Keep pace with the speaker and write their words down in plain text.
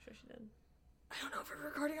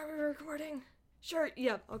Are we recording? Sure,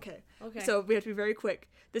 yeah, okay. Okay. So we have to be very quick.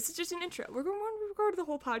 This is just an intro. We're going to record the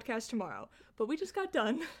whole podcast tomorrow, but we just got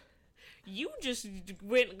done. You just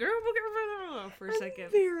went for a second.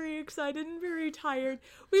 I'm very excited and very tired.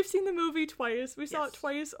 We've seen the movie twice. We saw it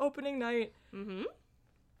twice opening night. Mm-hmm.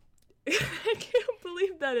 I can't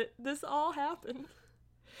believe that this all happened.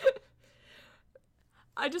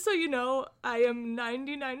 Just so you know, I am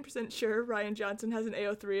 99% sure Rian Johnson has an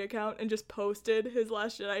AO3 account and just posted his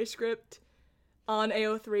Last Jedi script on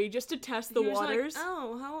AO3 just to test the waters. Like,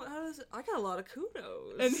 oh, how does it? I got a lot of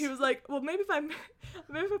kudos. And he was like, well, maybe if I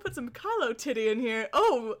put some Kylo titty in here.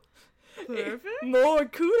 Oh, perfect. More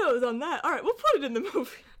kudos on that. All right, we'll put it in the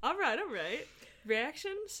movie. All right.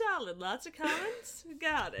 Reaction solid. Lots of comments.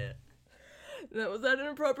 Got it. Was that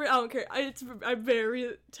inappropriate? I don't care. I'm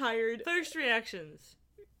very tired. First reactions.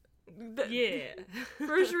 Yeah.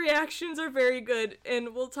 First reactions are very good,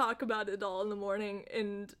 and we'll talk about it all in the morning.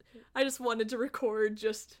 And I just wanted to record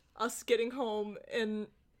just us getting home and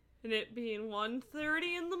it being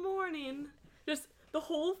 1:30 in the morning. Just the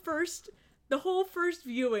whole first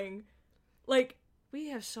viewing. Like, we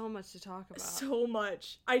have so much to talk about. So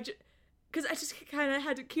much. Because I just kind of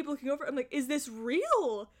had to keep looking over. I'm like, is this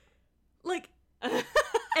real? Like,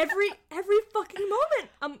 every fucking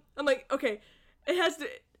moment. I'm like, okay, it has to.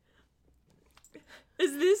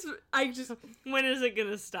 Is this? When is it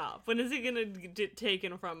gonna stop? When is it gonna get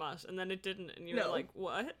taken from us? And then it didn't, and you're like,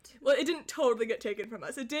 what? Well, it didn't totally get taken from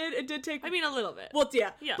us. It did take. I mean, a little bit. Well,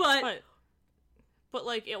 yeah, but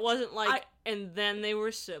like, it wasn't like, and then they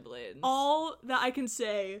were siblings. All that I can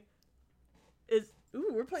say is,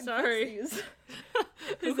 ooh, we're playing. Sorry. Is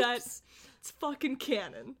that it's fucking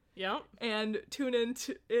canon. Yep. And tune in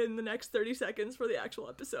in the next 30 seconds for the actual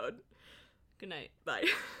episode. Good night. Bye.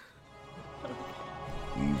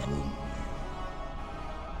 Evil,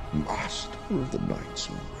 master of the Knights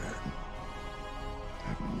of Ren,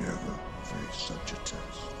 have never faced such a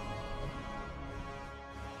test.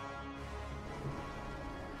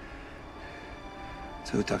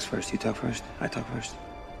 So who talks first? You talk first? I talk first?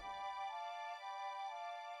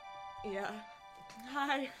 Yeah.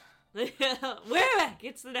 Hi. We're back.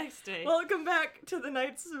 It's the next day. Welcome back to the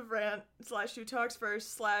Knights of Rant / Who Talks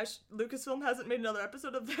First / Lucasfilm hasn't made another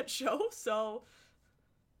episode of that show, so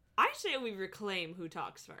I say we reclaim Who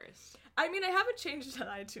Talks First. I mean, I haven't changed it on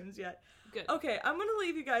iTunes yet. Good. Okay, I'm gonna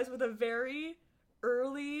leave you guys with a very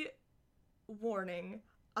early warning.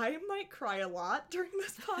 I might cry a lot during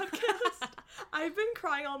this podcast. I've been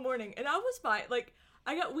crying all morning, and I was fine. Like,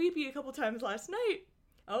 I got weepy a couple times last night.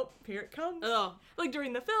 Oh, here it comes. Oh. Like,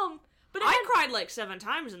 during the film. But I cried like 7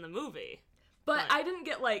 times in the movie. But I didn't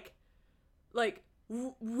get, like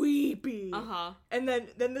weepy. Uh-huh. And then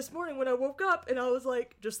this morning when I woke up and I was,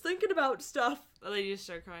 like, just thinking about stuff. Oh, then you just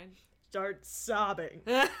start crying? Start sobbing.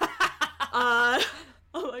 I'm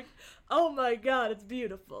like, oh my god, it's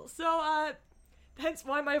beautiful. So, hence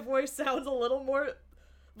why my voice sounds a little more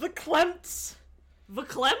verklempt.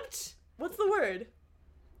 Verklempt? What's the word?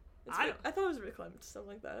 I thought it was verklempt,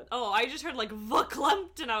 something like that. Oh, I just heard like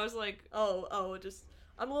verklempt, and I was like, I'm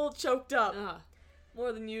a little choked up,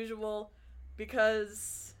 more than usual,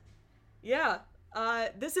 because, yeah,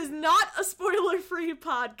 this is not a spoiler-free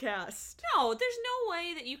podcast. No, there's no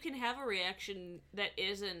way that you can have a reaction that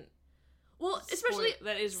isn't. Well, especially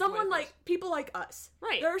that is someone like people like us.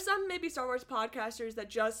 Right. There are some maybe Star Wars podcasters that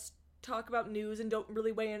just talk about news and don't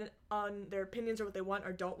really weigh in on their opinions or what they want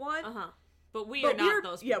or don't want. But we are not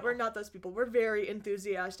those people. Yeah, we're not those people. We're very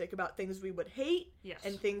enthusiastic about things we would hate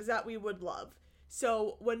and things that we would love.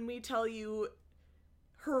 So when we tell you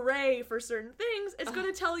hooray for certain things, it's going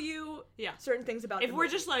to tell you certain things about If we're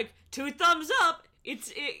just like, 2 thumbs up,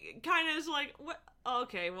 it kind of is like, what?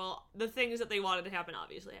 Okay, well, the things that they wanted to happen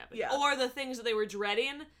obviously happened. Yeah. Or the things that they were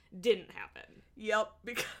dreading didn't happen. Yep.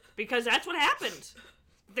 Because that's what happened.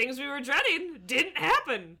 The things we were dreading didn't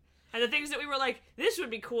happen. And the things that we were like, this would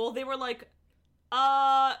be cool, they were like,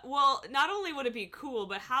 well, not only would it be cool,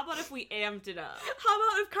 but how about if we amped it up? How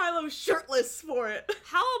about if Kylo's shirtless for it?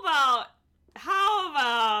 How about,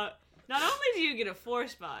 not only do you get a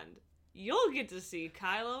Force bond, you'll get to see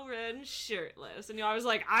Kylo Ren shirtless. And I was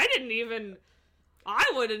like, I wouldn't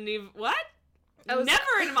even, what?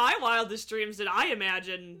 Never in my wildest dreams did I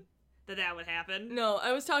imagine that would happen. No,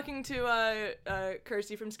 I was talking to,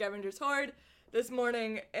 Kirsty from Scavenger's Horde this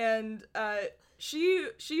morning, and, she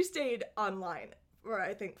stayed online.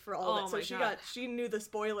 I think for all of it. So she knew the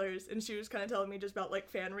spoilers, and she was kind of telling me just about like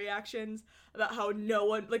fan reactions about how no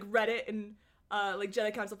one, like Reddit and like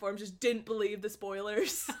Jedi Council forums just didn't believe the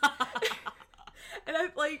spoilers. And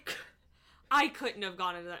I couldn't have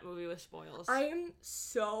gone into that movie with spoils. I am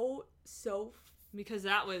so Because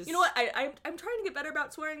that was... You know what? I'm trying to get better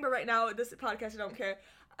about swearing, but right now, this podcast, I don't care.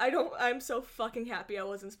 I'm so fucking happy I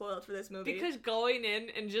wasn't spoiled for this movie. Because going in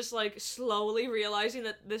and just, like, slowly realizing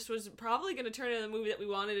that this was probably going to turn into the movie that we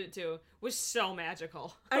wanted it to was so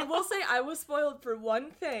magical. I will say I was spoiled for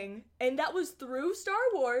one thing, and that was through Star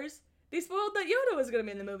Wars. They spoiled that Yoda was going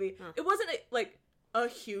to be in the movie. Huh. It wasn't, a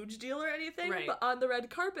huge deal or anything, right. But on the red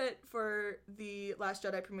carpet for the Last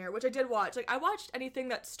Jedi premiere, which I did watch, I watched anything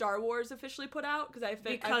that Star Wars officially put out, because I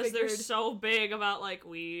figured... they're so big about,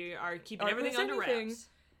 we are keeping everything under wraps.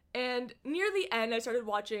 And near the end, I started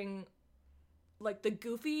watching, the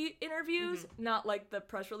Goofy interviews, not, the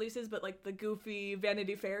press releases, but, the Goofy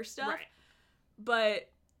Vanity Fair stuff. Right. But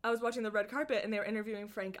I was watching the red carpet, and they were interviewing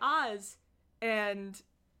Frank Oz, and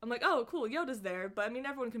I'm like, oh, cool, Yoda's there, but,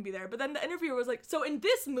 everyone can be there. But then the interviewer was like, so in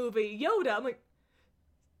this movie, Yoda, I'm like...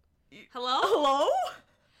 Hello?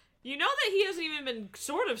 You know that he hasn't even been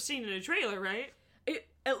sort of seen in a trailer, right?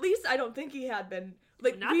 At least I don't think he had been.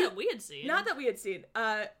 Not that we had seen.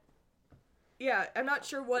 Yeah, I'm not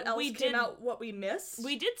sure what else came out, what we missed.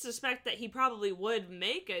 We did suspect that he probably would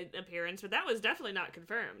make an appearance, but that was definitely not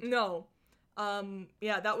confirmed. No.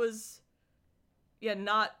 That was...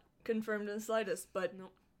 not confirmed in the slightest, but...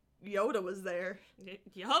 Nope. Yoda was there.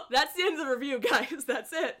 Yup. That's the end of the review, guys.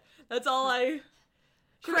 That's it. That's all I...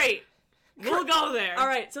 Great. We'll go there.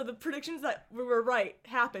 Alright, so the predictions that we were right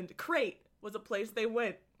happened. Crate was a place they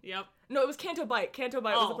went. Yep. No, it was Canto Bight. Canto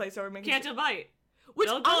Bight was a place they were making... Canto Bight. Which,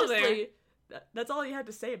 they'll go honestly, that's all you had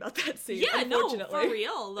to say about that scene, yeah, unfortunately. No, for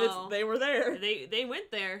real, though. They were there. They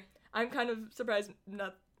went there. I'm kind of surprised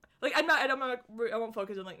not... I won't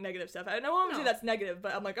focus on, negative stuff. I won't say that's negative,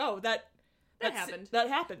 but I'm like, oh, that happened. That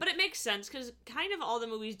happened. But it makes sense, because kind of all the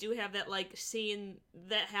movies do have that, scene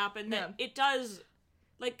that happened that it does,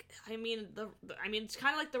 it's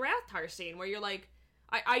kind of like the Rathtar scene, where you're like,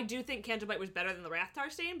 I do think Canto Bight was better than the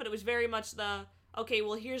Rathtar scene, but it was very much okay,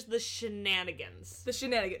 well, here's the shenanigans. The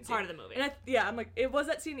shenanigans part of the movie. And I'm like, it was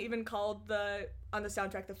that scene even called on the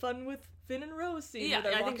soundtrack, the Fun with Finn and Rose scene? Yeah,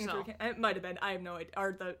 I think so. It might have been. I have no idea.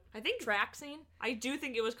 Or the track scene? I do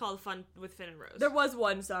think it was called Fun with Finn and Rose. There was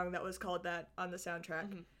one song that was called that on the soundtrack.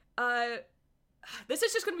 Mm-hmm. This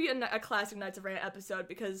is just going to be a classic Knights of Ren episode,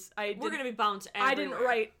 because we're going to be bounced everywhere. I didn't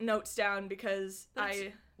write notes down because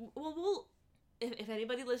If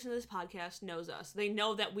anybody listening to this podcast knows us, they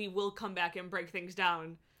know that we will come back and break things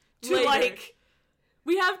down. To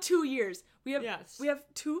we have 2 years. We have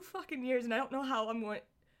 2 fucking years, and I don't know how I'm going.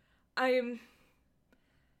 I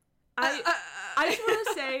just want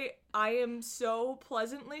to say I am so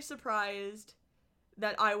pleasantly surprised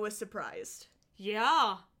that I was surprised.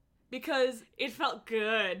 Yeah. Because it felt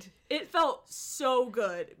good. It felt so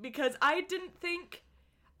good, because I didn't think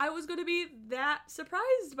I was going to be that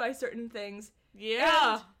surprised by certain things.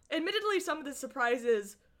 Yeah. And admittedly, some of the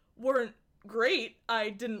surprises weren't great. I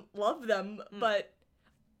didn't love them, but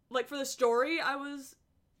for the story, I was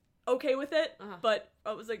okay with it. But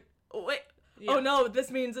I was like, oh, wait. Yeah. Oh no, this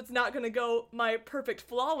means it's not gonna go my perfect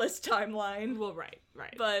flawless timeline. Well, right.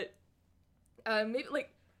 But maybe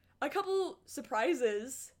a couple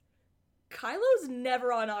surprises. Kylo's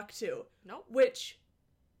never on Ahch-To. Nope. Which,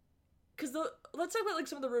 because let's talk about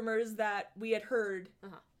some of the rumors that we had heard.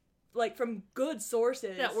 From good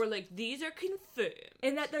sources. That were these are confirmed.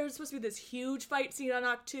 And that there's supposed to be this huge fight scene on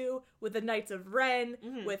Ahch-To with the Knights of Ren,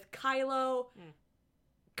 with Kylo.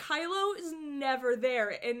 Kylo is never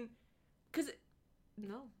there, and...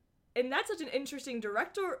 No. And that's such an interesting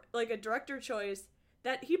director choice,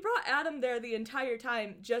 that he brought Adam there the entire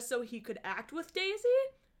time just so he could act with Daisy.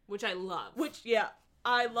 Which I love.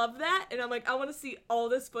 I love that, and I'm like, I want to see all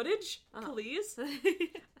this footage, please.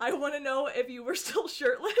 I want to know if you were still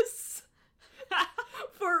shirtless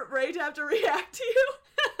for Rey to have to react to you,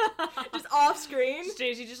 just off screen.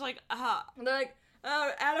 Daisy just And they're like,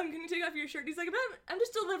 Adam, can you take off your shirt? He's like, I'm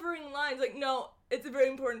just delivering lines. No, it's very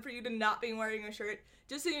important for you to not be wearing a shirt.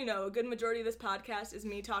 Just so you know, a good majority of this podcast is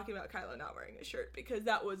me talking about Kylo not wearing a shirt, because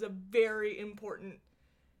that was a very important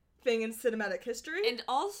thing in cinematic history. And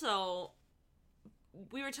also,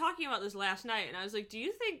 we were talking about this last night, and I was like, do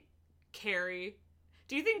you think Carrie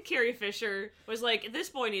Fisher was like, this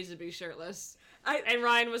boy needs to be shirtless? And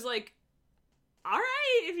Ryan was like, all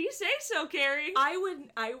right, if you say so, Carrie.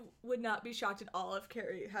 I would not be shocked at all if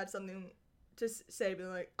Carrie had something to say, being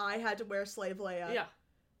like, I had to wear Slave Leia. Yeah.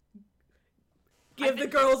 Give the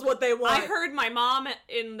girls what they want. I heard my mom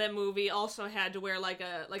in the movie also had to wear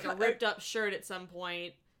a ripped up shirt at some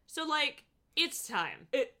point. So it's time.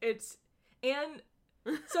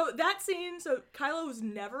 So that scene, Kylo was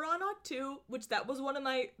never on Ahch-To, which that was one of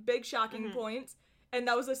my big shocking points. And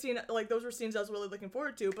that was a scene, those were scenes I was really looking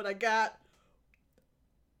forward to, but I got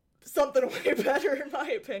something way better in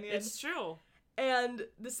my opinion. It's true. And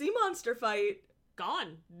the sea monster fight,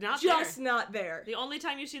 gone. Not there. The only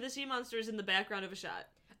time you see the sea monster is in the background of a shot.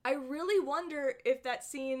 I really wonder if that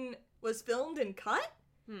scene was filmed and cut.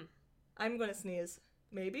 I'm gonna sneeze.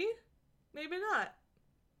 Maybe not.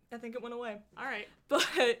 I think it went away. All right. But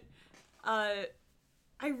I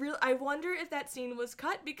wonder if that scene was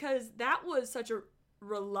cut, because that was such a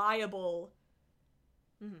reliable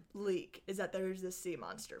leak, is that there's this sea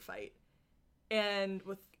monster fight. And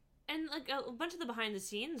like a bunch of the behind the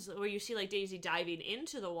scenes where you see like Daisy diving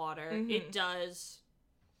into the water, it does.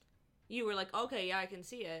 You were like, okay, yeah, I can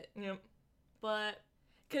see it. Yep. But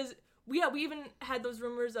because we even had those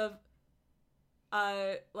rumors of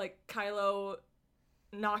like Kylo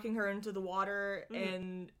knocking her into the water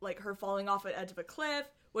and like her falling off an edge of a cliff,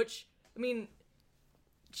 which, I mean,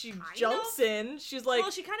 she jumps in. She's like,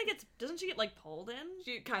 well, she kind of gets, doesn't she get like pulled in?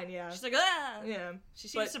 She kind of, yeah. She's like, ah. Yeah. She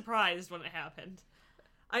seems surprised when it happened.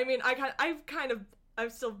 I mean, I'm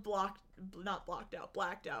still blacked out,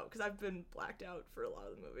 because I've been blacked out for a lot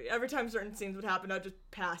of the movie. Every time certain scenes would happen, I'd just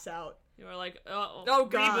pass out. You were like, oh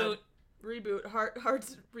god, reboot,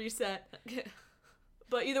 hearts reset.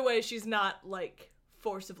 But either way, she's not like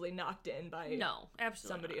forcibly knocked in by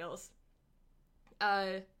somebody else.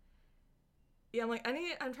 Yeah,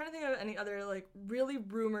 I'm trying to think of any other like really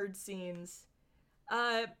rumored scenes.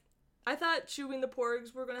 I thought Chewing the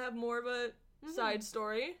Porgs were gonna have more of a side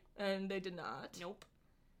story, and they did not. Nope.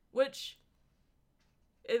 Which,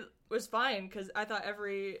 it was fine, because I thought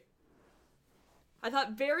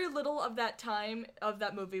very little of that time of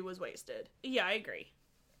that movie was wasted. Yeah, I agree.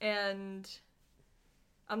 And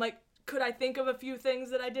I'm like, could I think of a few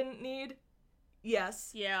things that I didn't need?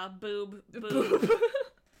 Yes. Yeah, boob. Boob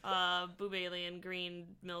alien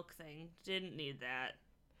green milk thing. Didn't need that.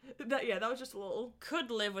 That was just a little.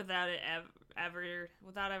 Could live without it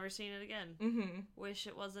without ever seeing it again. Mm-hmm. Wish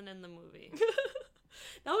it wasn't in the movie.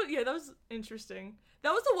 That was interesting.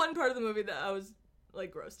 That was the one part of the movie that I was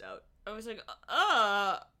like grossed out. I was like,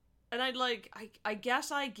 and I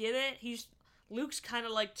guess I get it. Luke's kind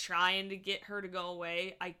of like trying to get her to go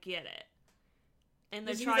away. I get it. And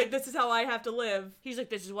he's like, this is how I have to live. He's like,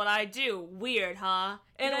 this is what I do. Weird, huh?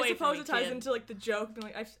 And I suppose it ties into like the joke,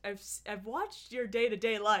 being like, I've watched your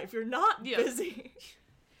day-to-day life. You're not busy.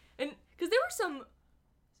 And because there were some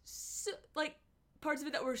like parts of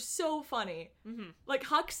it that were so funny. Mm-hmm. Like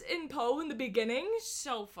Hux and Poe in the beginning.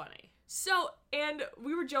 So funny. And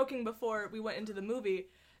we were joking before we went into the movie.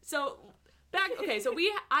 So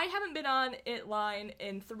I haven't been online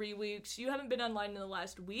in 3 weeks. You haven't been online in the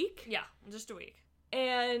last week. Yeah, just a week.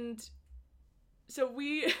 And so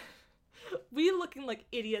we looking like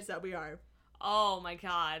idiots that we are. Oh my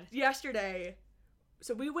god. Yesterday,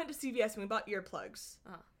 so we went to CVS and we bought earplugs.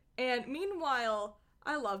 And meanwhile,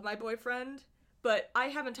 I love my boyfriend, but I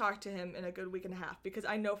haven't talked to him in a good week and a half, because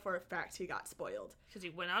I know for a fact he got spoiled. Because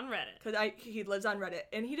he went on Reddit. Because he lives on Reddit,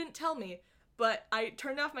 and he didn't tell me, but I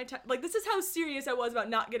turned off my like, this is how serious I was about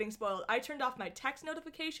not getting spoiled. I turned off my text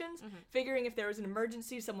notifications, figuring if there was an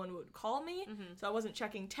emergency, someone would call me, so I wasn't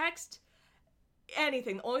checking text,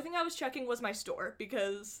 anything. The only thing I was checking was my store,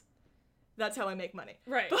 because that's how I make money.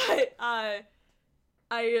 Right. But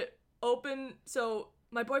so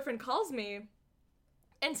my boyfriend calls me,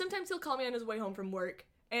 and sometimes he'll call me on his way home from work,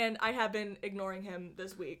 and I have been ignoring him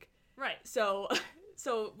this week. Right. So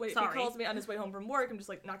when he calls me on his way home from work, I'm just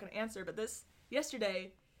like not gonna answer. But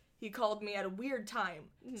yesterday, he called me at a weird time.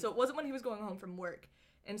 So it wasn't when he was going home from work.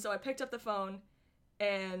 And so I picked up the phone,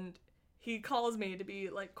 and he calls me to be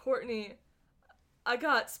like, Courtney, I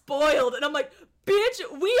got spoiled. And I'm like,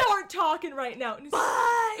 bitch, we aren't talking right now. And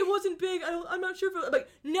Bye! It wasn't big. I'm not sure if I'm like,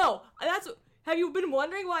 no, have you been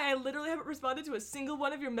wondering why I literally haven't responded to a single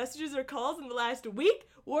one of your messages or calls in the last week?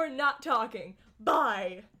 We're not talking.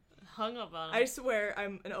 Bye. Hung up on him. I swear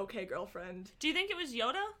I'm an okay girlfriend. Do you think it was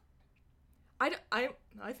Yoda? I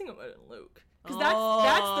think it was Luke. Because that's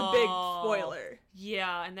the big spoiler.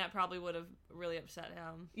 Yeah, and that probably would have really upset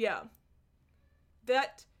him. Yeah.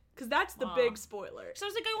 Because that's the big spoiler. So I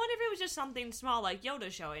was like, I wonder if it was just something small like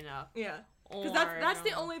Yoda showing up. Yeah. Because that's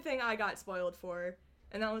the only thing I got spoiled for.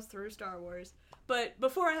 And that was through Star Wars. But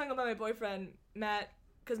before I hung up on my boyfriend, Matt,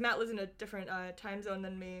 because Matt lives in a different time zone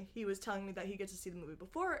than me, he was telling me that he gets to see the movie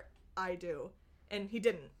before I do. And he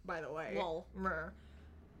didn't, by the way. Lol.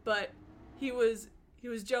 But he was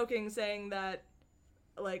joking, saying that,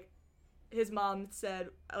 like, his mom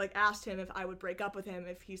asked him if I would break up with him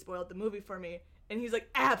if he spoiled the movie for me. And he's like,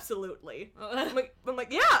 absolutely. I'm like,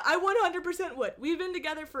 yeah, I 100% would. We've been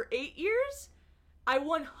together for 8 years. I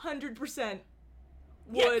 100%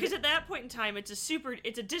 Yeah, because at that point in time, it's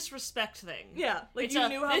a disrespect thing. Yeah, like you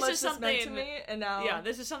knew how much this meant to me, and now... Yeah,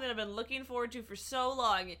 this is something I've been looking forward to for so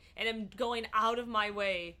long, and I'm going out of my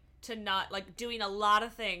way to not, like, doing a lot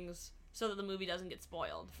of things so that the movie doesn't get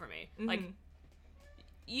spoiled for me. Mm-hmm. Like,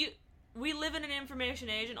 we live in an information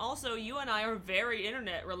age, and also you and I are very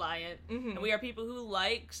internet reliant, and we are people who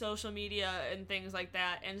like social media and things like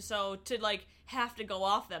that, and so to, like, have to go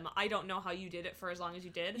off them, I don't know how you did it for as long as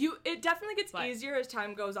you did. It definitely gets easier as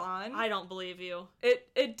time goes on. I don't believe you.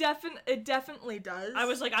 It definitely does. I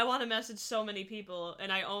was like, I want to message so many people,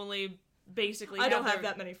 and I only basically I don't have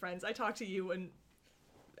that many friends. I talk to you, and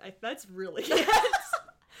that's really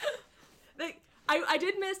like, I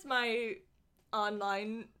did miss my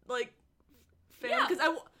online, like, fan, because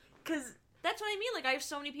that's what I mean. Like, I have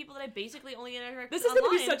so many people that I basically only interact with this is online.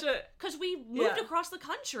 Gonna be such a... Because we moved across the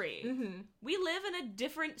country. Mm-hmm. We live in a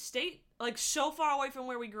different state, like, so far away from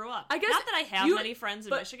where we grew up. I guess not that I have many friends in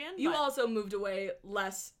Michigan. You also moved away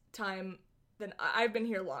less time than... I've been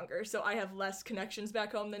here longer, so I have less connections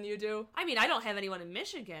back home than you do. I mean, I don't have anyone in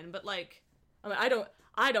Michigan, but, like... I mean,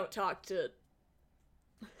 I don't talk to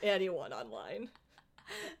anyone online.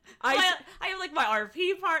 I have, like, my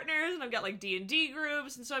RP partners, and I've got, like, D&D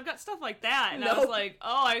groups, and so I've got stuff like that, and I was like,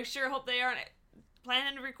 oh, I sure hope they aren't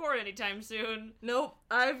planning to record anytime soon. Nope,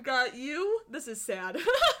 I've got you. This is sad.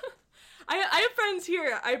 I have friends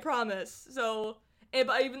here, I promise, so,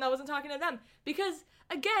 but even though I wasn't talking to them, because,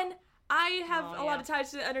 again, I have a lot of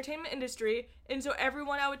ties to the entertainment industry, and so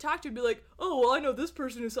everyone I would talk to would be like, oh, well, I know this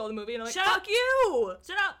person who saw the movie, and I'm like, fuck you!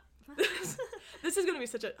 Shut up! This is gonna be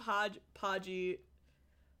such a hodgepodgey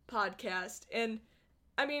podcast, and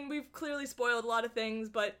I mean, we've clearly spoiled a lot of things,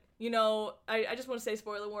 but you know, I just want to say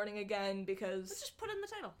spoiler warning again, because let's just put it in the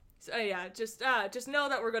title. So, yeah, just know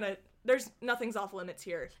that nothing's off limits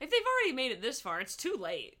here. If they've already made it this far, it's too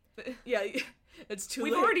late. Yeah, it's too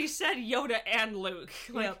late. We've already said Yoda and Luke.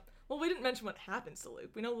 Like, yeah. Well, we didn't mention what happens to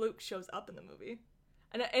Luke. We know Luke shows up in the movie,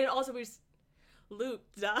 and also Luke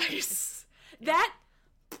dies.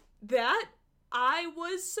 That I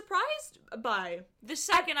was surprised by. The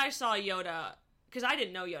second I saw Yoda, because I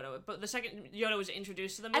didn't know Yoda, but the second Yoda was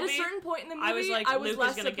introduced to the movie, at a certain point in the movie, I was like, Luke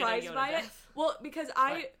less surprised by it. Well, because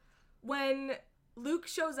when Luke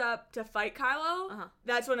shows up to fight Kylo,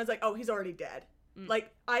 that's when I was like, oh, he's already dead.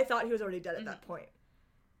 Like, I thought he was already dead at that point.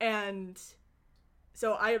 And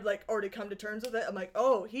so I had, like, already come to terms with it. I'm like,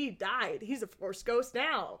 oh, he died. He's a Force ghost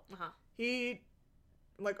now. I'm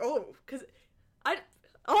like, oh, because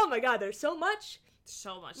oh my god, there's so much.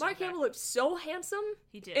 Mark Hamill looked so handsome.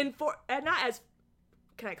 He did. And not as,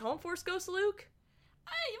 can I call him Force Ghost Luke?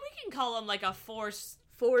 We can call him like a Force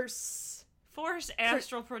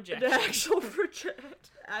astral projection. The actual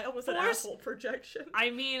project. I almost said asshole projection.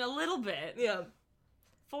 I mean, a little bit. Yeah.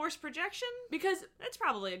 Force projection? Because that's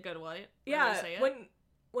probably a good way. Yeah, to say it.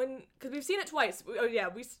 when because we've seen it twice. We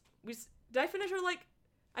did I finish her, like,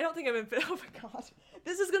 I don't think I've been. Oh my god,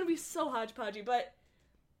 this is gonna be so hodgepodgey, but.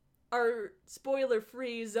 Our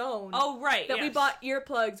spoiler-free zone. Oh, right, That we bought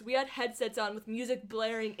earplugs. We had headsets on with music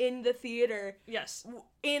blaring in the theater. Yes.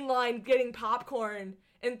 In line, getting popcorn,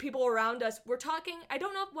 and people around us were talking. I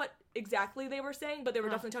don't know what exactly they were saying, but they were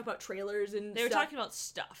definitely talking about trailers and They were talking about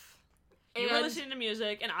stuff. You were listening to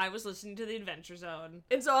music, and I was listening to the Adventure Zone.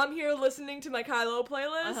 And so I'm here listening to my Kylo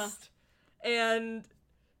playlist, and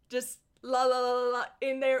just la la la la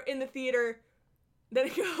in there in the theater. Then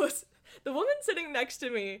it goes, the woman sitting next to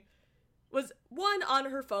me was, one, on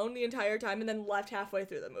her phone the entire time, and then left halfway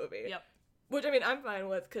through the movie. Yep. Which, I mean, I'm fine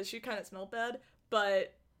with, because she kind of smelled bad,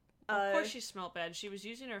 but... of course she smelled bad. She was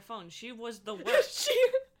using her phone. She was the worst.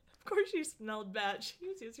 Of course she smelled bad. She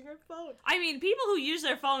was using her phone. I mean, people who use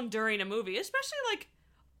their phone during a movie, especially, like,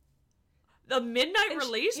 the midnight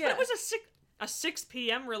release, but it was a 6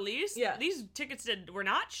 p.m. release. Yeah. These tickets were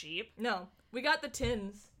not cheap. No. We got the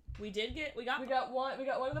tins. We got one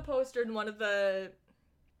of the posters and one of the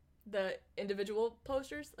individual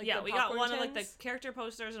posters. Like, yeah, we got one of, like, the character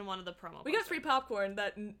posters and one of the promo We got free popcorn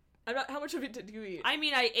that... how much of it did you eat? I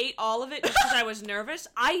mean, I ate all of it just because I was nervous.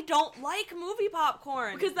 I don't like movie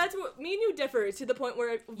popcorn. Because that's what... Me and you differ to the point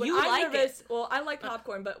where when I'm nervous... Well, I like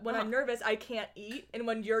popcorn, but when I'm nervous, I can't eat. And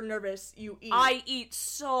when you're nervous, you eat. I eat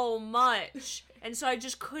so much. And so I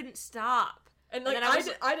just couldn't stop. And, like,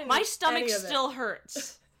 I didn't my stomach still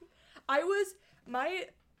hurts. My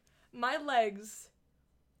legs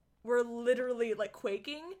were literally, like,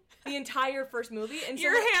 quaking the entire first movie. And so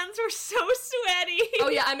your hands were so sweaty. Oh,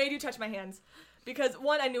 yeah, I made you touch my hands. Because,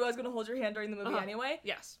 one, I knew I was going to hold your hand during the movie anyway.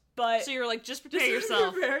 Yes. But so you were like, just prepare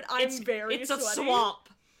yourself. I'm very It's sweaty. a swamp.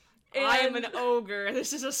 I am an ogre.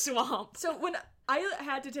 This is a swamp. So when I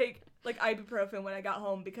had to take like ibuprofen when I got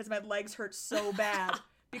home because my legs hurt so bad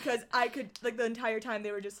because I could like the entire time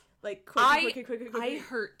they were just like quick. I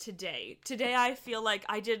hurt today. Today I feel like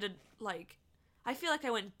I feel like I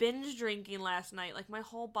went binge drinking last night. Like my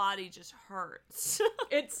whole body just hurts.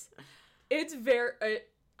 It's very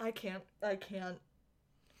I can't. We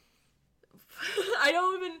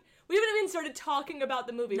haven't even started talking about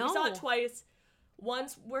the movie. No. We saw it twice.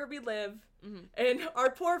 Once where we live, and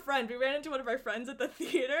our poor friend, we ran into one of our friends at the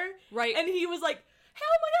theater. Right. And he was like, "Hey,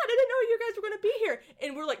 oh my god, I didn't know you guys were going to be here."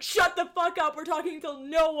 And we're like, "Shut the fuck up. We're talking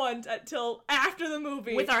till after the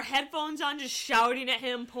movie." With our headphones on, just shouting at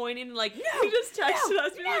him, pointing like, "No!" He just texted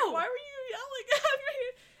us, being like, "Why were you yelling at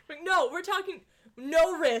me?" Like, no, we're talking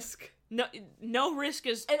no risk. No risk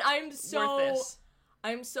is and worth this.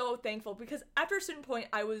 I'm so thankful because after a certain point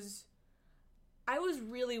I was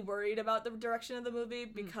really worried about the direction of the movie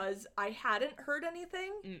because I hadn't heard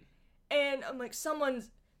anything. And I'm like, someone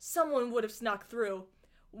would have snuck through.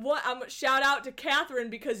 Shout out to Catherine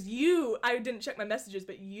because I didn't check my messages,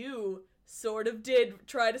 but you sort of did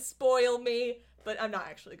try to spoil me, but I'm not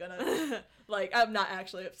actually gonna I'm not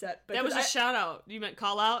actually upset. That was a shout out. You meant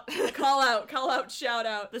call out? Call out, shout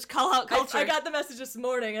out. This call out culture. I got the message this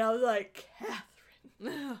morning and I was like,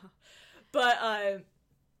 Catherine. But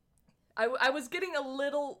I was getting a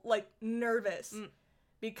little like nervous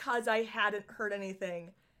because I hadn't heard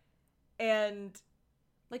anything. And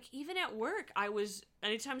like even at work,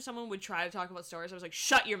 anytime someone would try to talk about Star Wars, I was like,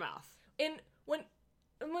 shut your mouth. And when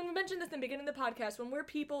we mentioned this in the beginning of the podcast, when we're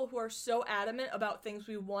people who are so adamant about things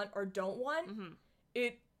we want or don't want,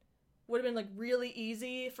 it would have been like really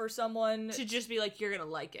easy for someone to just be like, you're gonna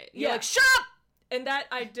like it. You're like, shut up! And that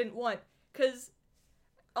I didn't want. Because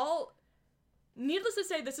needless to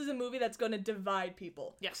say, this is a movie that's going to divide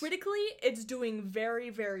people. Yes. Critically, it's doing very,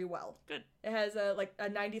 very well. Good. It has a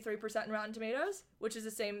 93% in Rotten Tomatoes, which is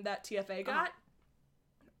the same that TFA got.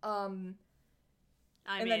 I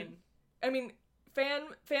mean,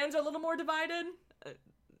 fans are a little more divided.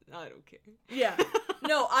 I don't care. Yeah.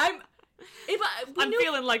 No, I'm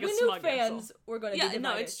feeling like a smug fans asshole. were going to be divided.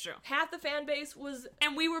 No, it's true. Half the fan base was...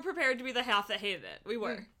 And we were prepared to be the half that hated it. We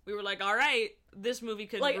were. We were like, all right, this movie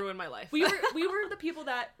could ruin my life. we were the people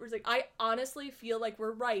that was like, I honestly feel like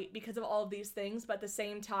we're right because of all of these things, but at the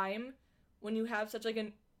same time, when you have such like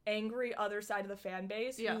an angry other side of the fan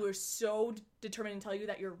base who are so determined to tell you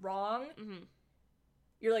that you're wrong,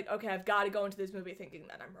 you're like, okay, I've got to go into this movie thinking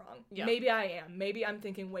that I'm wrong. Yeah. Maybe I am. Maybe I'm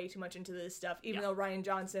thinking way too much into this stuff, even though Rian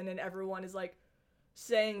Johnson and everyone is like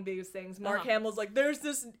saying these things. Mark Hamill's like, there's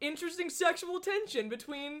this interesting sexual tension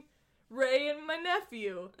between Rey and my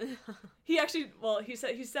nephew. He actually, he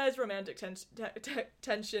says romantic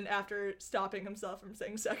tension after stopping himself from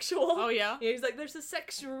saying sexual. Oh, yeah? Yeah, he's like, there's a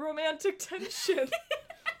sexual romantic tension.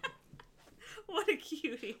 What a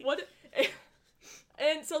cutie.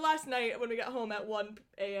 And so last night, when we got home at 1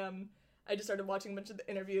 a.m., I just started watching a bunch of the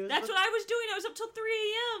interviews. That's what I was doing. I was up till 3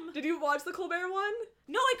 a.m. Did you watch the Colbert one?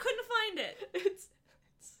 No, I couldn't find it. It's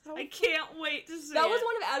so I can't wait to see That was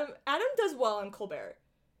one of Adam. Adam does well on Colbert.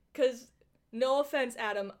 Because, no offense,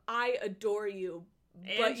 Adam, I adore you.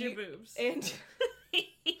 And your boobs. And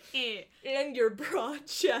your broad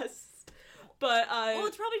chest. But, well,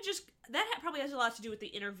 it's probably just... That probably has a lot to do with the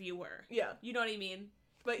interviewer. Yeah. You know what I mean?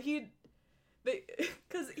 But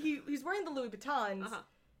because he's wearing the Louis Vuittons,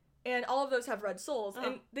 and all of those have red soles,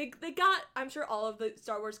 and they got, I'm sure all of the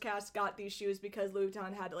Star Wars cast got these shoes because Louis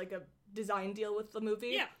Vuitton had like a design deal with the movie.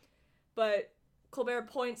 Yeah. But Colbert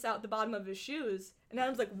points out the bottom of his shoes, and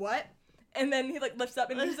Adam's like, what? And then he like lifts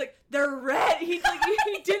up, and he's like, they're red. He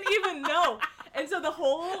didn't even know. And so the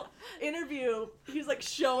whole interview, he's like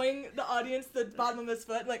showing the audience the bottom of his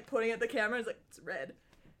foot, and, like pointing at the camera. He's like, it's red.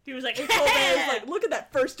 He was like, and Colbert's like, look at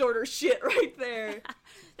that first order shit right there.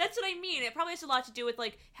 That's what I mean. It probably has a lot to do with,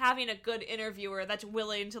 like, having a good interviewer that's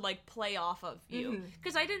willing to, like, play off of you.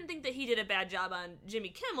 Because I didn't think that he did a bad job on Jimmy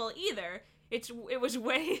Kimmel, either. It was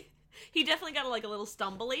way... He definitely got, like, a little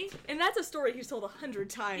stumbly. And that's a story he's told 100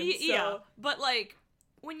 times, Yeah, but, like,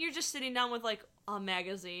 when you're just sitting down with, like, a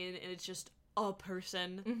magazine and it's just a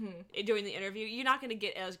person doing the interview, you're not going to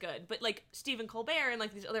get as good. But, like, Stephen Colbert and,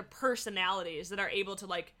 like, these other personalities that are able to,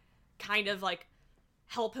 like, kind of, like,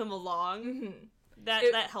 help him along, that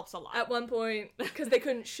helps a lot. At one point, because they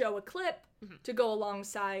couldn't show a clip to go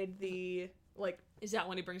alongside the, like... Is that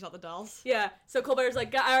when he brings out the dolls? Yeah, so Colbert's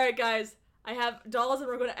like, all right, guys, I have dolls and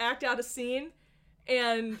we're going to act out a scene,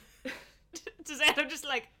 and... Does Adam just,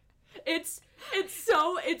 like... It's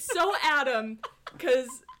so Adam, because...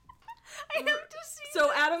 I have to see So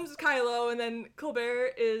that. Adam's Kylo, and then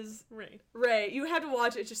Colbert is Rey. You have to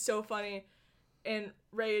watch it. It's just so funny. And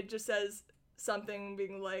Rey just says something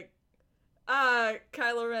being like,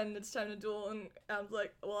 Kylo Ren, it's time to duel, and Adam's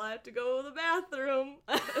like, well, I have to go to the bathroom.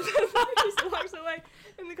 And then he just walks away,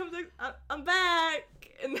 and he comes like, I'm back,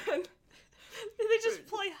 and then they just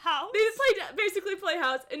play house? They just basically play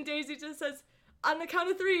house, and Daisy just says, on the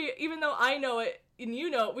count of 3, even though I know it, and you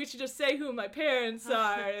know it, we should just say who my parents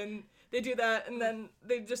are, and they do that, and then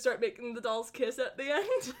they just start making the dolls kiss at the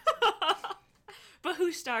end. But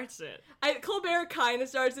who starts it? Colbert kind of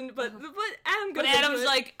starts it, but Adam goes. But Adam's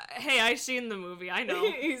like, hey, I've seen the movie, I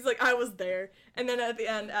know. He's like, I was there. And then at the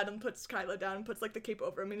end, Adam puts Kylo down and puts, like, the cape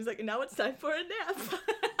over him, and he's like, and now it's time for a nap.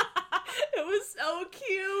 It was so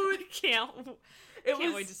cute.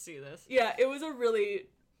 Can't wait to see this. Yeah, it was a really...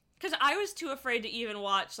 Because I was too afraid to even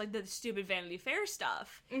watch, like, the stupid Vanity Fair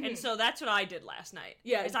stuff. Mm-hmm. And so that's what I did last night.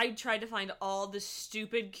 Yeah. Is I tried to find all the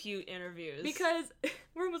stupid, cute interviews. Because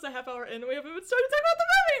we're almost a half hour in and we haven't even started talking about the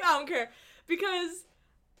movie. I don't care. Because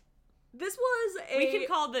this was a... We can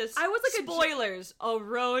call this, spoilers, a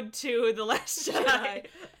road to The Last Jedi.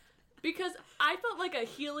 Because I felt like a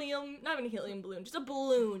not even a helium balloon, just a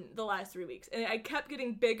balloon the last 3 weeks. And I kept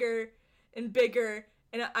getting bigger and bigger.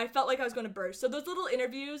 And I felt like I was going to burst. So those little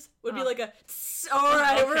interviews would be like all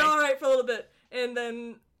right, we're all right for a little bit. And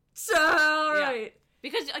then, all right. Yeah.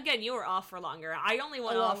 Because, again, you were off for longer. I only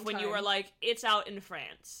went off when you were like, it's out in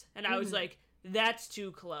France. And I was like, that's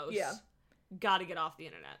too close. Yeah. Gotta get off the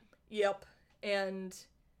internet. Yep. And,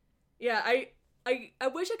 yeah, I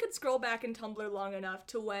wish I could scroll back in Tumblr long enough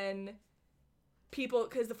to when people,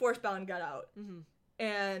 because the Forcebound got out. Mm-hmm.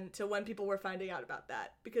 And to when people were finding out about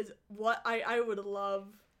that. Because what I would love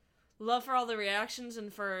for all the reactions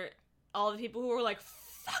and for all the people who were like,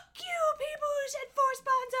 fuck you, people who said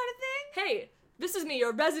Forcebound's not a thing. Hey, this is me,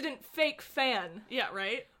 your resident fake fan. Yeah,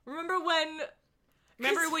 right? Remember when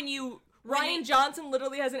Ryan Johnson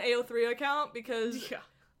literally has an AO3 account because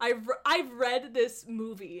I've read this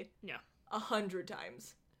movie 100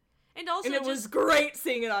 times. And also it was great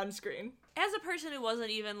seeing it on screen. As a person who wasn't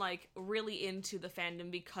even, like, really into the fandom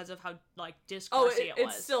because of how, like, discoursey it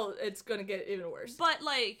was. It's gonna get even worse. But,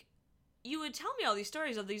 like, you would tell me all these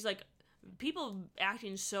stories of these, like, people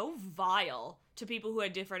acting so vile to people who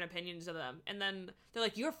had different opinions of them. And then they're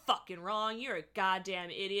like, you're fucking wrong, you're a goddamn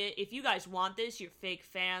idiot. If you guys want this, you're fake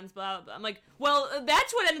fans, blah, blah, blah. I'm like, well,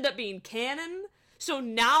 that's what ended up being canon. So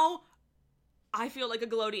now I feel like a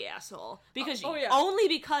gloaty asshole. Because only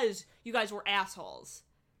because you guys were assholes.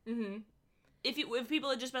 Mm-hmm. If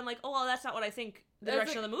people had just been like, oh, well, that's not what I think the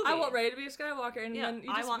direction of the movie. I want Rey to be a Skywalker, and then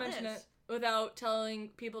you just mention it without telling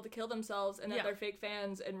people to kill themselves and that they're fake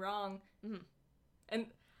fans and wrong. Mm-hmm. And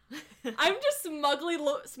I'm just smugly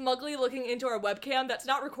looking into our webcam that's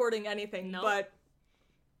not recording anything, but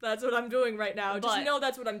that's what I'm doing right now. Just know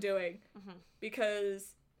that's what I'm doing. Mm-hmm.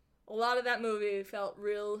 Because a lot of that movie felt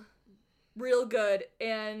real good,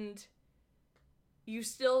 and you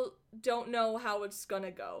still don't know how it's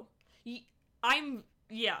gonna go. I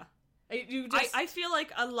feel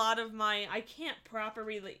like a lot of I can't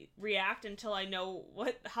properly react until I know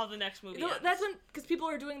how the next movie ends. That's when, because people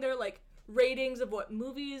are doing their, like, ratings of what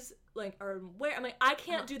movies, like, are where. I'm like, I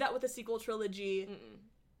can't do that with a sequel trilogy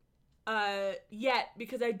yet,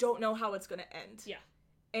 because I don't know how it's gonna end. Yeah.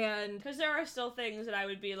 And because there are still things that I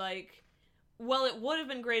would be like, well, it would have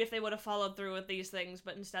been great if they would have followed through with these things,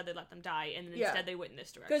 but instead they let them die, and instead they went in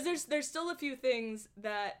this direction. Because there's still a few things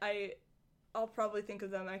that I'll probably think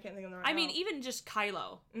of them. I can't think of them right now. I mean, even just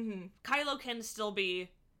Kylo. Mm-hmm. Kylo can still be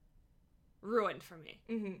ruined for me.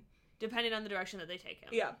 Mm-hmm. Depending on the direction that they take him.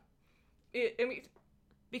 Yeah.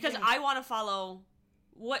 Because I want to follow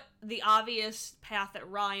what the obvious path that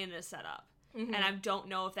Ryan has set up. Mm-hmm. And I don't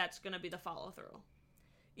know if that's going to be the follow-through.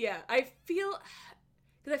 Yeah, I feel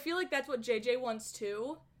like that's what JJ wants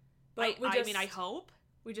too. But I hope.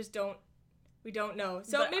 We just don't... We don't know.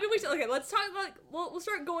 So maybe we should... Okay, let's talk about... We'll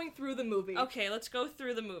start going through the movie. Okay, let's go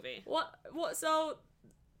through the movie. So...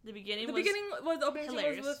 The beginning was the opening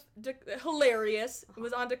hilarious. Scene was hilarious. It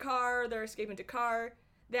was on Dakar. They're escaping Dakar.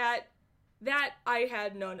 That I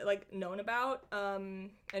had known about. I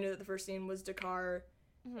knew that the first scene was Dakar,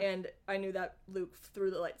 and I knew that Luke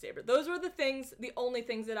threw the lightsaber. Those were the only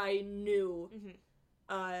things that I knew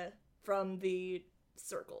from the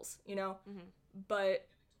circles, you know? Mm-hmm. But...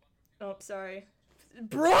 Oh, sorry.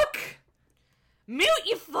 Brooke! Mute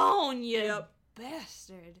your phone, you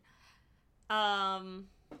bastard. So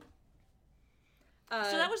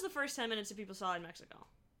that was the first 10 minutes that people saw in Mexico.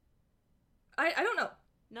 I don't know.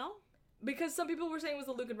 No? Because some people were saying it was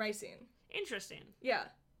the Luke and Rey scene. Interesting. Yeah.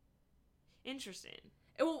 Interesting.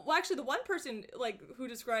 Well, actually, the one person, who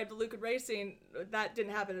described the Luke and Rey scene, that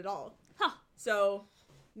didn't happen at all. Huh. So...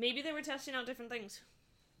 Maybe they were testing out different things.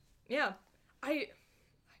 Yeah.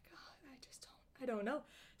 I don't know.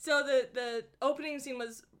 So the opening scene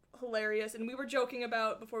was hilarious, and we were joking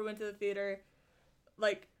about before we went to the theater,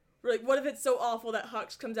 like, we're like, what if it's so awful that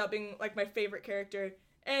Hux comes out being, like, my favorite character?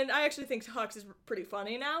 And I actually think Hux is pretty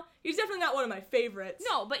funny now. He's definitely not one of my favorites.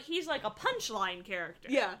 No, but he's like a punchline character.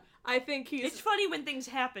 Yeah, I think he's... It's funny when things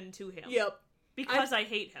happen to him. Yep. Because I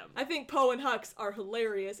hate him. I think Poe and Hux are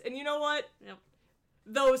hilarious, and you know what? Yep.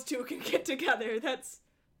 Those two can get together. That's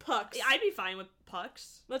Pux. I'd be fine with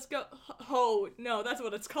Pux. Let's go. Ho. No, that's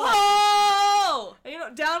what it's called. Oh! And, you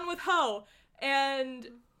know, down with Ho. And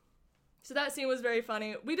so that scene was very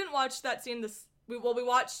funny. We didn't watch that scene we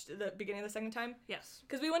watched the beginning of the second time. Yes.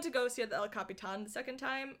 Because we went to go see the El Capitan the second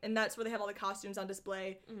time, and that's where they have all the costumes on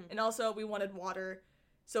display. Mm-hmm. And also, we wanted water,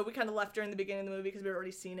 so we kind of left during the beginning of the movie because we had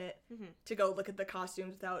already seen it to go look at the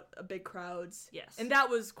costumes without big crowds. Yes. And that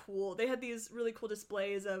was cool. They had these really cool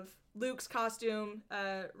displays of Luke's costume.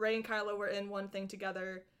 Rey and Kylo were in one thing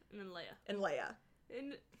together. And Leia.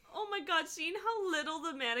 And oh my god, seeing how little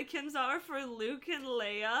the mannequins are for Luke and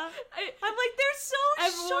Leia. I'm like, they're so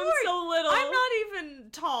everyone's short. So little. I'm not even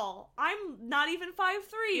tall. I'm not even 5'3".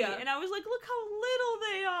 Yeah. And I was like, look how little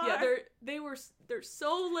they are. Yeah, they're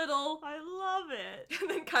so little. I love it. And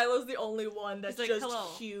then Kylo's the only one that's like, just hello,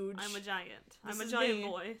 huge. I'm a giant. This I'm a is giant me.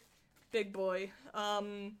 boy. Big boy.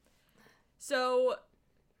 So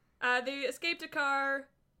they escaped a car.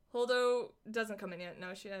 Holdo doesn't come in yet.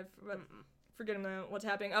 No, forget about what's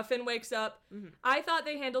happening. Finn wakes up. Mm-hmm. I thought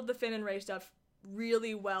they handled the Finn and Rey stuff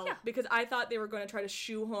really well because I thought they were going to try to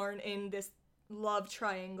shoehorn in this love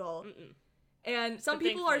triangle. Mm-mm. And some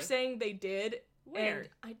people are saying they did. Where?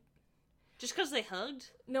 Just because they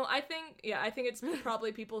hugged? No, I think it's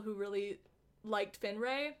probably people who really liked Finn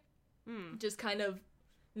Rey, just kind of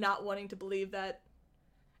not wanting to believe that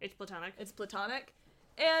it's platonic.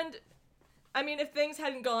 And I mean, if things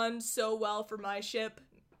hadn't gone so well for my ship,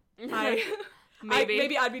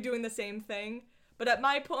 maybe I'd be doing the same thing. But at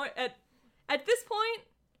this point,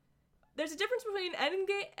 there's a difference between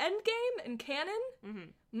endgame and canon.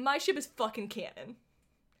 Mm-hmm. My ship is fucking canon.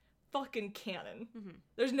 Fucking canon. Mm-hmm.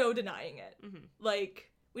 There's no denying it. Mm-hmm.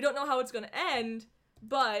 Like, we don't know how it's gonna end,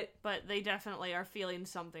 but they definitely are feeling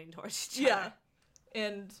something towards each other. Yeah,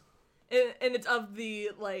 and it's of the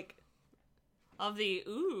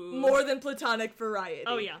ooh more than platonic variety.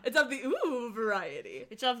 Oh yeah, it's of the ooh variety.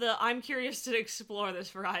 It's of the I'm curious to explore this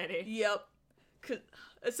variety. Yep.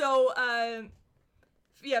 So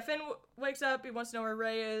Finn wakes up. He wants to know where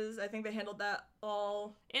Rey is. I think they handled that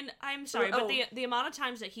all. And I'm sorry, but the amount of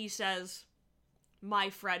times that he says, "My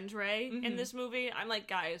friend Rey" in this movie, I'm like,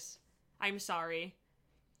 guys, I'm sorry.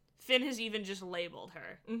 Finn has even just labeled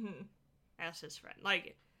her as his friend.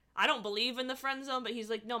 Like, I don't believe in the friend zone, but he's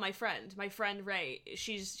like, no, my friend Rey.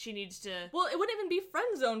 She needs to. Well, it wouldn't even be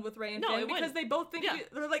friend zoned with Rey and Finn because they both think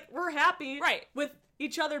they're like, we're happy with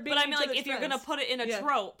each other being. But I mean, like, if you're gonna put it in a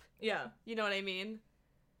trope, you know what I mean.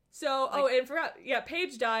 So, and forgot,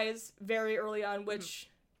 Paige dies very early on, which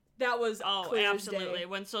that was clear absolutely. As day.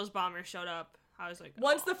 Once those bombers showed up, I was like,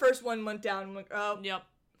 once the first one went down, I'm like, oh, yep,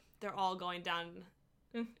 they're all going down,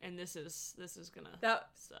 and this is gonna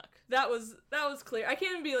suck. That was clear. I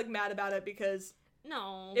can't even be like mad about it because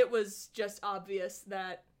it was just obvious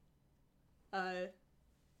that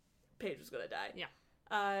Paige was gonna die. Yeah.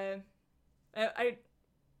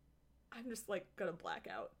 I'm just like gonna black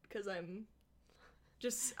out because I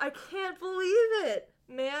can't believe it,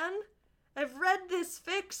 man. I've read this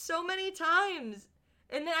fic so many times,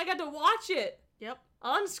 and then I got to watch it. Yep.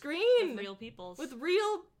 On screen. With real peoples. With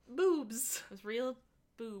real boobs. With real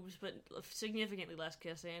boobs, but significantly less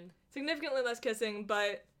kissing. Significantly less kissing,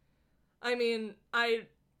 but I mean,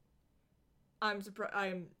 I'm surprised.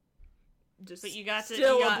 I'm just. But you got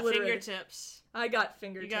obliterated. Fingertips. I got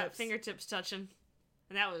fingertips. You got fingertips touching,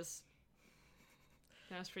 and that was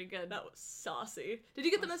pretty good. That was saucy. Did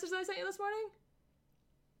you get the message that I sent you this morning?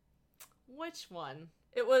 Which one?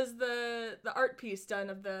 It was the art piece done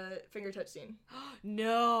of the finger touch scene.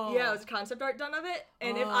 No. Yeah, it was a concept art done of it.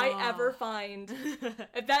 And if I ever find,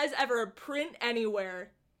 if that is ever a print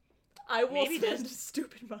anywhere, I will spend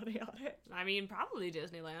stupid money on it. I mean, probably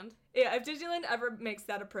Disneyland. Yeah, if Disneyland ever makes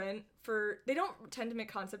that a print they don't tend to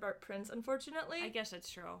make concept art prints, unfortunately. I guess that's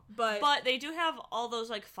true. But they do have all those,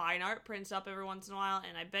 like, fine art prints up every once in a while,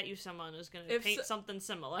 and I bet you someone is going to paint something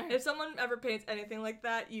similar. If someone ever paints anything like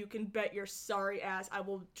that, you can bet your sorry ass I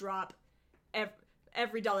will drop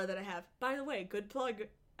every dollar that I have. By the way, good plug.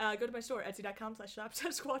 Go to my store,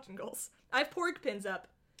 etsy.com/shop/squatch and I have pork pins up.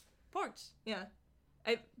 Porks? Yeah.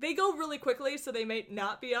 They go really quickly, so they may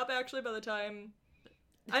not be up, actually, by the time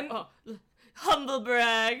humble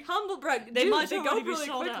brag. Humble brag. They go really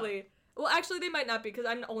quickly. Well, actually, they might not be, because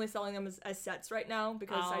I'm only selling them as sets right now,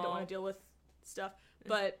 because I don't want to deal with stuff.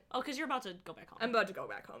 But because you're about to go back home. I'm about to go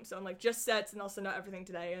back home, so I'm like, just sets, and I'll send out everything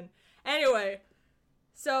today. And anyway,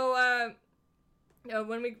 so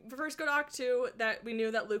when we first go to Act 2, that we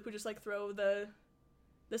knew that Luke would just like throw the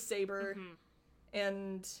saber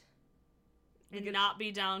and not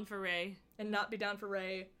be down for Rey.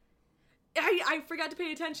 I forgot to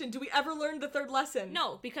pay attention. Do we ever learn the third lesson?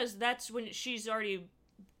 No, because that's when she's already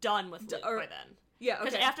done with Luke by then. Yeah, okay.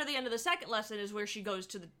 Because after the end of the second lesson is where she goes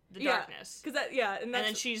to the darkness. Because and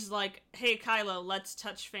then she's like, "Hey, Kylo, let's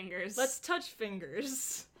touch fingers.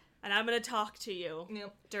 And I'm gonna talk to you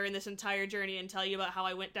during this entire journey and tell you about how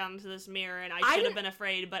I went down into this mirror and I should have been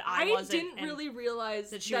afraid, but I wasn't." I didn't really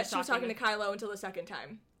realize that she was talking to Kylo until the second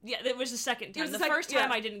time. Yeah, it was the second time. The first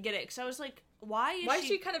time I didn't get it, because I was like, why is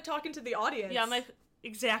she kind of talking to the audience? Yeah, I'm like,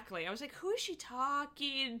 exactly. I was like, who is she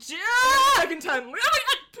talking to? Second time.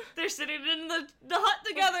 They're sitting in the hut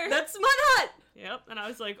together. That's my hut! Yep, and I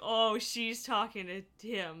was like, oh, she's talking to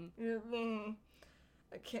him.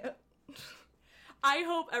 I can't. I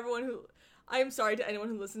hope I'm sorry to anyone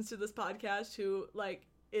who listens to this podcast who, like,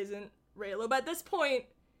 isn't Reylo, but at this point,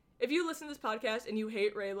 if you listen to this podcast and you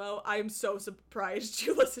hate Reylo, I'm so surprised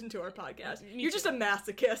you listen to our podcast. You're just a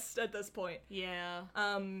masochist at this point. Yeah.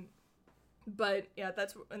 But yeah,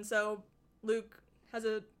 and so Luke has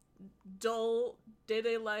a dull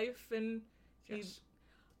day-to-day life, and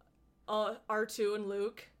R2 and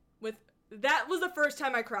Luke that was the first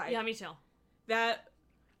time I cried. Yeah, me too. That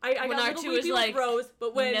I when got R2 was like Rose,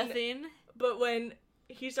 but when nothing. But when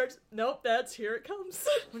he starts, nope, here it comes.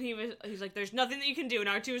 When he's like, there's nothing that you can do, and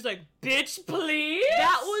R2 was like, bitch, please.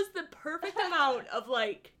 That was the perfect amount of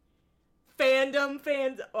like fans.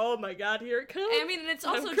 Oh my god, here it comes. I mean, and it's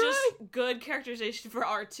also just good characterization for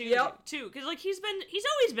R2 too, because like he's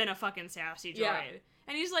always been a fucking sassy droid,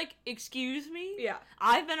 and he's like, excuse me,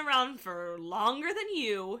 I've been around for longer than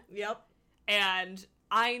you, and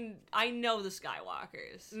I know the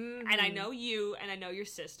Skywalkers, and I know you, and I know your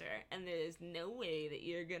sister, and there is no way that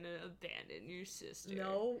you're gonna abandon your sister.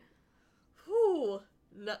 No. Whew.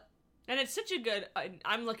 No. And it's such a good,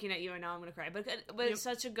 I'm looking at you and now I'm gonna cry, but it's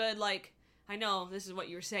such a good, like, I know this is what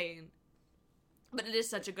you were saying, but it is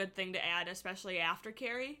such a good thing to add, especially after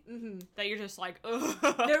Carrie, that you're just like, ugh.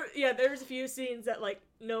 There's a few scenes that, like,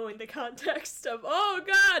 knowing the context of, oh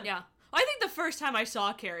god! Yeah. I think the first time I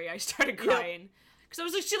saw Carrie, I started crying. Because I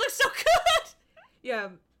was like, she looks so good! Yeah.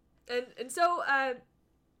 And so,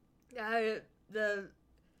 the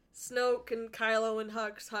Snoke and Kylo and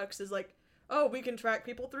Hux is like, oh, we can track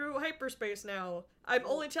people through hyperspace now. I'm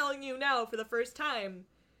only telling you now for the first time,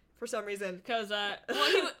 for some reason. Because,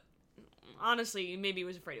 honestly, maybe he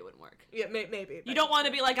was afraid it wouldn't work. Yeah, maybe. You don't want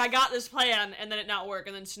to be like, I got this plan, and then it not work,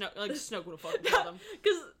 and then Snoke would have fucking killed him.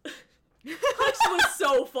 Because Hux was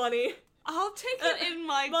so funny. I'll take it in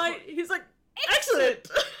my he's like, excellent!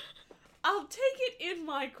 I'll take it in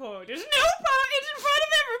my court. There's no problem. It's in front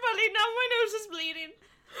of everybody. Now my nose is bleeding.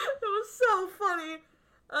 It was so funny.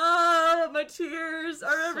 My tears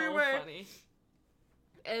are everywhere. So funny.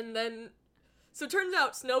 And then, so it turns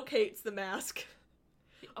out Snoke hates the mask.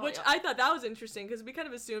 Which I thought that was interesting, because we kind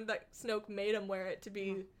of assumed that Snoke made him wear it to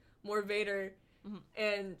be more Vader.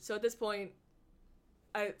 And so at this point,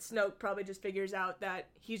 Snoke probably just figures out that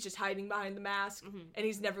he's just hiding behind the mask, and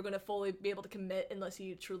he's never going to fully be able to commit unless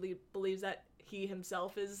he truly believes that he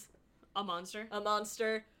himself is a monster.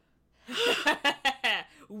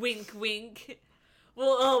 Wink, wink.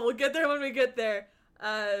 We'll get there when we get there.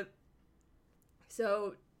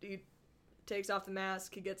 So he takes off the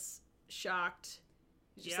mask. He gets shocked.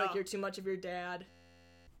 He's just like, you're too much of your dad.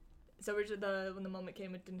 So when the moment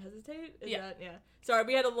came, it didn't hesitate? Sorry,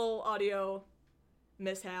 we had a little audio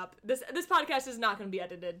mishap. This podcast is not going to be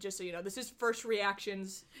edited, just so you know. This is first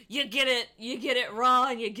reactions. You get it raw,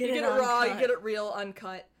 and you get it raw, you get it real,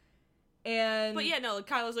 uncut. But yeah, no,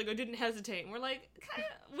 Kylo's like, I didn't hesitate. And we're like,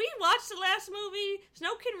 we watched the last movie.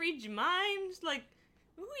 Snoke can read your mind. Like,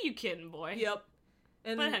 who are you kidding, boy? Yep.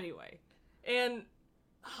 But anyway. And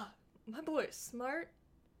my boy is smart.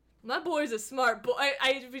 My boy's a smart boy.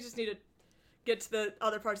 We just need to get to the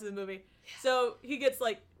other parts of the movie. Yeah. So he gets,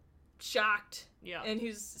 like, shocked. Yeah. And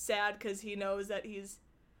he's sad because he knows that he's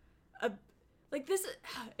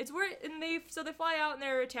it's where, and they fly out and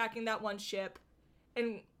they're attacking that one ship,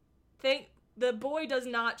 and the boy does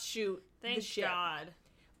not shoot the ship. Thank God.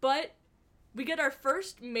 But we get our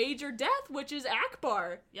first major death, which is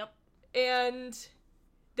Akbar. Yep. And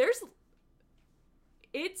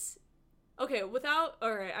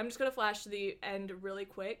alright, I'm just gonna flash to the end really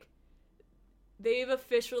quick. They've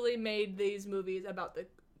officially made these movies about the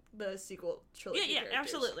the sequel trilogy. Yeah, characters.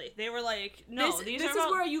 Absolutely. They were like, no, this is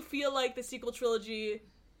where you feel like the sequel trilogy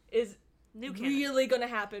is really gonna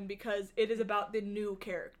happen because it is about the new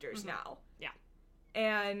characters now. Yeah.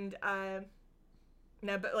 And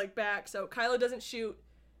now, but like back, so Kylo doesn't shoot.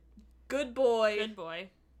 Good boy.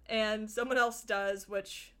 And someone else does,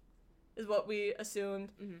 which is what we assumed.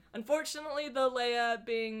 Unfortunately, the Leia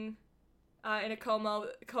being in a coma,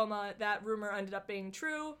 that rumor ended up being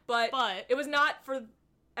true, but it was not for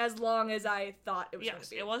as long as I thought it was going to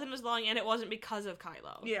be. It wasn't as long, and it wasn't because of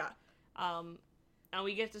Kylo. Yeah. And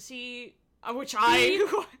we get to see, he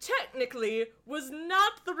technically was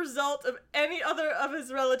not the result of any other of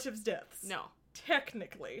his relatives' deaths. No.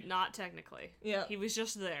 Technically. Not technically. Yeah. He was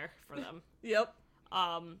just there for them. Yep.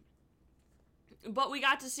 But we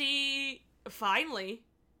got to see, we finally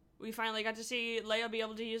got to see Leia be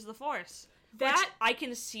able to use the Force. Which I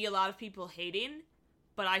can see a lot of people hating,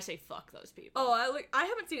 but I say fuck those people. Oh, I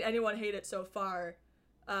haven't seen anyone hate it so far.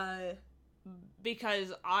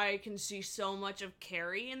 Because I can see so much of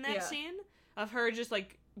Carrie in that scene. Of her just,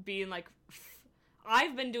 like, being like,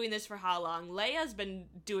 I've been doing this for how long? Leia's been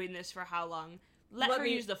doing this for how long? Let her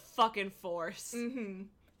use the fucking Force.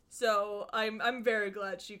 So, I'm very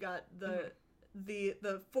glad she got the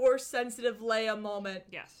Force-sensitive Leia moment.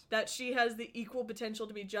 Yes. That she has the equal potential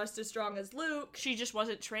to be just as strong as Luke. She just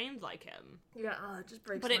wasn't trained like him. Yeah, it just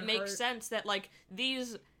breaks But my it makes heart. sense that, like,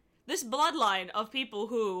 this bloodline of people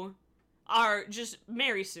who are just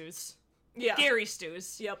Mary Sues. Yeah. Gary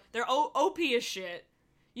Stews. Yep. They're OP as shit.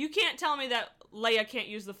 You can't tell me that Leia can't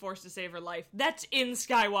use the Force to save her life. That's in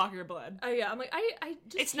Skywalker blood. Yeah, I'm like, I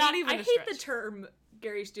just It's not even a hate stretch. the term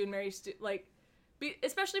Gary Stew and Mary Stew, like,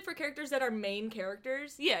 especially for characters that are main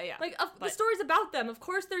characters. Yeah. Like, the story's about them. Of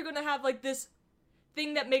course they're gonna have, like, this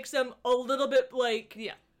thing that makes them a little bit, like,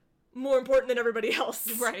 more important than everybody else.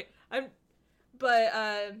 Right.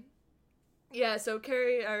 Yeah, so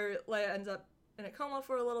Leia ends up in a coma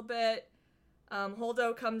for a little bit.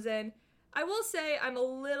 Holdo comes in. I will say I'm a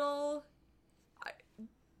little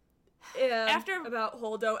about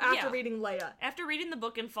Holdo after reading Leia. After reading the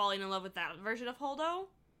book and falling in love with that version of Holdo,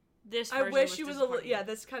 this I version wish was she was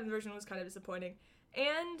this kind of version was kind of disappointing.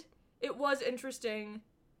 And it was interesting.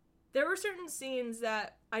 There were certain scenes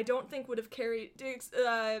that I don't think would have carried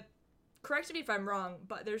correct me if I'm wrong,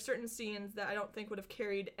 but there's certain scenes that I don't think would have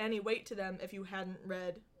carried any weight to them if you hadn't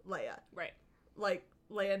read Leia. Right. Like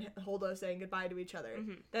Leia and Holdo saying goodbye to each other.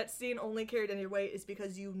 That scene only carried any weight is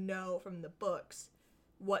because you know from the books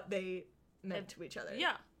what they meant to each other.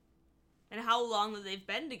 Yeah. And how long that they've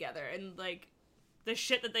been together, and, like, the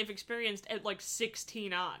shit that they've experienced at, like,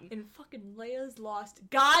 16 on. And fucking Leia's lost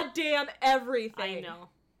goddamn everything. I know.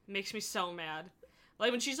 Makes me so mad.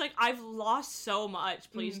 Like, when she's like, I've lost so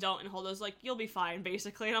much, please don't. And Holdo's like, you'll be fine,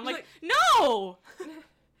 basically. And I'm like, no!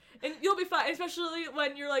 And you'll be fine, especially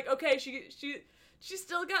when you're like, okay, she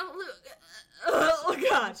still got oh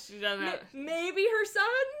god. She doesn't maybe her son?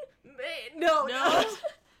 No.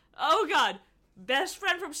 Oh god. Best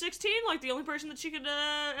friend from 16? Like, the only person that she could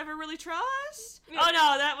ever really trust? Yeah. Oh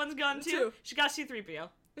no, that one's gone too. She got C-3PO.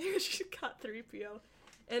 She got 3PO.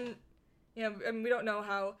 And, yeah, I mean, we don't know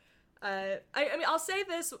how... I mean, I'll say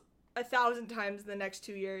this 1,000 times in the next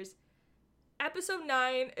 2 years. Episode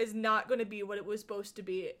 9 is not going to be what it was supposed to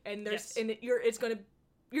be, and you're going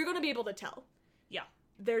to be able to tell. Yeah.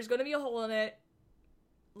 There's going to be a hole in it.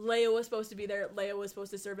 Leia was supposed to be there. Leia was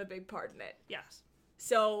supposed to serve a big part in it. Yes.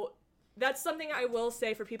 So that's something I will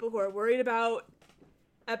say for people who are worried about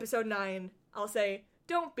Episode 9. I'll say,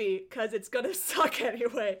 don't be, because it's going to suck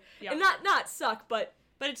anyway. Yeah. And not suck, but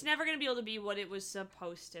it's never going to be able to be what it was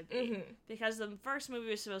supposed to be. Because the first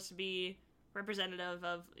movie was supposed to be representative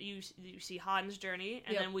of, you see Han's journey,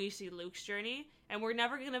 and then we see Luke's journey, and we're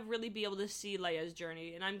never going to really be able to see Leia's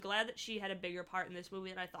journey. And I'm glad that she had a bigger part in this movie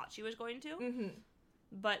than I thought she was going to.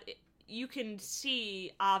 But you can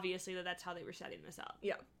see, obviously, that that's how they were setting this up.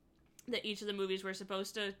 Yeah. That each of the movies were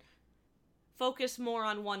supposed to focus more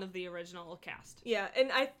on one of the original cast. Yeah,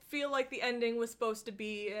 and I feel like the ending was supposed to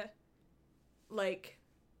be, like...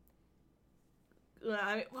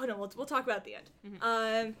 we'll talk about the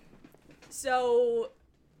end. So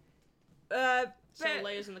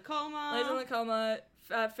Leia's in the coma.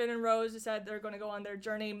 Finn and Rose decided they're going to go on their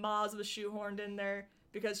journey. Maz was shoehorned in there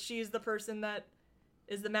because she's the person that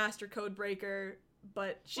is the master code breaker,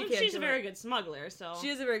 but she's a very good smuggler, so... She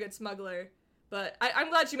is a very good smuggler, but I'm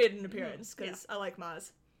glad she made an appearance, because I like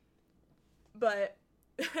Maz. But,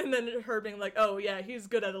 and then her being like, oh yeah, he's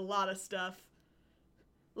good at a lot of stuff.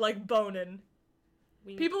 Like boning.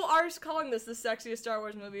 People are calling this the sexiest Star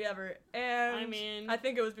Wars movie ever, and I mean, I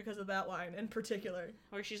think it was because of that line in particular.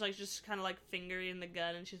 Where she's like just kind of like fingering the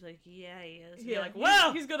gun, and she's like, "Yeah, he is." Yeah, you're like,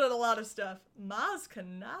 "Whoa, he's good at a lot of stuff." Maz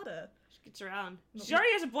Kanata. She gets around. She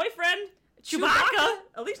already has a boyfriend. Chewbacca.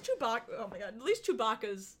 At least Chewbacca. Oh my god. At least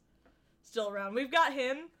Chewbacca's still around. We've got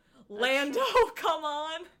him. Lando. Come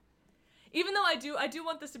on. Even though I do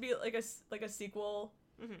want this to be like a sequel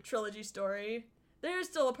trilogy story. There's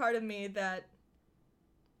still a part of me that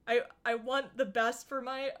I want the best for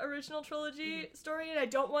my original trilogy story, and I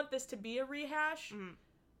don't want this to be a rehash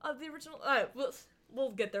of the original.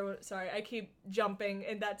 We'll get there. Sorry, I keep jumping,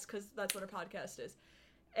 and that's because that's what our podcast is.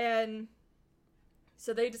 And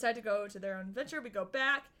so they decide to go to their own adventure. We go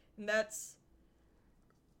back, and that's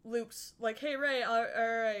Luke's like, "Hey, Rey, all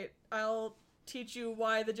right, I'll teach you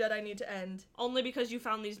why the Jedi need to end." Only because you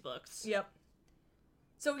found these books. Yep.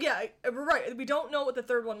 So yeah, we're right. We don't know what the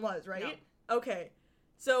third one was, right? No. Okay.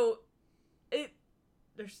 So and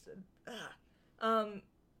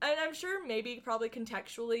I'm sure probably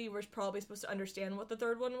contextually we're probably supposed to understand what the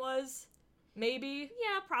third one was. Maybe.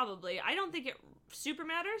 Yeah, probably. I don't think it super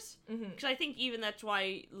matters. Because I think even that's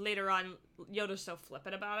why later on Yoda's so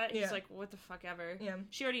flippant about it. He's like, what the fuck ever. Yeah.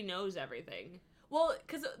 She already knows everything. Well,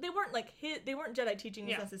 because they weren't like they weren't Jedi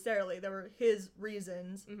teachings necessarily. They were his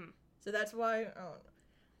reasons. So that's why.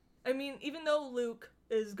 I mean, even though Luke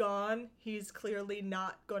is gone, he's clearly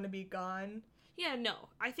not going to be gone. Yeah, no.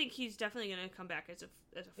 I think he's definitely going to come back as a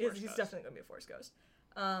Force Ghost. He's definitely going to be a Force Ghost.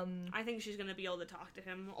 I think she's going to be able to talk to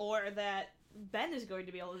him, or that Ben is going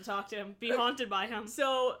to be able to talk to him, be haunted by him.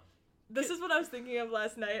 So, this is what I was thinking of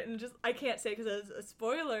last night, and I can't say because it's a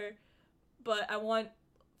spoiler, but I want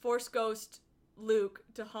Force Ghost Luke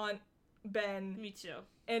to haunt Ben. Me too.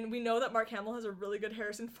 And we know that Mark Hamill has a really good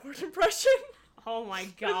Harrison Ford impression. Oh my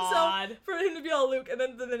god. So, for him to be all Luke, and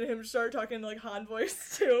then him start talking like Han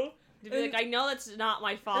voice too. To be like, I know that's not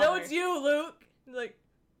my father. I know it's you, Luke. Like,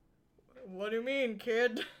 what do you mean,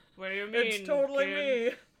 kid? What do you mean, It's totally kid?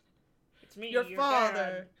 me. It's me, your father.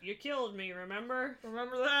 Dad. You killed me, remember?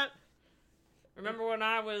 Remember that? Remember when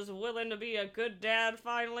I was willing to be a good dad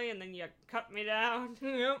finally, and then you cut me down?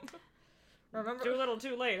 Yep. Remember? Too little,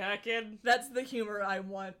 too late, huh, kid? That's the humor I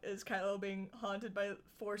want, is Kylo being haunted by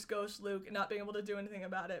Force Ghost Luke and not being able to do anything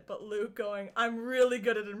about it, but Luke going, I'm really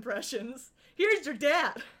good at impressions. Here's your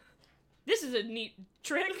dad. This is a neat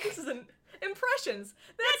trick. This is an impressions.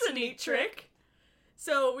 That's a neat trick.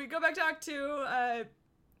 So we go back to Act 2.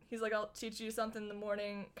 He's like, I'll teach you something in the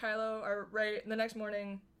morning. Kylo, or Rey, the next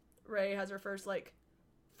morning, Rey has her first, like,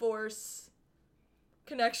 Force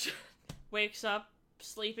connection. Wakes up,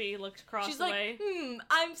 sleepy, looks across She's the way. She's like,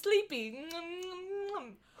 I'm sleepy.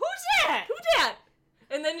 Who's that? Who dat?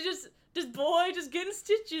 And then this boy just getting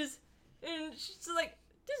stitches. And she's like,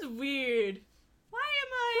 this is weird. Why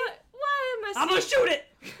am I I'm gonna shoot it!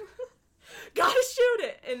 Gotta shoot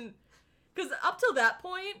it! And, because up till that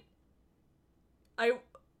point,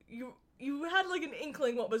 you had like an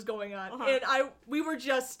inkling what was going on. And we were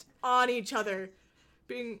just on each other,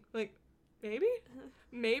 being like,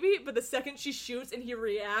 maybe? But the second she shoots and he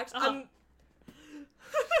reacts, I'm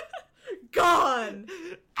gone!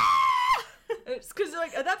 Because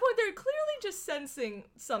like, at that point, they're clearly just sensing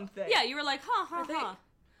something. Yeah, you were like, huh. I'm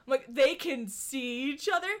like, they can see each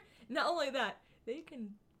other. Not only that, they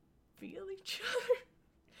can feel each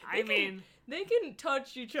other. They can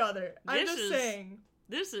touch each other. I'm just saying.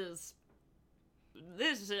 This is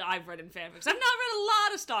I've read in fanfics. I've not read a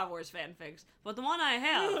lot of Star Wars fanfics, but the one I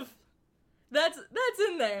have, that's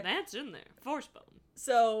in there. That's in there. Forcebone.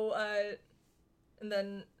 So, and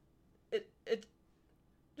then it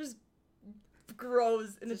just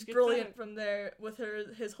grows and it's brilliant from there with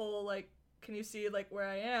his whole like, can you see like where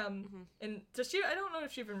I am? And does she? I don't know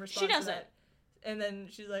if she even responds. She doesn't. To that. And then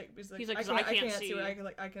he's like, I can't see where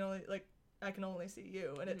I can only see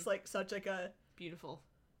you. And it's like such like a beautiful.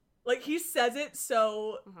 Like he says it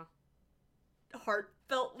so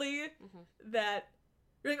heartfeltly that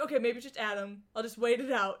you're like, okay, maybe it's just Adam. I'll just wait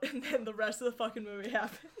it out, and then the rest of the fucking movie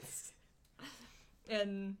happens.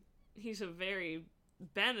 And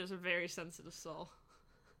Ben is a very sensitive soul.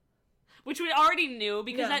 Which we already knew,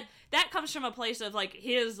 because that comes from a place of, like,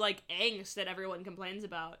 his, like, angst that everyone complains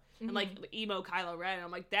about. And, like, emo Kylo Ren.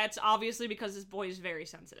 I'm like, that's obviously because this boy is very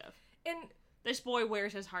sensitive. And this boy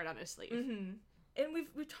wears his heart on his sleeve. And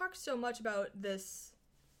we've talked so much about this,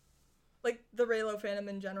 like, the Reylo fandom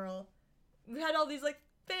in general. We had all these, like,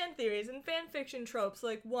 fan theories and fan fiction tropes,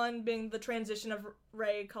 like, one being the transition of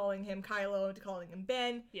Rey calling him Kylo to calling him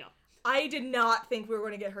Ben. Yeah. I did not think we were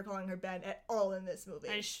going to get her calling her Ben at all in this movie.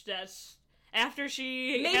 And that's after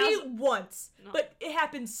she maybe once, but it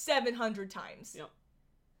happened 700 times. Yep.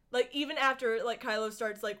 Like, even after, like, Kylo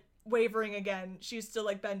starts, like, wavering again, she's still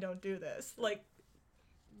like, Ben, don't do this. Like...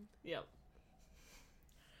 Yep.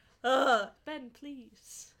 Ben,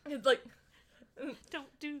 please. It's like...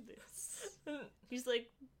 Don't do this. He's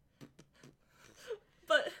like...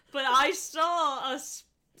 But I saw a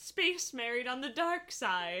space married on the dark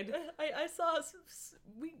side. I saw...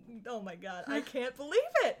 Oh my god, I can't believe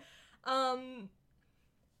it!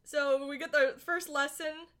 So we get the first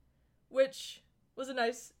lesson, which was a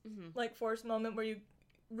nice, like, Force moment where you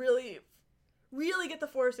really get the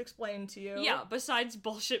Force explained to you. Yeah, besides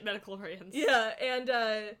bullshit midichlorians. Yeah, and,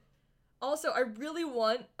 also, I really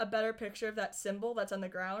want a better picture of that symbol that's on the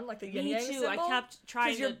ground, like the yin-yang symbol. Me too, I kept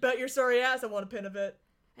trying to... Bet your sorry ass I want a pin of it.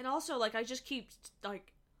 And also, like, I just keep,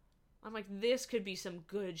 like... I'm like, this could be some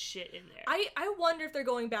good shit in there. I wonder if they're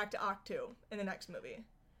going back to Ahch-To in the next movie.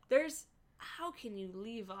 How can you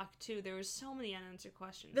leave Ahch-To? There was so many unanswered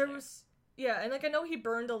questions Yeah, and, like, I know he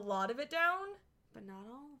burned a lot of it down. But not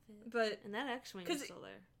all of it. But... And that X-Wing is still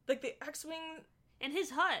there. Like, the X-Wing... And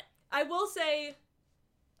his hut. I will say...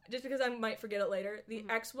 Just because I might forget it later, the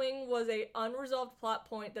X-Wing was a unresolved plot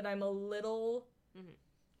point that I'm a little...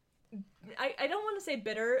 I don't want to say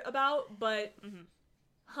bitter about, but...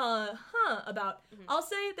 about. I'll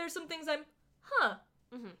say there's some things I'm...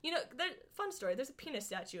 You know, fun story. There's a penis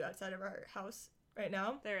statue outside of our house right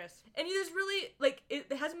now. There is. And there's really, like,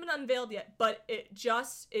 it hasn't been unveiled yet, but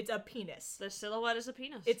it's a penis. The silhouette is a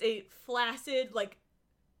penis. It's a flaccid, like...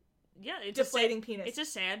 Yeah, it's deflating penis. It's a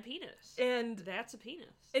sad penis. And that's a penis.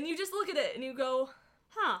 And you just look at it and you go,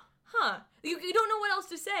 huh. You don't know what else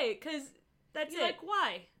to say, because that's You're like,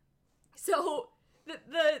 why? So,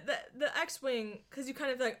 the X-Wing, because you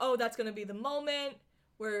kind of like, oh, that's going to be the moment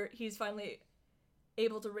where he's finally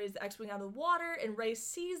able to raise the X-Wing out of the water, and Rey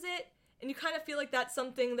sees it, and you kind of feel like that's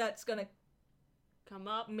something that's going to come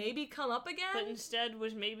up again. But instead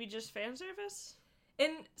was maybe just fan service?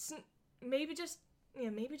 And maybe just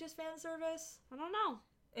fan service. I don't know.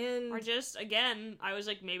 And or just, again, I was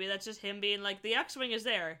like, maybe that's just him being like, the X-Wing is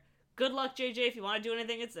there. Good luck, JJ. If you want to do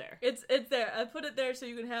anything, it's there. It's there. I put it there so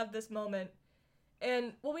you can have this moment.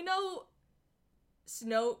 And, well, we know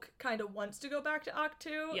Snoke kind of wants to go back to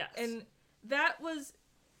Ahch-To. Yes. And that was...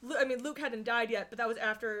 I mean, Luke hadn't died yet, but that was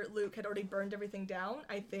after Luke had already burned everything down,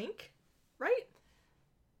 I think. Right?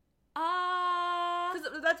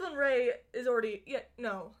 Because that's when Rey is already... Yeah,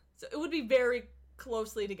 no. So it would be very...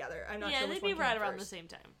 closely together. I'm not sure which they'd be one right came around first. the same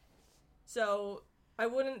time. So I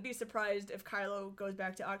wouldn't be surprised if Kylo goes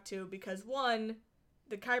back to Ahch-To because one,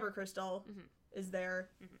 the Kyber crystal is there,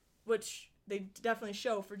 which they definitely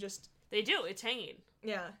show for just... They do. It's hanging.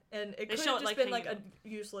 Yeah, and it could have just been like a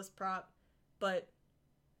useless prop, but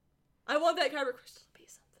I want that Kyber crystal to be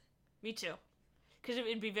something. Me too. Because it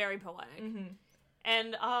would be very poetic.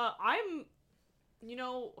 And I'm, you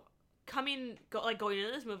know... going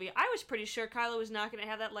into this movie, I was pretty sure Kylo was not going to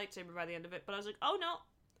have that lightsaber by the end of it, but I was like, oh no,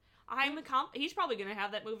 he's probably going to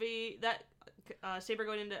have that saber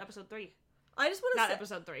going into episode 3. I just want to say... Not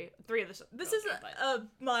episode 3. 3 of the... This is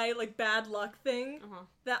my, like, bad luck thing,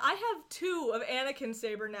 that I have 2 of Anakin's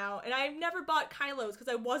saber now, and I've never bought Kylo's because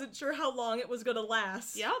I wasn't sure how long it was going to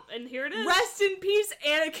last. Yep, and here it is. Rest in peace,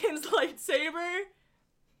 Anakin's lightsaber.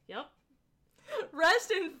 Yep.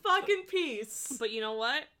 Rest in fucking peace. But you know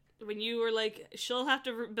what? When you were like, she'll have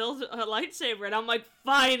to build a lightsaber, and I'm like,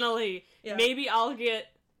 finally! Yeah. Maybe I'll get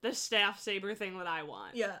the staff saber thing that I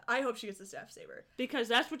want. Yeah, I hope she gets the staff saber. Because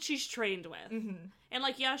that's what she's trained with. And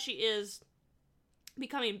like, yeah, she is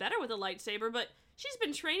becoming better with a lightsaber, but she's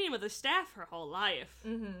been training with a staff her whole life.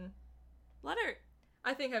 Let her.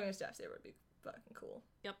 I think having a staff saber would be fucking cool.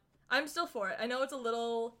 Yep. I'm still for it. I know it's a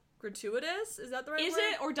little gratuitous. Is that the right word? Is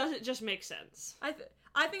it, or does it just make sense? I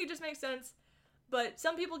think it just makes sense. But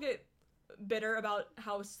some people get bitter about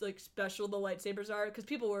how, like, special the lightsabers are, because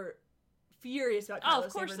people were furious about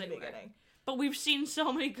Kylo's saber in the beginning. But we've seen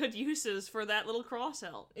so many good uses for that little cross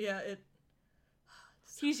hilt. Yeah,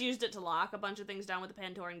 He's used it to lock a bunch of things down with the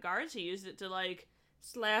Pantoran guards. He used it to, like,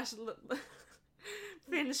 slash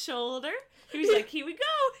Finn's shoulder. He was like, here we go!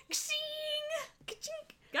 Ka-ching!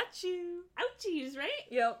 Ka-chink! Got you! Ouchies, right?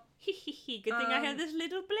 Yep. Good thing I have this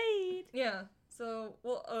little blade. Yeah. So,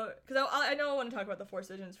 well, because I know I want to talk about the Force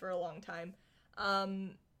Visions for a long time.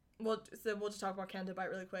 We'll just talk about Canto Bight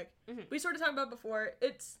really quick. We sort of talked about it before.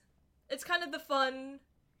 It's kind of the fun.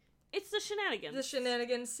 It's the shenanigans. The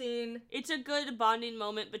shenanigans scene. It's a good bonding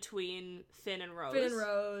moment between Finn and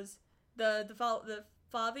Rose. The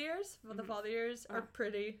fathiers. The fathiers are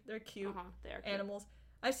pretty. They're cute. They are cute. Animals.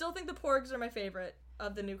 I still think the Porgs are my favorite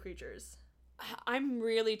of the new creatures. I'm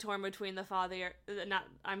really torn between the father.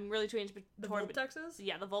 I'm really torn. The Vulptexes?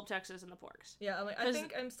 Yeah, the Vulptexes and the Porgs. Yeah, I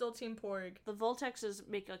think I'm still Team Porg. The Vulptexes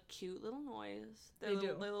make a cute little noise. Their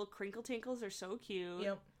little crinkle tinkles are so cute.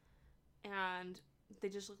 Yep. And they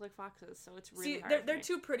just look like foxes, so it's really hard. They're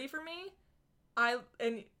too pretty for me.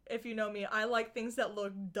 And if you know me, I like things that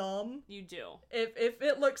look dumb. You do. If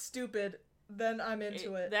it looks stupid, then I'm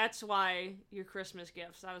into it. That's why your Christmas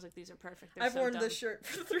gifts. I was like, these are perfect. I've worn this shirt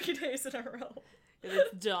for 3 days in a row.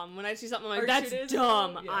 It's dumb. When I see something like that's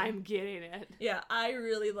dumb, yeah. I'm getting it. Yeah, I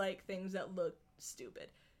really like things that look stupid.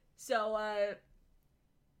 So,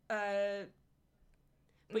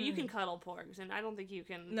 but you can cuddle porgs, and I don't think you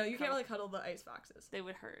can. No, you can't really cuddle the ice foxes. They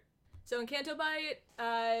would hurt. So in Canto Bight,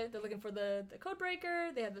 they're looking for the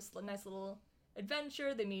Codebreaker. They have this nice little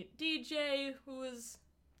adventure. They meet DJ, who is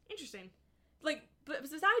interesting. Like, but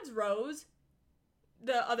besides Rose,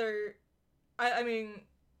 the other, I mean,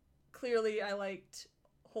 clearly I liked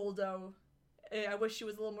Holdo. I wish she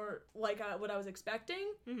was a little more like what I was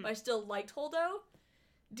expecting, but I still liked Holdo.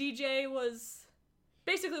 DJ was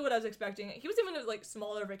basically what I was expecting. He was even like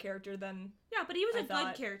smaller of a character than but he was a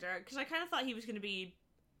good character because I kind of thought he was going to be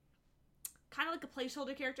kind of like a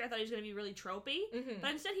placeholder character. I thought he was going to be really tropey,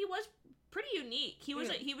 but instead he was pretty unique. He was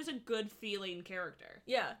a good feeling character.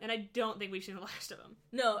 Yeah, and I don't think we've seen the last of him.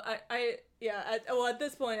 No, at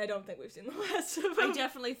this point I don't think we've seen the last of him. I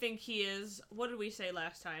definitely think he is. What did we say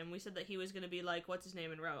last time? We said that he was going to be like what's his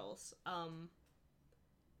name in Rebels.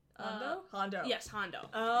 Hondo? Yes, Hondo.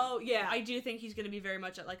 Oh, yeah. I do think he's going to be very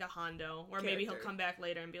much like a Hondo, or maybe he'll come back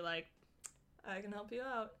later and be like, I can help you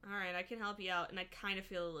out. Alright, I can help you out, and I kind of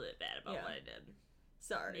feel a little bit bad about what I did.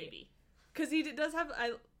 Sorry. Maybe. Because he does have,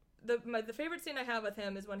 the favorite scene I have with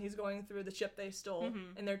him is when he's going through the ship they stole,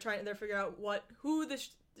 and they're figuring out who the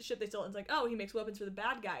ship they stole, and it's like, oh, he makes weapons for the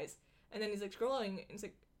bad guys. And then he's like scrolling, and he's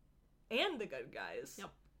like, and the good guys.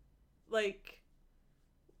 Yep. Like,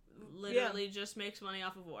 literally just makes money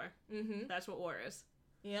off of war. That's what war is.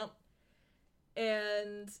 Yep.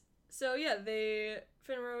 And so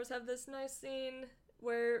Finn and Rose have this nice scene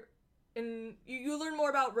where you learn more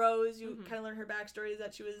about Rose. You kind of learn her backstory,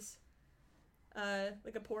 that she was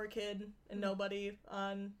like a poor kid and nobody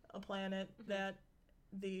on a planet that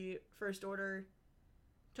the First Order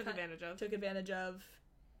took advantage of.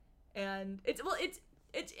 And it's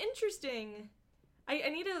interesting. I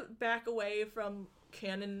need to back away from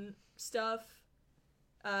canon stuff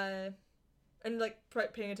and like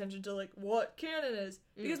paying attention to like what canon is,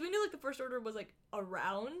 because we knew like the First Order was like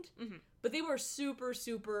around, but they were super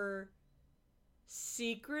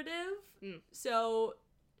secretive. So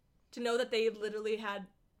to know that they literally had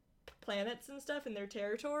planets and stuff in their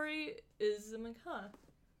territory is, I'm like,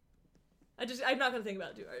 I'm not gonna think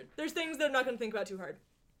about it too hard. There's things that I'm not gonna think about too hard.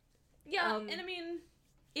 Yeah, and I mean,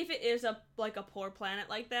 if it is a poor planet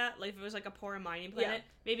like that, like if it was like a poor mining planet,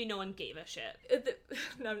 maybe no one gave a shit.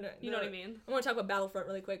 No, you know what I mean? I want to talk about Battlefront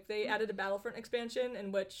really quick. They added a Battlefront expansion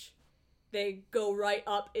in which they go right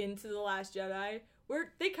up into The Last Jedi,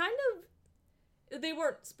 where they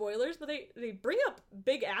weren't spoilers, but they bring up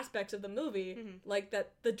big aspects of the movie, like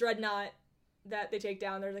that the Dreadnought that they take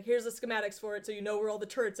down. They're like, here's the schematics for it, so you know where all the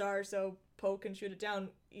turrets are, so Poe can shoot it down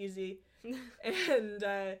easy. And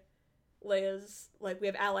Leia's like, we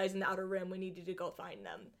have allies in the Outer Rim, we need you to go find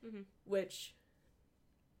them. Which,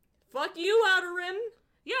 fuck you, Outer Rim!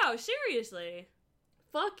 Yeah, seriously.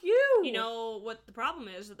 Fuck you! You know what the problem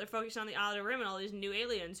is? That they're focused on the Outer Rim and all these new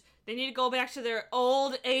aliens. They need to go back to their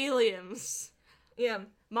old aliens. Yeah.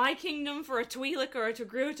 My Kingdom for a Twi'lek or a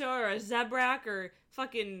Togruta or a Zebrak or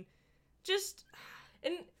fucking just...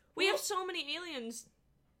 And we have so many aliens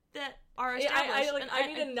that are established. I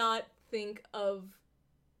need to not think of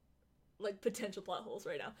like potential plot holes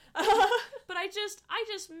right now. But I just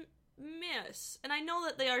miss, and I know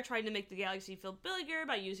that they are trying to make the galaxy feel bigger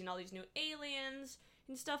by using all these new aliens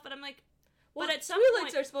and stuff, but I'm like, well, but at some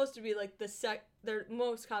point are supposed to be like they're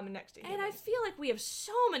most common next to humans. And I feel like we have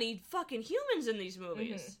so many fucking humans in these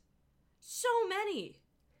movies. So many.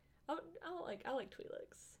 I like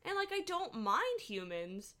Twi'leks. And like, I don't mind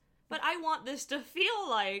humans, but I want this to feel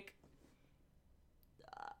like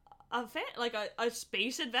a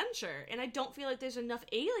space adventure, and I don't feel like there's enough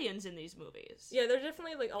aliens in these movies. Yeah, they're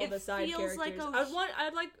definitely like all the side characters. Like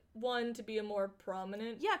I'd like one to be a more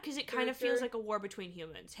prominent. Yeah, because it kind of feels like a war between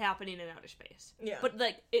humans happening in outer space. Yeah, but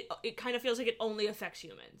like it kind of feels like it only affects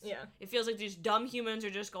humans. Yeah, it feels like these dumb humans are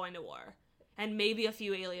just going to war, and maybe a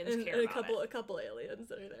few aliens care about it. A couple aliens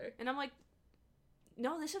that are there, and I'm like,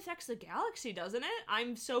 no, this affects the galaxy, doesn't it?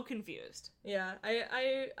 I'm so confused. Yeah,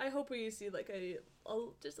 I hope we see like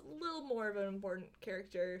just a little more of an important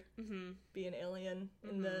character be an alien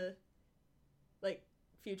in like,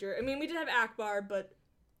 future. I mean, we did have Akbar, but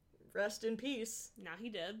rest in peace. Now he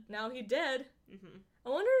did. Now he dead. Mm-hmm. I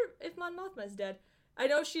wonder if Mon Mothma's dead. I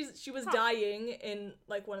know she was dying in,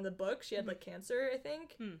 like, one of the books. She had, like, cancer, I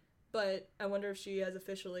think. But I wonder if she has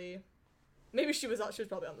officially... Maybe she was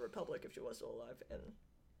probably on the Republic if she was still alive, and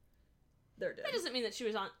they're dead. That doesn't mean that she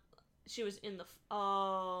was in the...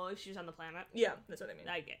 if she was on the planet. Yeah, that's what I mean.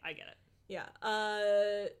 I get it. Yeah.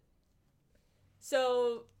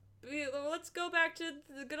 So, let's go back to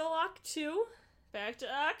the good old Act 2. Back to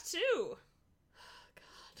Act 2. Oh,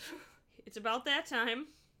 God. It's about that time.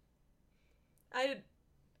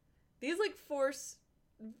 These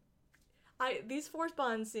Force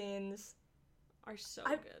Bond scenes are so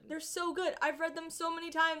good. They're so good. I've read them so many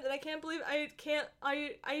times, and I can't believe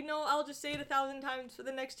I know I'll just say it 1,000 times for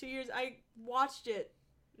the next 2 years. I watched it.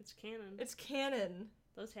 It's canon. It's canon.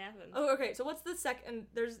 Those happen. Oh, okay. So what's the second?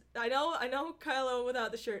 I know Kylo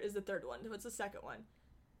without the shirt is the third one. What's the second one?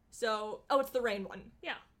 So, it's the Rain one.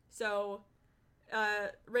 Yeah. So,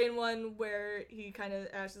 Rain one where he kind of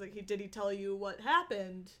asks, like, did he tell you what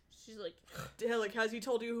happened? She's like, has he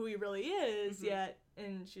told you who he really is yet?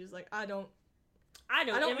 And she's like, I don't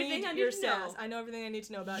everything I need to know. I know everything I need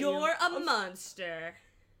to know about you. You're a monster.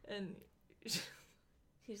 And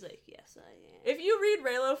he's like, yes, I am. If you read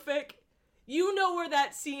Reylo fic, you know where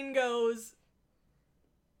that scene goes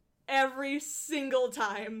every single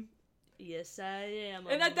time. Yes, I am.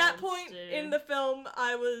 And at that point in the film,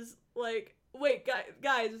 I was like, wait,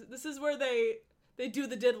 guys, this is where they do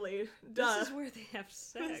the diddly. Duh. This is where they have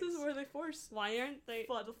sex. This is where they force. Why aren't they?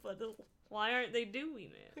 Fuddle. Why aren't they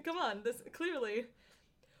doing it? Come on, this clearly.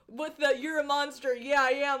 With the "you're a monster, yeah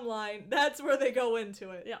I am" line, that's where they go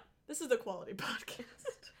into it. Yeah. This is the quality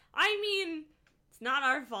podcast. I mean, it's not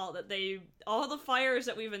our fault that all the fires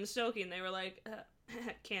that we've been stoking, they were like,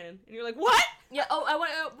 canon. And you're like, what? Yeah,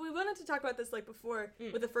 we wanted to talk about this, like, before,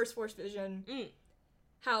 with the first Force Vision.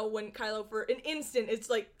 How when Kylo, for an instant, it's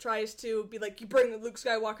like, tries to be like, you bring Luke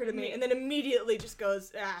Skywalker to me, and then immediately just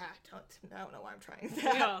goes, I don't know why I'm trying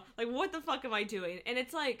that. Yeah, like, what the fuck am I doing? And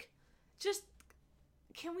it's like,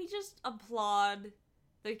 can we just applaud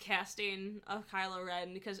the casting of Kylo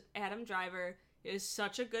Ren, because Adam Driver is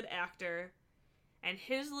such a good actor, and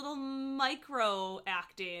his little micro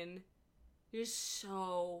acting is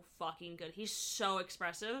so fucking good. He's so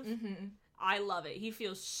expressive. I love it. He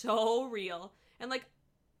feels so real. And, like,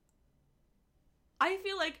 I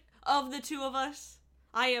feel like, of the two of us,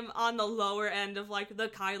 I am on the lower end of, like, the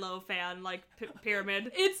Kylo fan, like,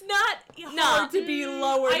 pyramid. It's not hard to be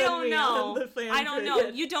lower than me on the fan I don't pyramid.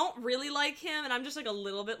 know. You don't really like him, and I'm just, like, a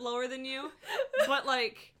little bit lower than you. But,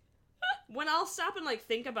 like, when I'll stop and, like,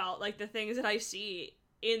 think about, like, the things that I see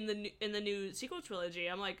in the new sequel trilogy,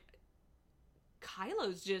 I'm like,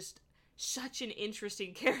 Kylo's just such an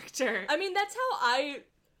interesting character. I mean, that's how I,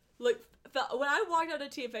 like, when I walked out of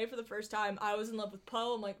TFA for the first time, I was in love with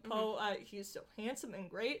Poe. I'm like, Poe, he's so handsome and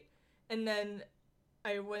great. And then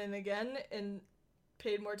I went in again and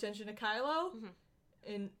paid more attention to Kylo,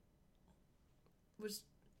 and was,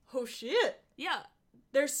 oh shit. Yeah.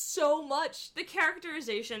 There's so much. The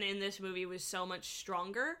characterization in this movie was so much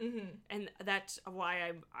stronger, and that's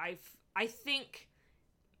why I think,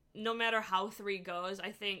 no matter how 3 goes,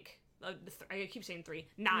 I think... I keep saying 3.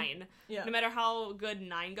 9. Yeah. No matter how good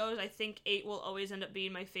 9 goes, I think 8 will always end up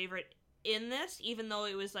being my favorite in this, even though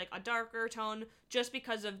it was, like, a darker tone, just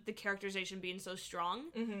because of the characterization being so strong.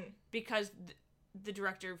 Because the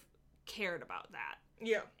director cared about that.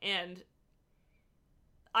 Yeah. And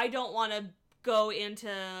I don't want to go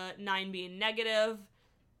into 9 being negative,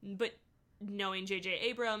 but knowing J.J.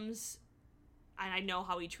 Abrams, and I know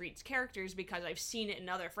how he treats characters because I've seen it in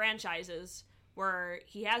other franchises, where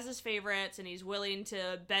he has his favorites and he's willing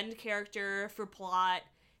to bend character for plot,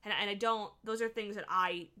 and I don't, those are things that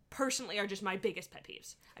I personally are just my biggest pet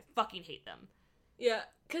peeves. I fucking hate them. Yeah,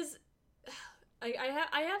 because I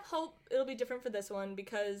have hope it'll be different for this one,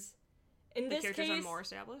 because in this case... The characters are more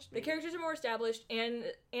established? Maybe. The characters are more established,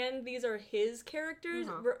 and these are his characters.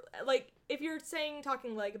 Like, if you're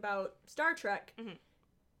talking, like, about Star Trek,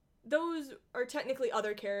 those are technically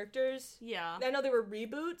other characters. Yeah. I know they were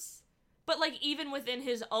reboots. But, like, even within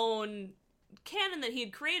his own canon that he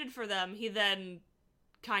had created for them, he then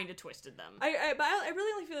kind of twisted them. But I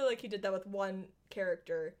really only feel like he did that with one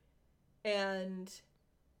character, and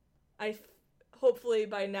hopefully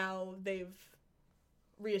by now they've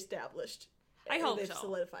reestablished. I hope they've so.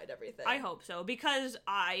 Solidified everything. I hope so, because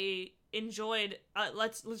I enjoyed,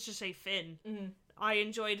 let's just say Finn. I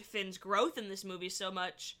enjoyed Finn's growth in this movie so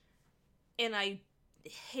much, and I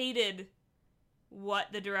hated what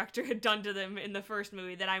the director had done to them in the first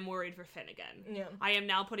movie that I'm worried for Finn again. Yeah. I am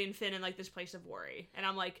now putting Finn in, like, this place of worry. And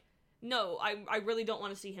I'm like, no, I really don't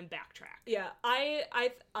want to see him backtrack. Yeah, I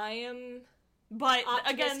am But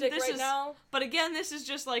again, this right is now. But again, this is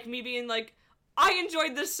just like me being like, I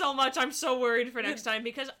enjoyed this so much, I'm so worried for next time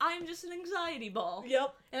because I'm just an anxiety ball.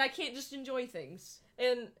 Yep. And I can't just enjoy things.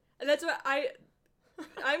 And that's what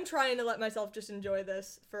I'm trying to let myself just enjoy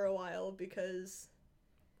this for a while because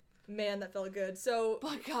man, that felt good. So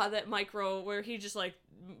But God, that micro where he just like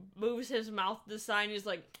moves his mouth to the side and he's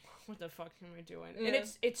like, what the fuck am I doing? Yeah. And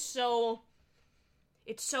it's so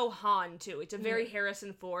Han too. It's a very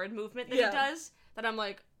Harrison Ford movement that he does that I'm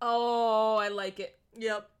like, oh, I like it.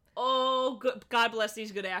 Yep. Oh, good. God bless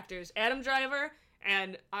these good actors. Adam Driver,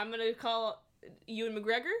 and I'm gonna call Ewan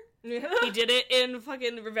McGregor. He did it in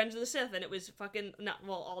fucking Revenge of the Sith, and it was fucking,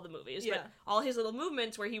 all the movies, but all his little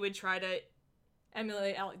movements where he would try to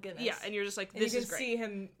emulate Alec Guinness. Yeah, and you're just like, and this you is can great. See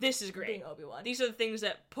him this is great. Being Obi-Wan. These are the things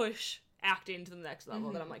that push acting to the next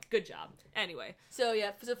level that I'm like, good job. Anyway. So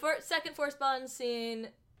yeah, so second Force Bond scene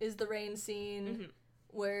is the rain scene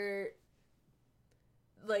where,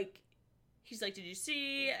 like, he's like, did you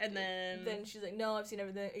see? And then she's like, no, I've seen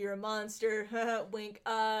everything. You're a monster. Wink.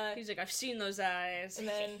 He's like, I've seen those eyes. And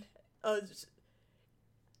then,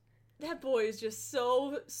 that boy is just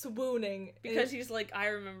so swooning. Because he's like, I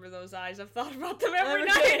remember those eyes. I've thought about them every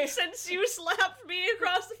night since you slapped me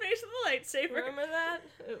across the face with the lightsaber. Remember that?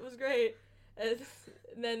 It was great. And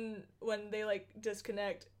then when they, like,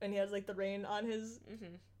 disconnect and he has, like, the rain on his,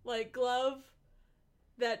 like, glove,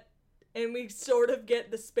 and we sort of get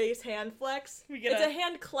the space hand flex. It's a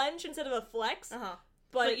hand clench instead of a flex.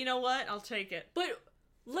 But you know what? I'll take it. But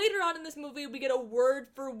later on in this movie, we get a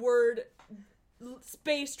word-for-word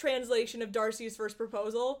space translation of Darcy's first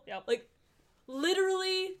proposal. Yep. Like,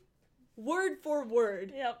 literally, word for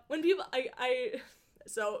word. Yep. When people,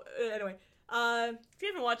 so, anyway. If you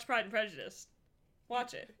haven't watched Pride and Prejudice,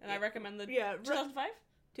 watch it. And I recommend the 2005?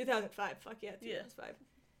 2005, fuck yeah, 2005. Yeah.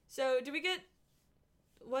 So, do we get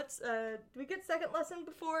second lesson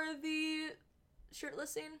before the shirtless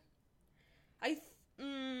scene?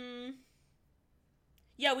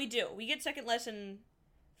 Yeah, we do. We get second lesson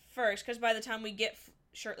first, because by the time we get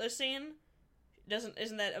shirtless scene,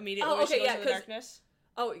 isn't that immediately when she goes into the darkness?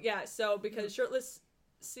 Oh, yeah, so, because shirtless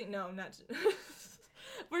scene, no, not,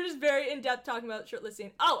 we're just very in-depth talking about shirtless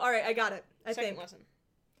scene. Oh, alright, I got it, I think. Second lesson.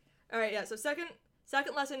 Alright, yeah, so second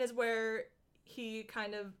lesson is where he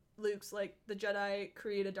kind of, Luke's like, the Jedi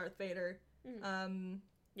created Darth Vader.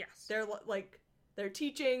 Yes. Their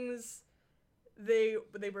teachings, they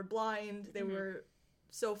were blind, they were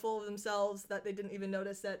so full of themselves that they didn't even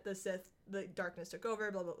notice that the darkness took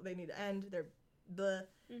over, blah, blah, blah, they need to end,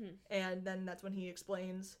 and then that's when he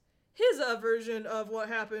explains his version of what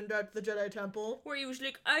happened at the Jedi Temple. Where he was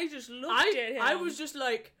like, I just looked at him. I was just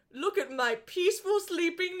like, look at my peaceful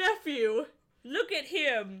sleeping nephew. Look at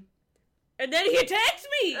him. And then he attacks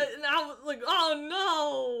me! And I was like, oh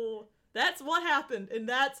no! That's what happened, and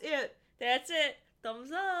that's it. That's it.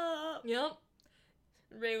 Thumbs up. Yep.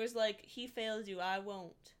 Rey was like, he fails you, I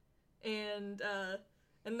won't. And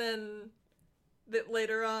then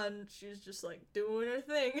later on, she's just, like, doing her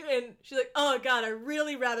thing, and she's like, oh god, I'd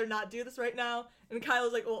really rather not do this right now. And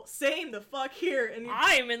Kylo's like, well, same the fuck here. And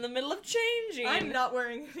I'm in the middle of changing. I'm not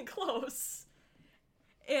wearing any clothes.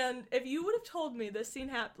 And if you would have told me this scene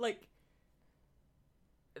happened, like,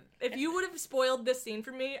 if you would have spoiled this scene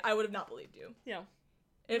for me, I would have not believed you. Yeah.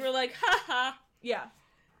 You were like, haha. Yeah.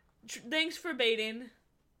 Thanks for baiting.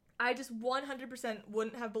 I just 100%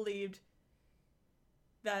 wouldn't have believed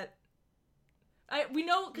that. We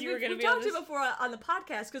know, because we've talked to it before on the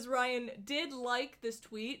podcast, because Ryan did like this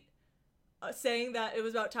tweet saying that it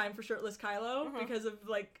was about time for shirtless Kylo, because of,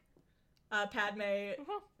 like, Padme,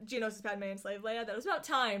 Geonosis Padme and Slave Leia, that it was about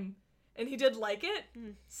time, and he did like it.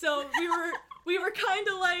 So we were kind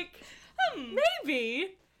of like,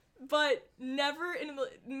 maybe, but never in a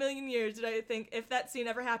million years did I think, if that scene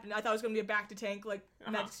ever happened, I thought it was going to be a back-to-tank, like,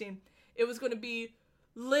 magic scene. It was going to be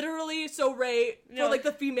literally so Rey, for, like,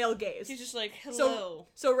 the female gaze. He's just like, hello.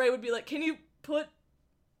 So Rey would be like, can you put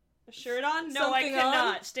a shirt on? No, I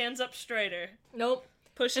cannot. On? Stands up straighter. Nope.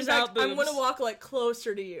 Pushes out boobs. I'm going to walk, like,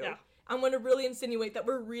 closer to you. Yeah. I'm going to really insinuate that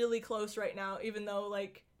we're really close right now, even though,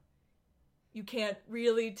 like, you can't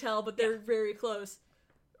really tell, but they're very close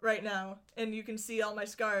right now. And you can see all my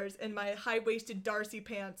scars and my high-waisted Darcy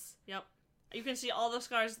pants. Yep. You can see all the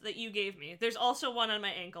scars that you gave me. There's also one on my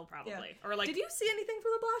ankle, probably. Yeah. Or like. Did you see anything for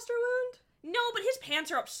the blaster wound? No, but his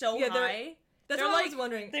pants are up so high. That's what I was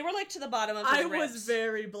wondering. They were like to the bottom of his I ribs. was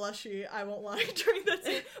very blushy, I won't lie, during that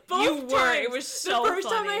scene. Both You were. times. It was so The first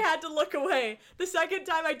funny. time I had to look away. The second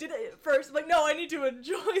time I did it first. I'm like, no, I need to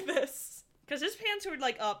enjoy this. Because his pants were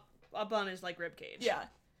like up on his like rib cage. Yeah.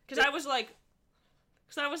 Because I was like,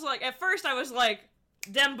 at first I was like,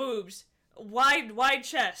 them boobs, wide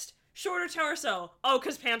chest, shorter torso. Oh,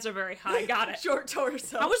 because pants are very high. Got it. Short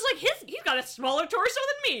torso. I was like, he's got a smaller torso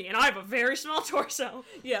than me, and I have a very small torso.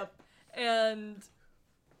 Yeah. And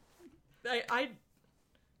I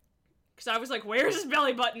Because I was like, where's his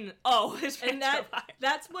belly button? Oh, his pants and are high.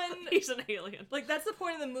 that's when He's an alien. like that's the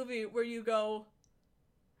point of the movie where you go,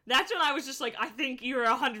 That's when I was just like, I think you're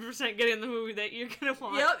 100% getting the movie that you're gonna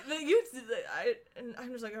want. yep, and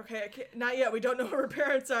I'm just like, okay, I can't, not yet. We don't know who her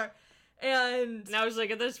parents are, and And I was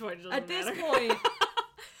like, at this point, it doesn't at this matter. point,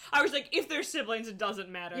 I was like, if they're siblings, it doesn't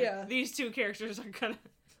matter. Yeah. These two characters are gonna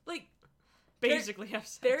like basically have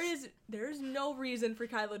sex. there is no reason for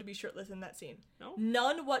Kylo to be shirtless in that scene. No?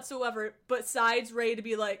 None whatsoever. Besides Rey to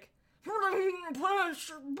be like, or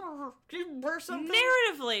something.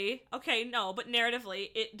 Narratively, okay, no, but narratively,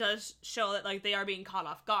 it does show that, like, they are being caught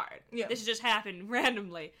off guard. Yeah. This just happened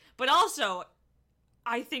randomly. But also,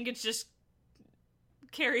 I think it's just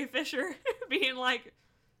Carrie Fisher being like,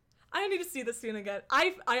 I need to see this scene again.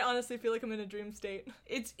 I honestly feel like I'm in a dream state.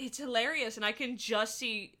 it's hilarious, and I can just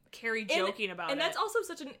see Carrie joking about it. And that's also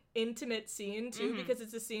such an intimate scene, too, Mhm. because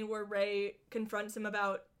it's a scene where Rey confronts him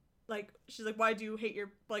about, like, she's like, why did you hate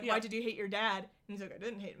your dad? And he's like, I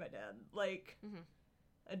didn't hate my dad. Like,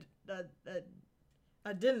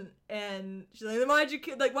 I didn't. And she's like, then why'd you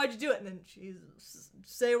do it? And then she's,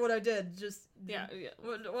 say what I did. Just, Yeah.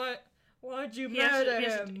 why'd you He has murder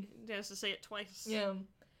to- him? He has to say it twice. Yeah.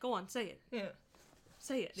 Go on, say it. Yeah.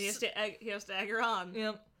 Say it. He has to egg her on.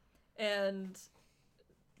 Yeah. And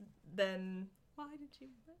then Why did you?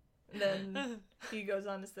 he goes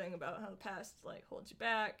on this thing about how the past, like, holds you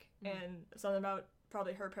back, and something about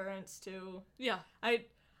probably her parents, too. Yeah. I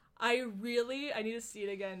need to see it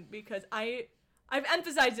again, because I've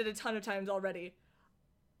emphasized it a ton of times already.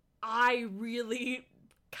 I really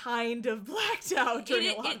kind of blacked out during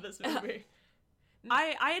a lot of this movie.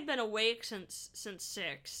 I had been awake since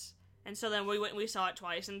 6, and so then we saw it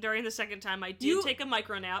twice, and during the second time I did take a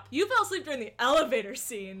micro nap. You fell asleep during the elevator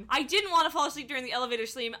scene. I didn't want to fall asleep during the elevator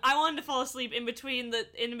scene. I wanted to fall asleep in between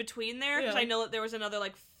there, because I know that there was another,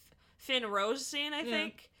 like, Finn Rose scene, I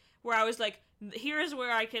think, where I was like, here's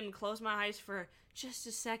where I can close my eyes for just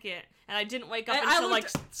a second, and I didn't wake up until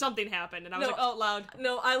something happened, and I was like, oh, loud.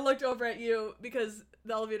 No, I looked over at you because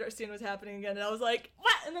the elevator scene was happening again, and I was like,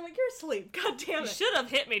 what? And I'm like, you're asleep. God damn it. You should have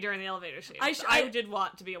hit me during the elevator scene. I did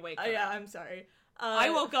want to be awake for yeah, that. I'm sorry. I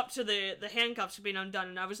woke up to the handcuffs being undone,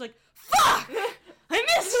 and I was like, fuck! I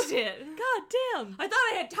missed it! God damn. I thought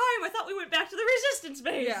I had time. I thought we went back to the resistance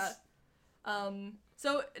base. Yeah.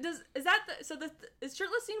 So is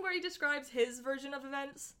shirtless scene where he describes his version of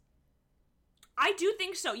events? I do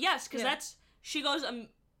think so. Yes, because she goes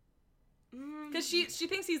because she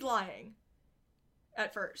thinks he's lying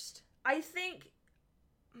at first. I think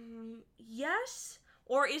yes,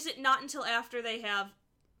 or is it not until after they have?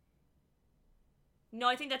 No,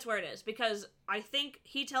 I think that's where it is, because I think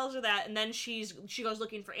he tells her that, and then she goes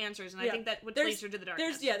looking for answers, and I think that what leads her to the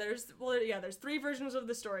darkness. There's 3 versions of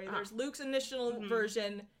the story. There's Luke's initial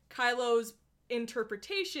version, Kylo's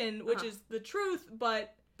interpretation, which is the truth,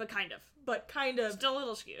 but kind of still a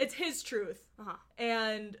little skewed. It's his truth,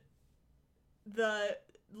 and the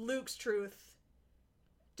Luke's truth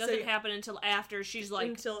doesn't happen until after she's like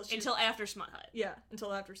until after Smut Hut. Yeah,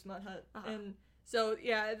 until after Smut Hut, and. So,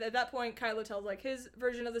 yeah, at that point, Kylo tells, like, his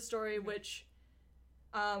version of the story, which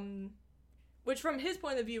from his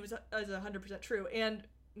point of view is 100% true, and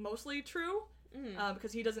mostly true,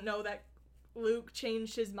 because he doesn't know that Luke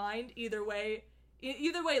changed his mind. Either way,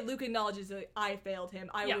 Luke acknowledges that I failed him.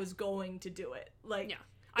 I was going to do it. Like,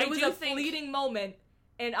 it was a fleeting moment,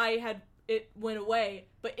 and it went away,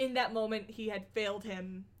 but in that moment, he had failed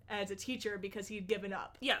him as a teacher because he'd given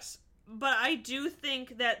up. Yes, but I do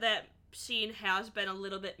think that scene has been a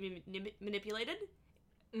little bit manipulated,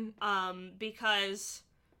 because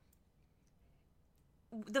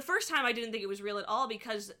the first time I didn't think it was real at all,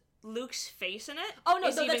 because Luke's face in it. Oh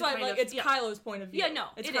no, so that's why it's Kylo's point of view. Yeah, no,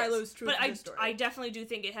 it's Kylo's truth. But of the story. I definitely do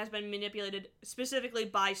think it has been manipulated specifically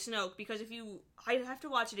by Snoke, because I have to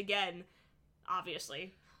watch it again,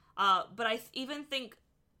 obviously, but I even think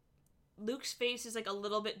Luke's face is like a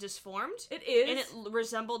little bit disformed. It is, and it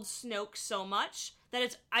resembled Snoke so much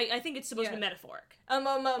that I think it's supposed to be metaphoric. I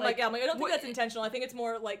don't think that's intentional. I think it's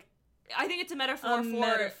more like I think it's a metaphor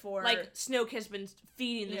for like Snoke has been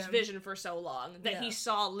feeding this vision for so long that he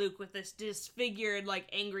saw Luke with this disfigured, like,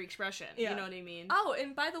 angry expression. You know what I mean? Oh,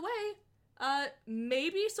 and by the way,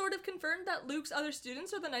 maybe sort of confirmed that Luke's other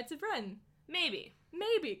students are the Knights of Ren. Maybe,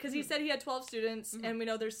 because he said he had 12 students, and we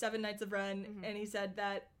know there's 7 Knights of Ren, and he said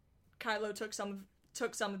that Kylo took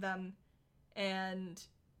some of them and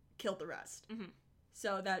killed the rest.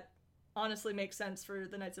 So that honestly makes sense for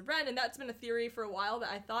the Knights of Ren, and that's been a theory for a while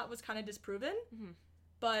that I thought was kind of disproven.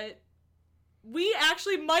 But we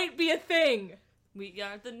actually might be a thing. We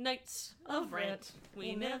are the Knights of Ren.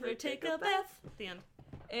 We never take a bath. At the end.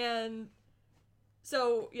 And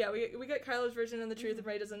so, yeah, we get Kylo's version of the truth, and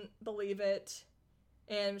Rey doesn't believe it.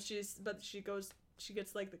 And she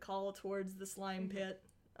gets, like, the call towards the slime pit.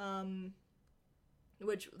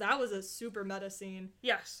 Which, that was a super meta scene.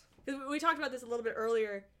 Yes. We talked about this a little bit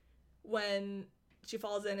earlier, when she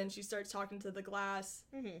falls in and she starts talking to the glass,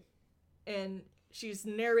 and she's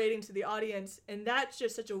narrating to the audience, and that's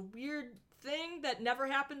just such a weird thing that never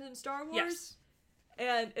happened in Star Wars. Yes.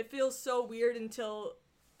 And it feels so weird until,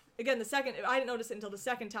 again, I didn't notice it until the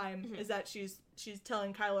second time, is that she's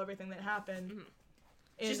telling Kylo everything that happened.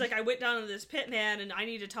 She's like, I went down to this pit, man, and I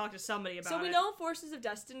need to talk to somebody about it. So we know Forces of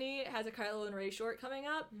Destiny has a Kylo and Rey short coming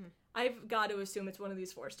up. I've got to assume it's one of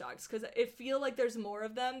these Force dogs, because I feel like there's more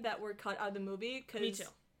of them that were cut out of the movie. Me too.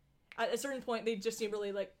 At a certain point, they just seem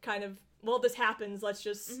really, like, kind of, well, this happens, let's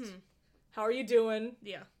just, how are you doing?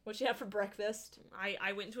 Yeah. What'd you have for breakfast?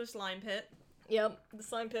 I went into a slime pit. Yep, the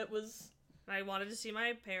slime pit was... I wanted to see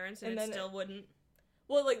my parents, and it still wouldn't.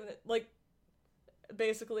 Well, like,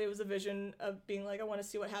 basically it was a vision of being like, I want to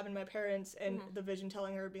see what happened to my parents, and the vision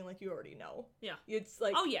telling her, being like, you already know. Yeah. It's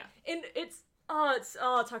like... Oh, yeah. And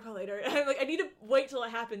I'll talk about it later. I need to wait till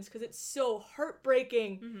it happens, because it's so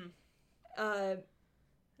heartbreaking. And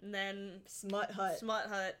then... Smut Hut.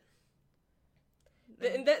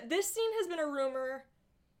 And this scene has been a rumor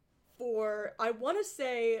for, I want to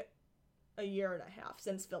say, a year and a half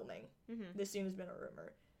since filming. This scene has been a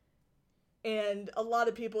rumor. And a lot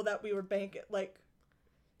of people that we were banking, like...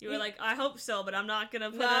 You were like, I hope so, but I'm not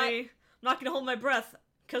gonna I'm not gonna hold my breath,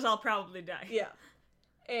 because I'll probably die. Yeah.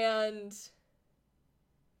 And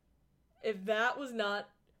if that was not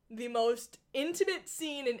the most intimate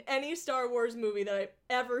scene in any Star Wars movie that I've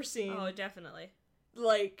ever seen... Oh, definitely.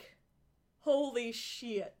 Like, holy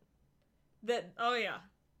shit. Oh, yeah.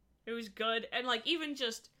 It was good. And, like, even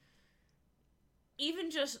just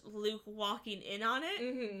Luke walking in on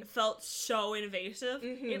it felt so invasive.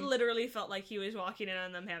 It literally felt like he was walking in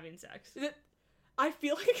on them having sex. I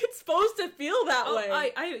feel like it's supposed to feel that way.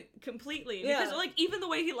 I completely. Yeah. Because, like, even the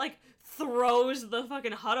way he, like, throws the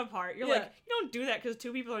fucking hut apart, you're like, you don't do that because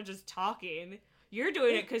two people are just talking. You're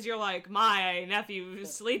doing it because you're like, my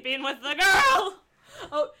nephew's sleeping with the girl!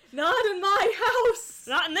 Oh, not in my house!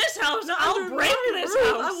 Not in this house! I'll break this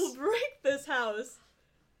house! I will break this house!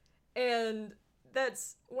 And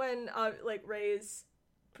that's when, like, Rey's...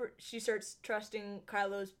 She starts trusting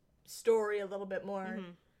Kylo's story a little bit more.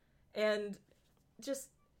 And just...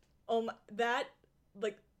 that,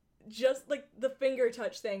 like, just, like, the finger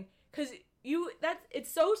touch thing. Because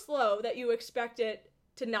it's so slow that you expect it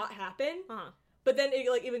to not happen. But then it,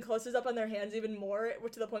 like, even closes up on their hands even more,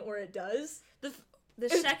 to the point where it does. The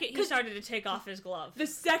second he started to take off his glove. The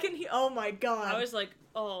second oh my god. I was like,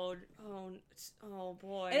 oh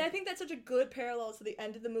boy. And I think that's such a good parallel to the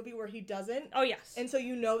end of the movie where he doesn't. Oh, yes. And so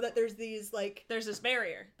you know that there's these, like... There's this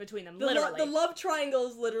barrier between them, literally. The love triangle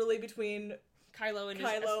is literally between... Kylo and his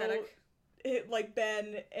aesthetic. Like,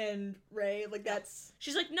 Ben and Rey, like, that's...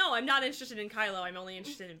 She's like, no, I'm not interested in Kylo, I'm only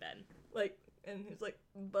interested in Ben. Like, and he's like,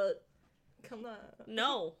 but... Come on.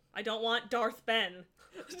 No, I don't want Darth Ben.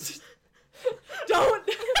 Don't!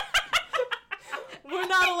 We're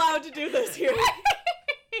not allowed to do this here.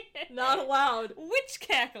 Not allowed. Witch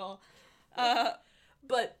cackle.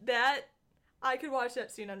 But that... I could watch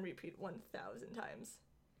that scene on repeat 1,000 times.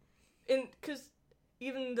 And, because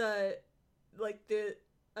even I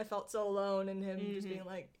felt so alone, and him just being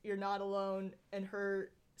like, you're not alone, and her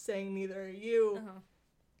saying, neither are you.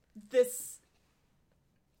 This...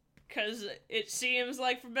 Because it seems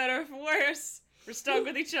like, for better or for worse, we're stuck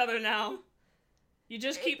with each other now. You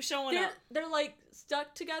just keep showing up. They're, like,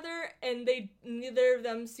 stuck together, and neither of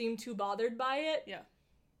them seem too bothered by it. Yeah.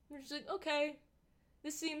 We're just like, okay,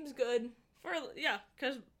 this seems good.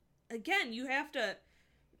 Because, again, you have to...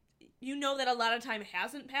 You know that a lot of time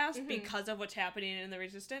hasn't passed because of what's happening in the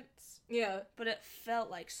Resistance. Yeah. But it felt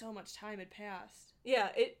like so much time had passed. Yeah,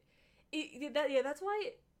 that's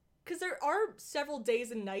why... Because there are several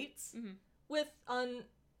days and nights on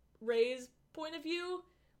Rey's point of view,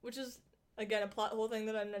 which is, again, a plot hole thing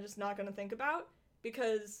that I'm just not going to think about,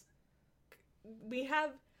 because we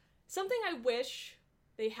have something I wish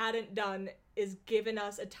they hadn't done is given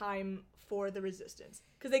us a time for the Resistance,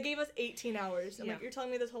 because they gave us 18 hours. I'm like, you're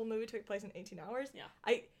telling me this whole movie took place in 18 hours?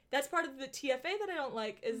 Yeah. That's part of the TFA that I don't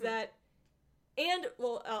like, is that, and,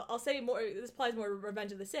 well, I'll say more, this applies more to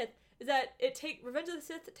Revenge of the Sith, is that Revenge of the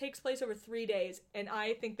Sith takes place over 3 days, and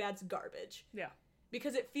I think that's garbage. Yeah.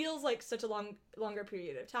 Because it feels like such a longer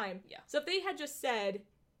period of time. Yeah. So if they had just said,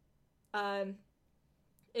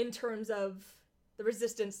 in terms of the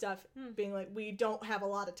Resistance stuff, being like, we don't have a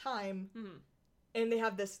lot of time, and they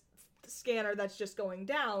have this scanner that's just going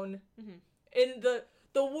down, in the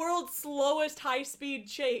world's slowest high-speed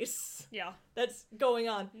chase. Yeah. That's going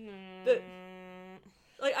on.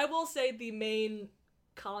 I will say the main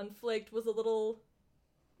conflict was a little...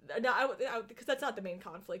 No, because that's not the main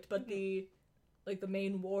conflict, but the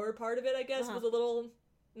main war part of it, I guess, was a little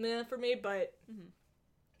meh for me, but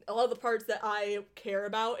a lot of the parts that I care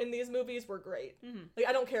about in these movies were great.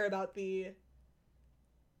 I don't care about the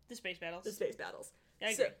space battles. Yeah,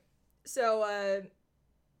 I agree. So,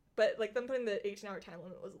 but, them putting the 18-hour time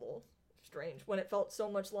limit was a little strange when it felt so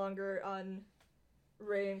much longer on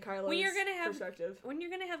Rey and Kylo's perspective. When you're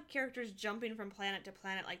gonna have characters jumping from planet to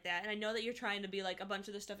planet like that, and I know that you're trying to be, a bunch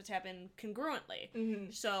of this stuff has happened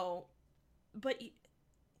congruently, so, but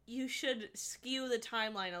you should skew the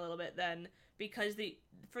timeline a little bit then, because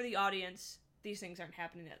for the audience, these things aren't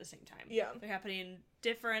happening at the same time. Yeah. They're happening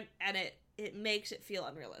different, and it makes it feel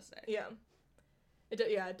unrealistic. Yeah.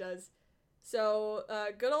 It does. So,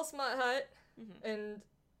 good old Smut Hut, and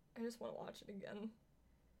I just want to watch it again.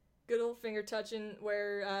 Good old finger touching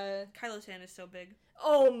where, Kylo's hand is so big.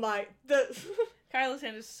 Oh my, Kylo's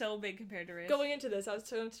hand is so big compared to Rey's. Going into this, I was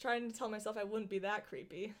trying to tell myself I wouldn't be that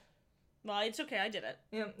creepy. Well, it's okay, I did it.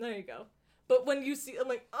 Yeah, there you go. But when you see, I'm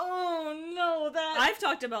like, oh no, that... I've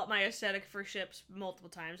talked about my aesthetic for ships multiple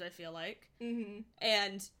times, I feel like.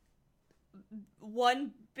 And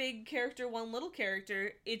one big character, one little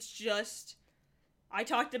character, it's just... I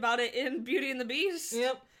talked about it in Beauty and the Beast.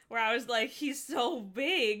 Yep. Where I was like, he's so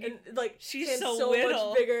big. And, she's so little.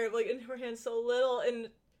 Much bigger, and her hand's so little, and...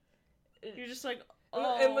 You're just like,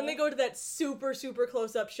 oh. And when they go to that super, super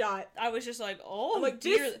close-up shot... I was just like, oh, I'm like,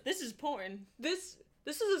 dear, this is porn. This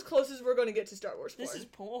is as close as we're going to get to Star Wars porn. This is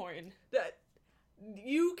porn. That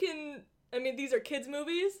you can... I mean, these are kids'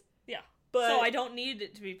 movies. Yeah. But so I don't need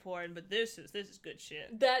it to be porn, but this is good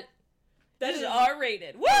shit. This is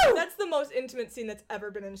R-rated. Woo! That's the most intimate scene that's ever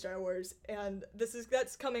been in Star Wars, and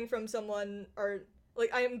that's coming from someone, or,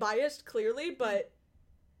 I am biased, clearly, but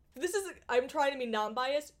I'm trying to be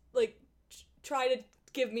non-biased, try to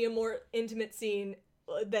give me a more intimate scene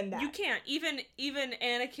than that. You can't. Even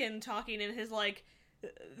Anakin talking in his,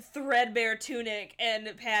 threadbare tunic and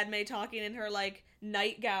Padme talking in her,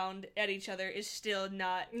 nightgown at each other is still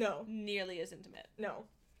not nearly as intimate. No.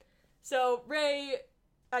 So, Rey...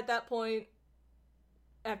 At that point,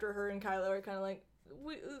 after her and Kylo are kind of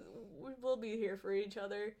we'll be here for each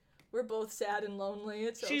other. We're both sad and lonely.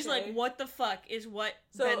 It's okay. She's like, what the fuck is what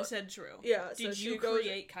Ben said true? Yeah. Did you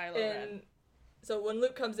create Kylo Ren? So when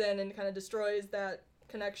Luke comes in and kind of destroys that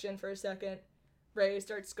connection for a second, Rey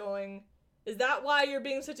starts going, is that why you're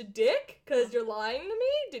being such a dick? Because you're lying to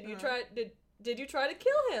me? Did you try to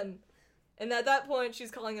kill him? And at that point, she's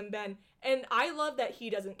calling him Ben. And I love that he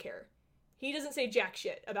doesn't care. He doesn't say jack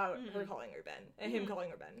shit about her calling her Ben, and him calling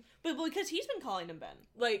her Ben. But because he's been calling him Ben.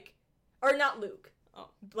 Or not Luke. Oh.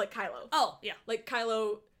 Kylo. Oh, yeah.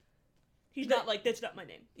 Kylo... He's not that's not my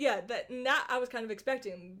name. Yeah, that I was kind of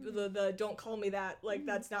expecting. The don't call me that,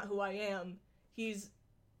 that's not who I am. He's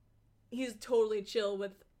totally chill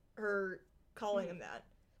with her calling him that.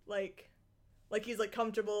 He's,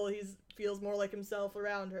 comfortable, he feels more like himself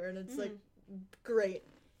around her, and it's, great.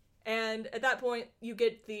 And at that point, you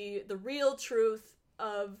get the real truth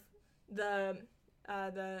of the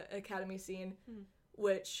Academy scene,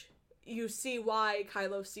 which you see why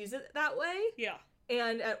Kylo sees it that way. Yeah.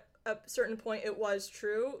 And at a certain point, it was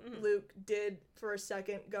true. Luke did, for a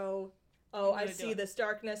second, go, oh, I see this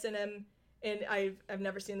darkness in him, and I've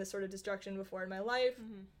never seen this sort of destruction before in my life.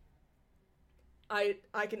 I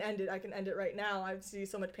can end it. I can end it right now. I see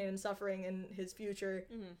so much pain and suffering in his future.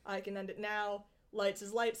 I can end it now. Lights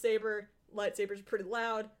his lightsaber. Lightsaber's pretty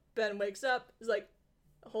loud. Ben wakes up. He's like,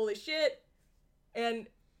 holy shit. And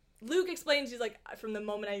Luke explains, he's like, from the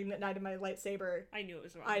moment I ignited my lightsaber, I knew it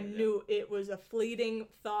was wrong. I knew it was a fleeting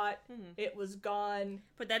thought. It was gone.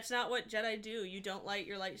 But that's not what Jedi do. You don't light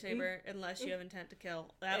your lightsaber unless you have intent to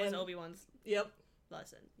kill. That was Obi-Wan's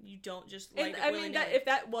lesson. You don't just light it willy-nilly. If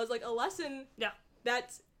that was a lesson, yeah,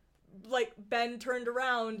 that's like Ben turned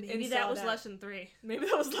around and maybe that was lesson 3. Maybe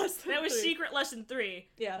that was lesson 3. That was secret lesson 3.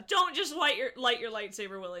 Yeah. Don't just light your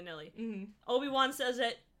lightsaber willy-nilly. Mm-hmm. Obi-Wan says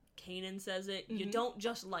it. Kanan says it. Mm-hmm. You don't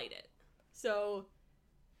just light it. So,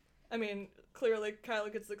 I mean, clearly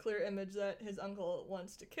Kylo gets the clear image that his uncle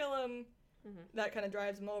wants to kill him. Mm-hmm. That kind of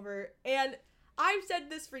drives him over. And I've said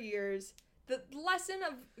this for years. The lesson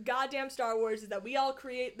of goddamn Star Wars is that we all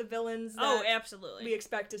create the villains that absolutely. we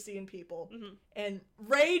expect to see in people. Mm-hmm. And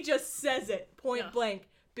Rey just says it point blank,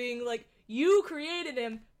 being like, you created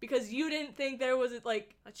him because you didn't think there was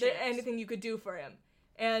like anything you could do for him.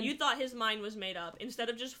 And you thought his mind was made up. Instead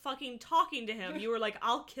of just fucking talking to him, you were like,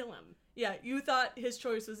 I'll kill him. Yeah, you thought his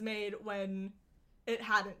choice was made when it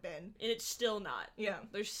hadn't been. And it's still not. Yeah.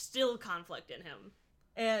 There's still conflict in him.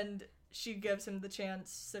 And she gives him the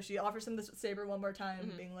chance, so she offers him the saber one more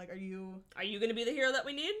time, being like, Are you gonna be the hero that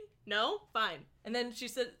we need? No? Fine. And then she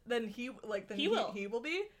said, he will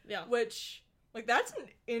be? Yeah. Which, like, that's an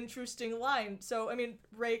interesting line. So, I mean,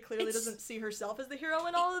 Rey clearly doesn't see herself as the hero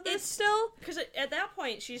in all of this still. Because at that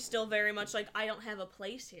point, she's still very much like, I don't have a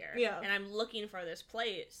place here. Yeah. And I'm looking for this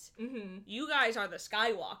place. Mm-hmm. You guys are the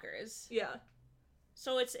Skywalkers. Yeah.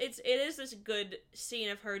 So it is this good scene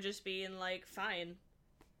of her just being like, fine.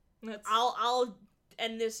 That's... I'll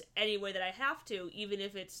end this any way that I have to, even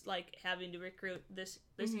if it's like having to recruit this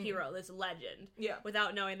hero, this legend. Yeah.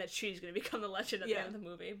 Without knowing that she's going to become the legend at the end of the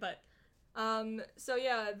movie. But so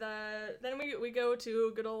yeah, then we go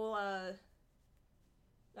to good old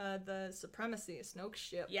the Supremacy, Snoke's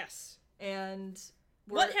ship. Yes. And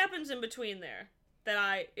what happens in between there?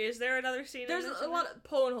 Is there another scene? There's a lot of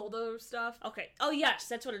Poe and Holdo stuff. Okay. Oh yes,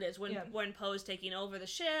 that's what it is. When Poe's taking over the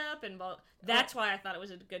ship, and that's why I thought it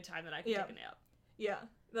was a good time that I could take a nap. Yeah.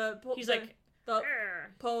 He's like,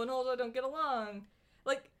 Poe and Holdo don't get along.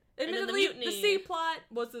 Like, admittedly, the C plot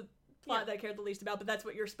was the plot that I cared the least about, but that's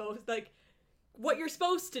what you're supposed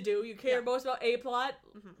to do. You care most about A plot.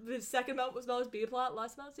 Mm-hmm. The second amount was most B plot,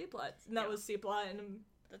 last amount C plot, and that was C plot. And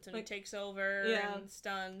that's when he takes over and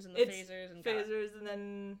stuns and the phasers and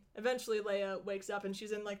then eventually Leia wakes up and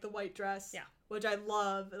she's in like the white dress, which I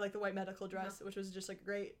love, like the white medical dress, which was just like a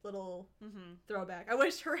great little throwback. I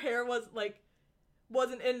wish her hair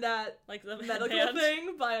wasn't in that like the medical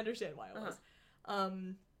thing, but I understand why it was.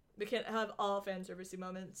 We can't have all fan servicey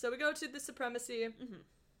moments, so we go to the Supremacy.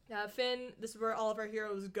 Finn, this is where all of our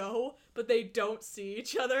heroes go, but they don't see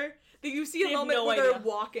each other. You see a moment where they're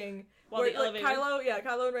walking. While the elevator.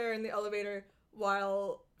 Kylo and Rey are in the elevator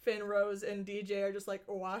while Finn, Rose, and DJ are just like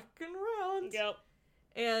walking around. Yep.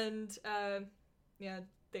 And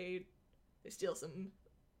they steal some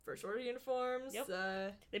First Order uniforms. Yep.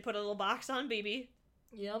 They put a little box on BB.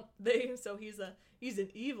 Yep. So he's an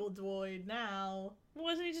evil droid now.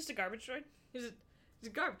 Wasn't he just a garbage droid? He's a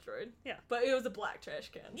garbage droid. Yeah. But it was a black trash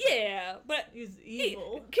can. Yeah, but he's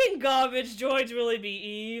evil. Can garbage droids really be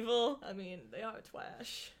evil? I mean, they are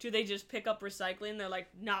trash. Do they just pick up recycling? They're like,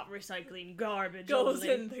 not recycling, garbage goes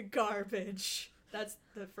only. in the garbage. That's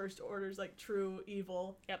the First Order's, like, true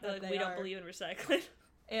evil. Yep, like, we don't believe in recycling.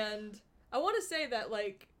 And I want to say that,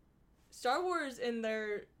 like, Star Wars in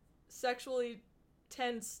their sexually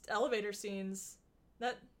tense elevator scenes,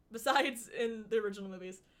 that besides in the original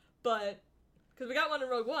movies, but... Because we got one in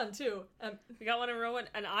Rogue One, too. We got one in Rogue One,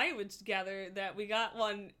 and I would gather that we got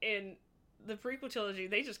one in the prequel trilogy.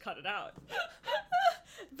 They just cut it out.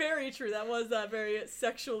 Very true. That was very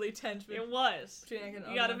sexually tense. It was.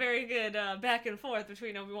 You got a very good back and forth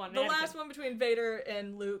between Obi-Wan and Anakin. The last one between Vader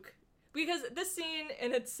and Luke. Because this scene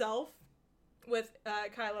in itself, with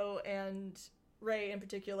Kylo and Rey in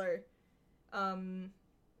particular,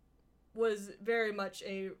 was very much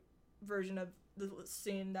a version of the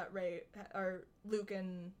scene that Luke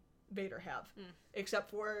and Vader have, except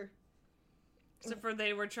for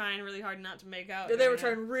they were trying really hard not to make out. They were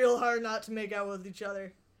trying real hard not to make out with each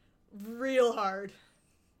other, real hard.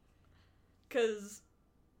 Because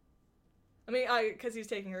he's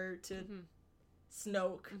taking her to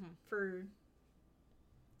Snoke for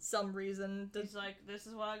some reason. He's like, this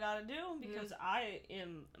is what I gotta do because I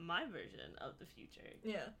am my version of the future.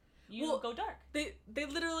 Yeah. You go dark. They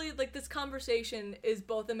literally, like, this conversation is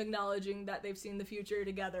both them acknowledging that they've seen the future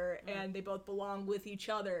together and they both belong with each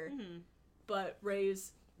other. But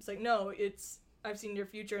Rey's like, no, I've seen your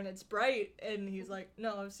future and it's bright. And he's like,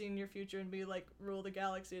 no, I've seen your future and we, like, rule the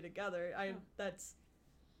galaxy together. That's...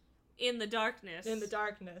 In the darkness. In the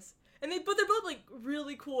darkness. And they're both, like,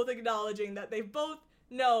 really cool with acknowledging that they both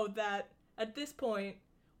know that at this point,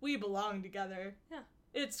 we belong together. Yeah.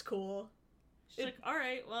 It's cool. She's like, all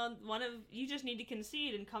right, well, you just need to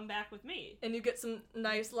concede and come back with me. And you get some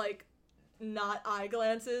nice, like, not eye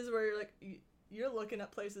glances where you're like, you're looking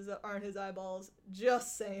at places that aren't his eyeballs.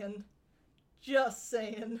 Just saying. Just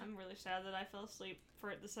saying. I'm really sad that I fell asleep for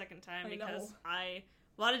it the second time because know. I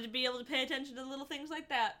wanted to be able to pay attention to little things like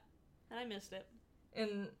that, and I missed it.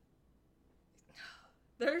 And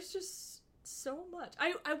there's just so much.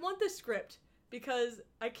 I want the script because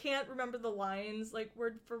I can't remember the lines, like,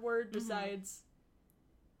 word for word, besides,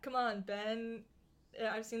 come on, Ben,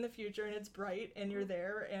 I've seen the future, and it's bright, and you're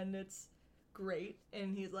there, and it's great.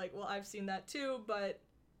 And he's like, well, I've seen that too, but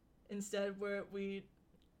instead we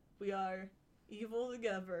are evil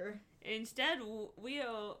together. Instead, we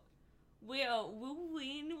are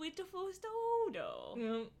wooing with the first order.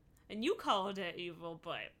 Yeah. And you called it evil,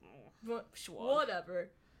 but sure. Whatever.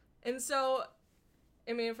 And so,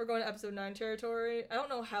 I mean, if we're going to episode 9 territory, I don't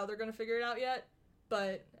know how they're going to figure it out yet,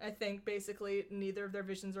 but I think basically neither of their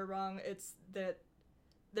visions are wrong. It's that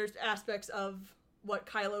there's aspects of what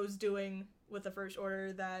Kylo's doing with the First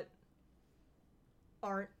Order that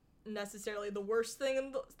aren't necessarily the worst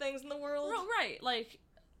things in the world. Right. Like,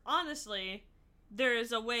 honestly, there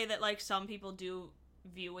is a way that, like, some people do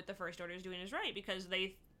view what the First Order is doing is right, because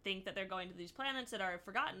they think that they're going to these planets that are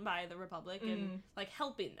forgotten by the Republic and, like,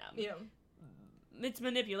 helping them. Yeah. It's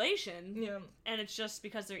manipulation. Yeah. And it's just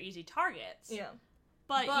because they're easy targets. Yeah.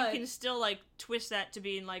 But you can still, like, twist that to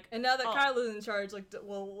being, like... And now that Kylo's in charge, like,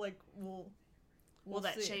 we'll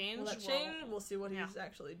that see. change? Will that change? We'll see what he's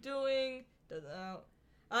actually doing. Doesn't know.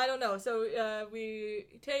 I don't know. So, he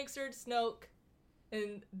takes her to Snoke,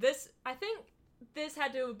 and this, I think, this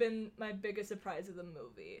had to have been my biggest surprise of the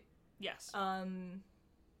movie. Yes.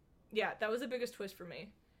 Yeah, that was the biggest twist for me.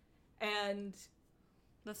 And...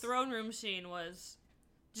 the throne room scene was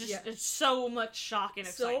just so much shock and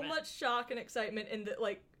excitement. So much shock and excitement, and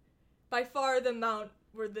like, by far the amount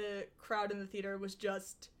where the crowd in the theater was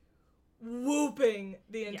just whooping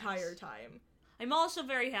the entire time. I'm also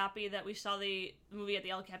very happy that we saw the movie at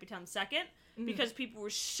the El Capitan second, because people were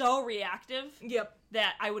so reactive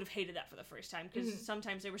that I would have hated that for the first time, because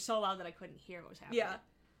sometimes they were so loud that I couldn't hear what was happening. Yeah.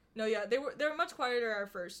 No, yeah, they were much quieter our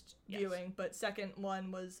first viewing, but second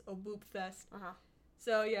one was a whoop fest.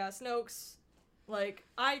 So yeah, Snoke's like,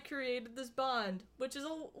 I created this bond, which is a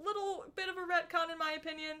little bit of a retcon in my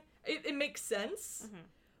opinion. It makes sense,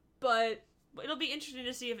 but it'll be interesting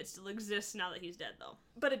to see if it still exists now that he's dead, though.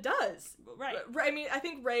 But it does, right? I mean, I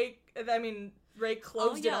think Rey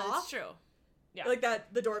closed it off. That's true. Yeah, like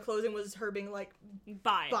that. The door closing was her being like,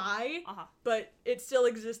 bye. But it still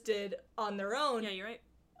existed on their own. Yeah, you're right.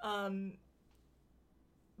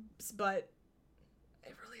 But I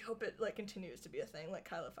really hope it, like, continues to be a thing, like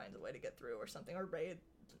Kylo finds a way to get through or something, or Rey.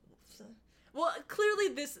 Well, clearly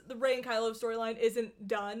the Rey and Kylo storyline isn't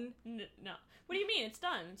done. No. What do you mean? It's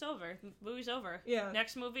done. It's over. The movie's over. Yeah.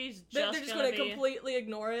 Next movie's just They're just gonna completely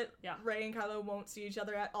ignore it. Yeah. Rey and Kylo won't see each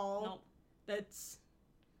other at all. Nope. That's...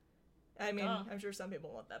 I mean, I'm sure some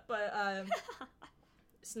people want that, but,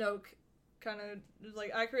 Snoke kind of was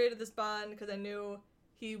like, I created this bond because I knew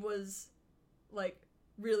he was, like,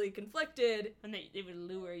 really conflicted, and they would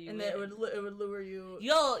lure you, and that it would lure you.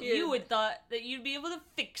 You would thought that you'd be able to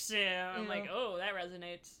fix him. I'm like, oh, that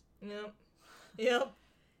resonates. Yep.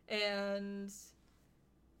 And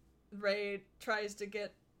Rey tries to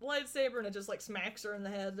get lightsaber, and it just, like, smacks her in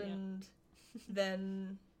the head, and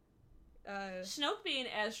then Snoke being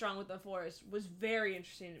as strong with the Force was very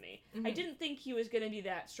interesting to me. I didn't think he was going to be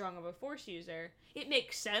that strong of a Force user. It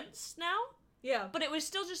makes sense now. Yeah. But it was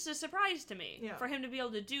still just a surprise to me for him to be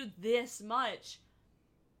able to do this much.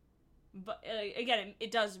 But again,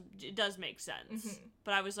 it does make sense.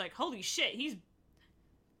 But I was like, holy shit, he's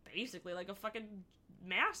basically like a fucking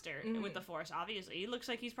master with the Force, obviously. He looks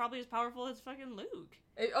like he's probably as powerful as fucking Luke.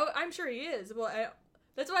 I'm sure he is. Well,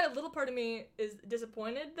 that's why a little part of me is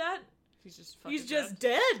disappointed that he's just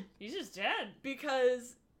dead. He's just dead.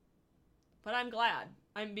 Because... But I'm glad.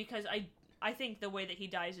 Because I think the way that he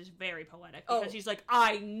dies is very poetic, because he's like,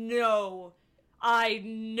 I know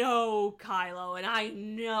Kylo, and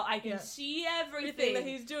I can see everything that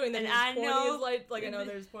he's doing, and I know I know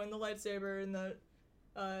there's pointing the lightsaber in the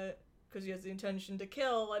because he has the intention to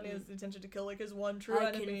kill, and he has the intention to kill, like, his one true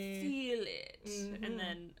enemy. I can feel it. And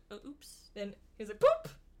then oops. Then he's like, poop,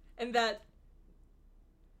 and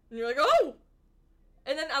you're like, oh.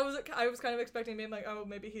 And then I was kind of expecting being like, oh,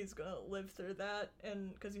 maybe he's gonna live through that,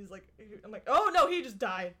 and because he's like, I'm like, oh no, he just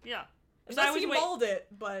died. Yeah. Unless he mauled it,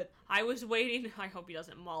 but I was waiting. I hope he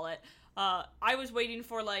doesn't maul it. I was waiting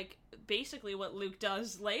for, like, basically what Luke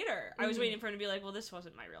does later. I was waiting for him to be like, well, this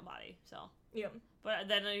wasn't my real body, so yeah. But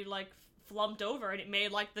then he, like, flumped over, and it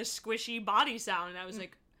made, like, the squishy body sound, and I was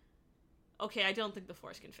like, okay, I don't think the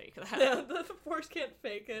Force can fake that. Yeah, the Force can't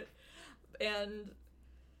fake it, and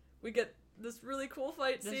we get this really cool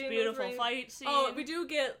fight scene. This beautiful fight scene. Oh, we do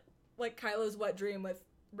get, like, Kylo's wet dream with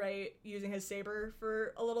Rey using his saber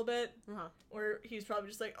for a little bit. Uh-huh. Where he's probably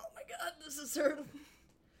just like, oh my god, this is her.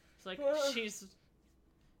 It's like,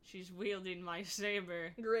 she's wielding my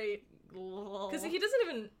saber. Great. Because he doesn't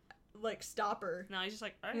even, like, stop her. No, he's just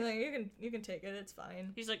like, all He's right. like, you can take it, it's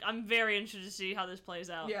fine. He's like, I'm very interested to see how this plays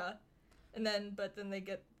out. Yeah. And then, but then they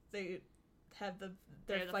have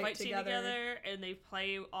their the fight scene together. and they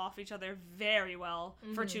play off each other very well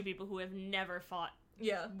for two people who have never fought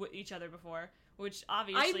with each other before, which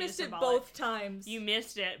obviously I missed is it symbolic. both times. You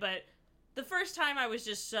missed it, but the first time I was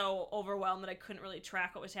just so overwhelmed that I couldn't really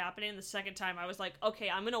track what was happening. The second time I was like, okay,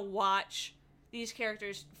 I'm gonna watch these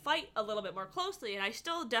characters fight a little bit more closely, and I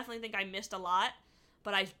still definitely think I missed a lot,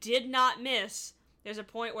 but I did not miss. There's a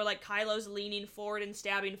point where, like, Kylo's leaning forward and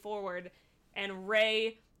stabbing forward, and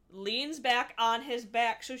Rey leans back on his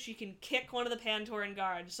back so she can kick one of the Pantoran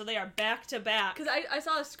guards. So they are back to back. Because I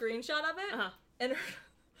saw a screenshot of it, Uh-huh. and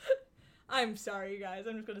I'm sorry, you guys,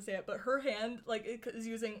 I'm just gonna say it, but her hand, like, is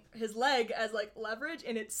using his leg as, like, leverage,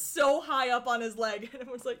 and it's so high up on his leg, and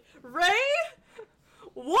everyone's like, Rey,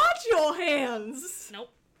 watch your hands!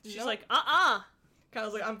 Nope. She's Nope. like,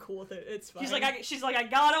 Kylo's like, I'm cool with it, it's fine. She's like, I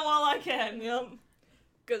got it while I can.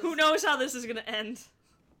 Yep. Who knows how this is gonna end?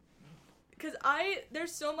 Because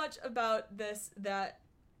there's so much about this that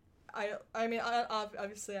I mean,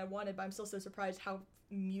 obviously I wanted, but I'm still so surprised how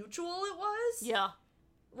mutual it was. Yeah.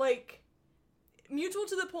 Like, mutual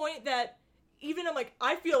to the point that even I'm like,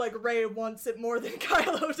 I feel like Rey wants it more than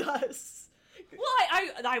Kylo does.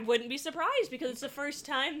 Well, I wouldn't be surprised, because it's the first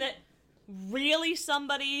time that really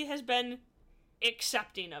somebody has been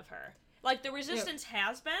accepting of her. Like, the Resistance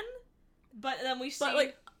has been, but then we see...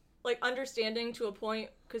 But, like understanding to a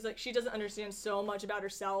point, because, like, she doesn't understand so much about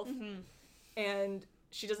herself, and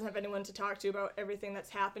she doesn't have anyone to talk to about everything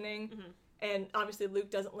that's happening, and obviously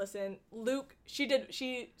Luke doesn't listen. Luke,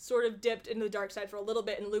 she sort of dipped into the dark side for a little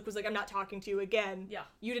bit, and Luke was like, I'm not talking to you again. Yeah.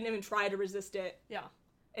 You didn't even try to resist it. Yeah.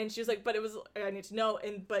 And she was like, but it was, I need to know,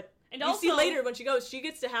 and you also, see later when she goes, she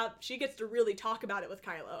gets to really talk about it with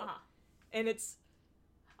Kylo. And it's...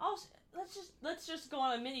 Also, let's just go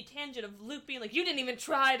on a mini tangent of Luke being like, you didn't even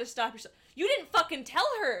try to stop yourself. You didn't fucking tell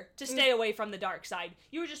her to stay away from the dark side.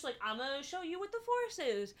 You were just like, I'm gonna show you what the Force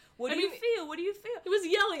is. What do you feel? What do you feel? He was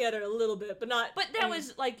yelling at her a little bit, but not... But that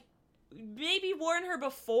was, like, maybe warn her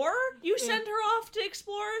before you send her off to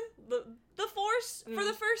explore the Force for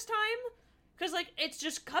the first time? Because, like, it's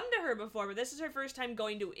just come to her before, but this is her first time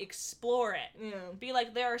going to explore it. Yeah. Be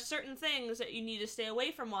like, there are certain things that you need to stay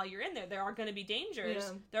away from while you're in there. There are going to be dangers.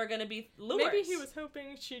 Yeah. There are going to be lures. Maybe he was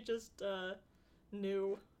hoping she just,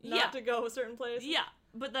 knew not to go a certain place. Yeah.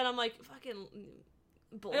 But then I'm like, fucking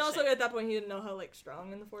bullshit. And also, at that point, he didn't know how, like,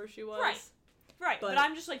 strong in the Force she was. Right. But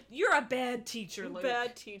I'm just like, you're a bad teacher, Luke.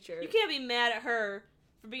 Bad teacher. You can't be mad at her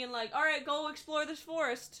for being like, all right, go explore this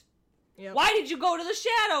forest. Yep. Why did you go to the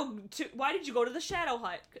Shadow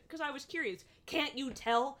Hut? Because I was curious. Can't you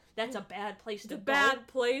tell that's a bad place to go? It's a bad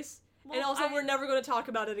place. Well, and also, we're never going to talk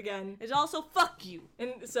about it again. It's also, fuck you.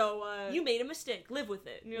 And so, you made a mistake. Live with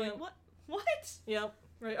it. And you're like, what? What? Yep.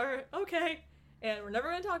 Right. All right. Okay. And we're never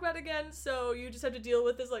going to talk about it again, so you just have to deal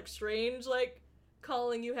with this, like, strange, like,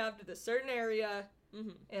 calling you have to this certain area.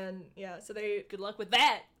 And, yeah, so they... Good luck with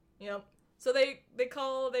that. Yep. So they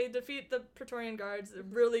defeat the Praetorian Guards, a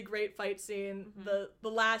really great fight scene, the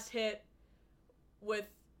last hit with...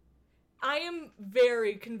 I am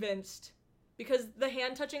very convinced, because the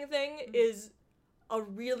hand-touching thing is a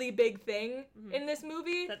really big thing in this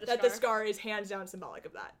movie, that the scar is hands down symbolic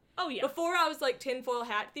of that. Oh, yeah. Before I was like, tinfoil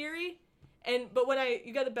hat theory, but when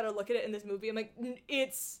you got a better look at it in this movie, I'm like,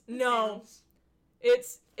 it's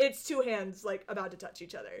two hands, like, about to touch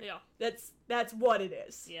each other. Yeah. That's what it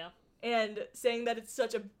is. Yeah. And saying that it's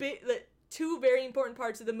such a big, that two very important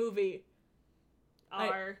parts of the movie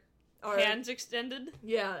are hands extended.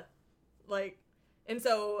 Yeah, like, and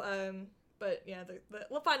so, but yeah,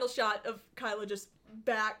 the final shot of Kylo just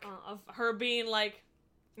back of her being like,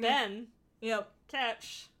 Ben, yep,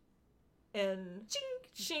 catch, and chink,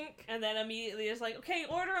 chink, and then immediately it's like, okay,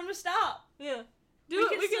 order him to stop. Yeah. We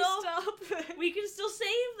can stop. We can still save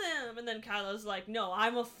them. And then Kylo's like, no,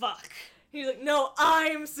 I'm a fuck. He's like, no,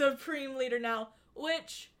 I'm Supreme Leader now.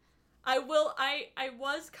 Which, I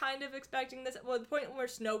was kind of expecting this. Well, the point where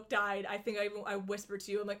Snoke died, I think I whispered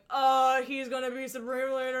to you, I'm like, oh, he's gonna be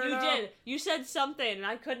Supreme Leader now. You did. You said something, and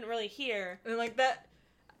I couldn't really hear. And like that,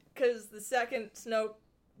 because the second Snoke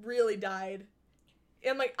really died.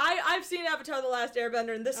 And like, I've seen Avatar The Last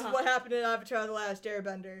Airbender, and this is what happened in Avatar The Last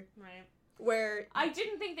Airbender. Right. where I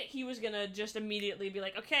didn't think that he was gonna just immediately be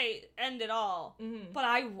like, okay, end it all. Mm-hmm. But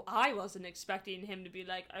I wasn't expecting him to be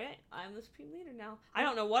like, all right, I'm the Supreme Leader now. I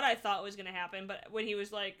don't know what I thought was gonna happen, but when he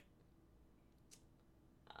was like,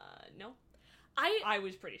 no, I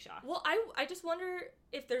was pretty shocked. Well, I just wonder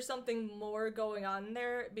if there's something more going on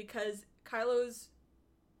there, because Kylo's,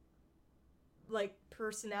 like,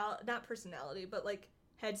 not personality, but, like,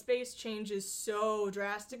 headspace changes so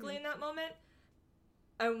drastically in that moment.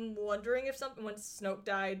 I'm wondering if when Snoke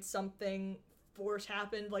died, something force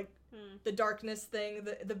happened, like, the darkness thing,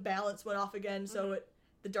 the balance went off again, so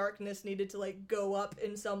the darkness needed to, like, go up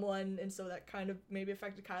in someone, and so that kind of maybe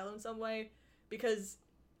affected Kylo in some way, because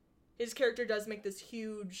his character does make this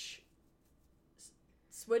huge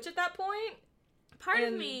switch at that point. Part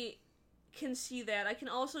of me can see that. I can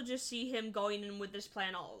also just see him going in with this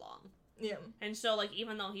plan all along. Yeah. And so, like,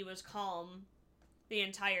 even though he was calm the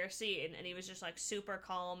entire scene, and he was just, like, super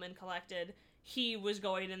calm and collected, he was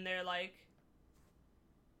going in there, like,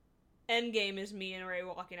 endgame is me and Rey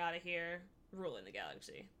walking out of here, ruling the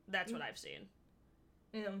galaxy. That's what I've seen.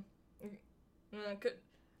 Yeah.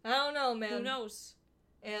 I don't know, man. Who knows?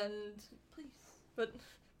 And... Please. But...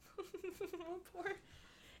 poor...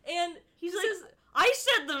 And he's like, I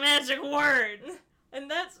said the magic word! And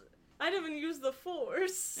that's... I didn't even use the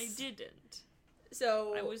Force. I didn't.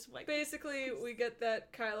 So, I was like, basically, we get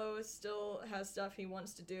that Kylo still has stuff he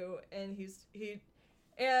wants to do, and he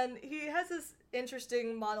has this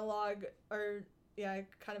interesting monologue,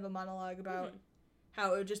 kind of a monologue about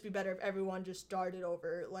how it would just be better if everyone just started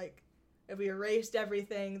over. Like, if we erased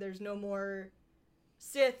everything, there's no more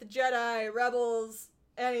Sith, Jedi, Rebels,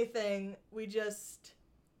 anything. We just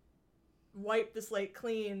wipe the slate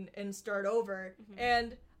clean and start over.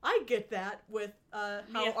 And I get that with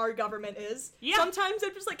how our government is. Yeah. Sometimes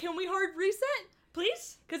I'm just like, can we hard reset?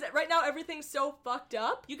 Please? Because right now everything's so fucked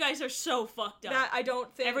up. You guys are so fucked up. That I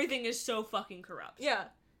don't think... Everything is so fucking corrupt. Yeah.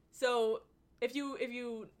 So, if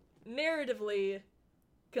you narratively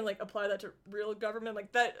can, like, apply that to real government,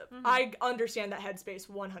 like, that, I understand that headspace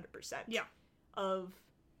 100%. Yeah. Of,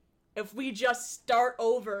 if we just start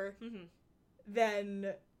over,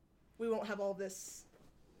 then we won't have all this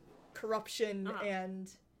corruption and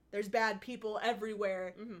there's bad people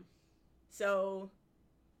everywhere. So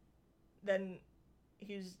then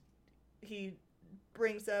he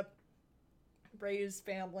brings up Rey's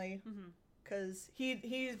family because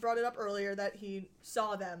he's brought it up earlier that he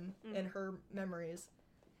saw them in her memories,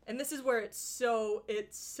 and this is where it's so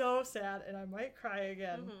sad, and I might cry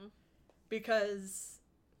again because,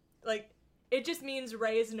 like, it just means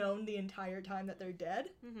Rey's known the entire time that they're dead.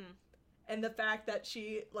 And the fact that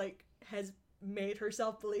she, like, has made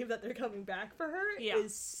herself believe that they're coming back for her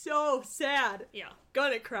is so sad. Yeah.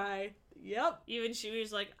 Gonna cry. Yep. Even she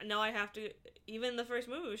was like, no, I have to, even the first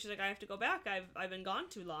movie, she's like, I have to go back. I've been gone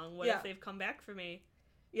too long. What if they've come back for me?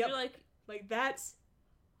 Yep. You're like, that's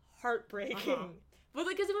heartbreaking. But,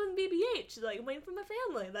 like, because it was BB-8. She's like, I'm waiting for my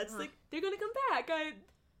family. That's, like, they're gonna come back.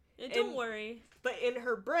 Don't worry. But in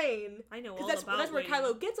her brain, I know all because that's where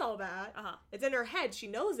Kylo gets all that. It's in her head. She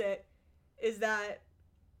knows it. Is that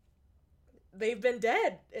they've been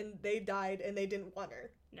dead and they died and they didn't want her.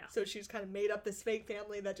 No. So she's kind of made up this fake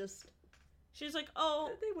family that just... She's like, oh...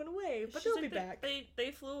 They went away, but they'll be back.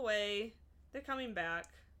 They flew away. They're coming back.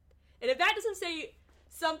 And if that doesn't say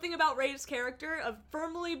something about Rey's character of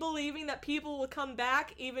firmly believing that people will come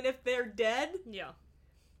back even if they're dead... Yeah.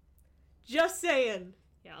 Just saying.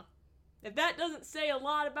 Yeah. If that doesn't say a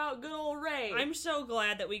lot about good old Rey... I'm so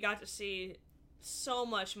glad that we got to see so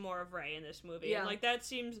much more of Rey in this movie. Yeah. Like, that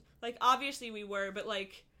seems... Like, obviously we were, but,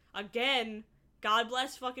 like, again... God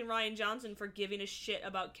bless fucking Rian Johnson for giving a shit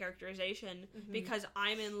about characterization, because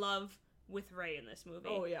I'm in love with Rey in this movie.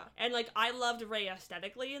 Oh, yeah. And, like, I loved Rey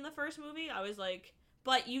aesthetically in the first movie. I was like,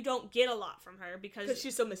 but you don't get a lot from her because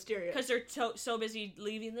she's so mysterious. Because they're so busy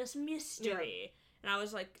leaving this mystery. Yeah. And I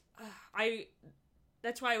was like,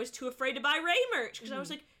 that's why I was too afraid to buy Rey merch, because I was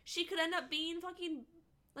like, she could end up being fucking,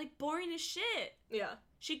 like, boring as shit. Yeah.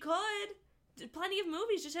 She could. Plenty of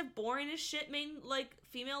movies just have boring as shit main, like,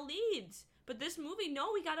 female leads. But this movie, no,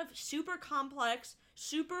 we got a super complex,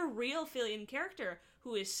 super real feeling character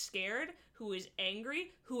who is scared, who is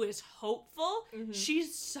angry, who is hopeful.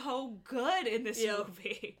 She's so good in this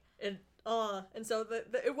movie. And so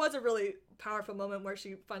it was a really powerful moment where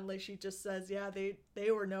she just says, yeah,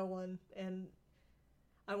 they were no one, and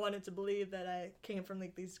I wanted to believe that I came from,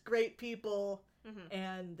 like, these great people,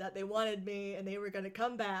 and that they wanted me, and they were going to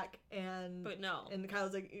come back, but no. And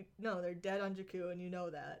Kylo's like, no, they're dead on Jakku, and you know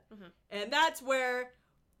that. And that's where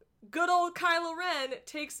good old Kylo Ren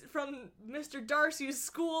takes from Mr. Darcy's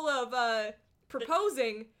school of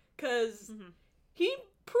proposing, because he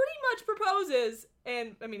pretty much proposes,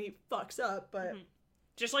 and I mean he fucks up, but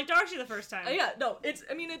just like Darcy the first time. Yeah, no,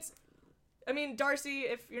 Darcy.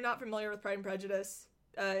 If you're not familiar with Pride and Prejudice,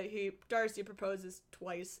 Darcy proposes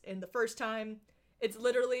twice, and the first time, it's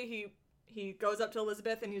literally he goes up to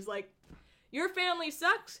Elizabeth and he's like, "Your family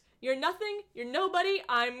sucks. You're nothing. You're nobody.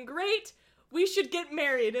 I'm great. We should get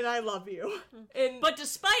married, and I love you." But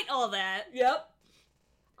despite all that, yep,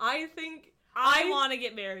 I think I want to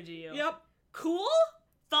get married to you. Yep. Cool?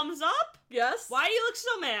 Thumbs up? Yes. Why do you look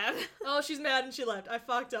so mad? Oh, she's mad and she left. I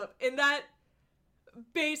fucked up. And that,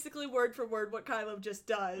 basically word for word, what Kylo just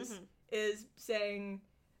does is saying,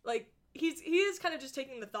 like, he is kind of just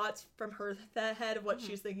taking the thoughts from her head of what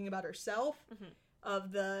she's thinking about herself,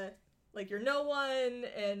 of the, like, you're no one,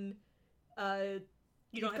 and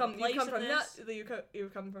you don't have a place in this. You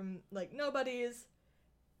come from, like, nobodies,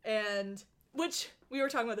 and, which, we were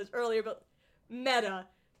talking about this earlier, but meta.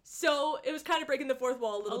 So, it was kind of breaking the fourth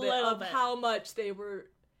wall a little bit. How much they were...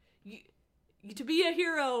 to be a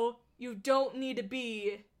hero, you don't need to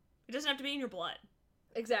be... It doesn't have to be in your blood.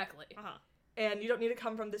 Exactly. And you don't need to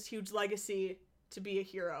come from this huge legacy to be a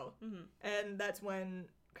hero. And that's when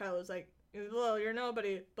Kylo's like, well, you're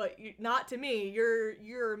nobody, but not to me.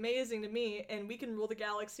 You're amazing to me, and we can rule the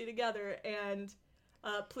galaxy together, and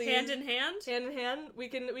please... Hand in hand, we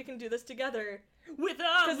can do this together. With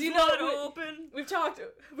arms wide open. We've talked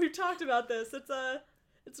about this.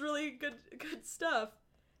 It's really good stuff.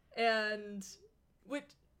 And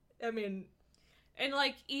and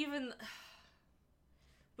like even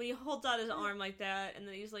when he holds out his arm like that, and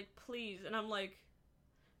then he's like, "Please," and I'm like,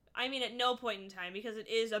 I mean, at no point in time, because it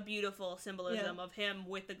is a beautiful symbolism of him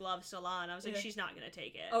with the glove still on. I was like, she's not gonna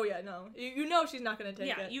take it. Oh yeah, no, you know she's not gonna take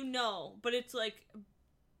it. Yeah, you know, but it's like,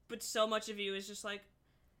 but so much of you is just like.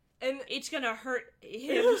 And it's gonna hurt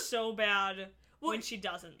him so bad when she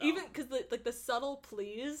doesn't, though. Even because the subtle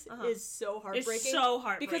please is so heartbreaking. It's so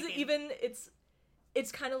heartbreaking. Because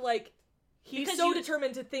it's kind of like he's so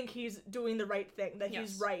determined to think he's doing the right thing, that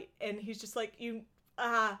he's right, and he's just like, And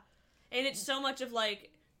it's so much of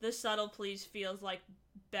like the subtle please feels like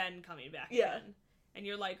Ben coming back again, and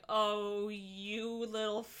you're like, oh, you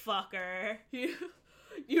little fucker,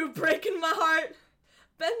 you're breaking my heart,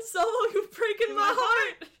 Ben Solo, you're breaking my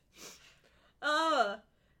heart.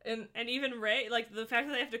 And even Rey, like, the fact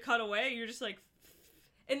that they have to cut away, you're just like...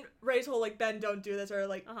 And Rey's whole, like, Ben, don't do this, or,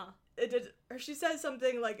 like, or she says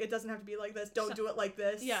something, like, it doesn't have to be like this, don't do it like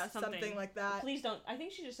this. Yeah, something like that. Please don't, I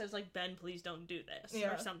think she just says, like, Ben, please don't do this,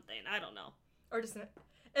 or something, I don't know. Or just,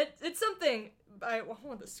 it's something, I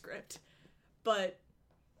want the script, but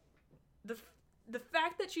the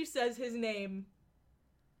fact that she says his name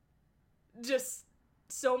just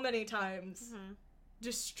so many times...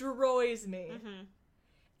 destroys me.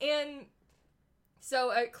 And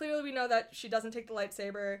so clearly we know that she doesn't take the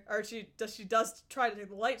lightsaber, or she does try to take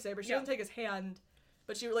the lightsaber. She doesn't take his hand,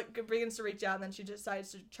 but she like begins to reach out, and then she decides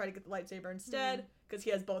to try to get the lightsaber instead, because he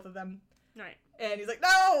has both of them. Right. And he's like,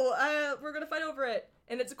 no, we're gonna fight over it.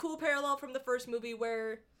 And it's a cool parallel from the first movie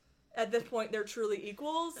where at this point they're truly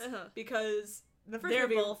equals, because in the first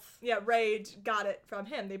movie, both. Yeah, Rey got it from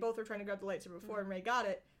him. They both were trying to grab the lightsaber before, and Rey got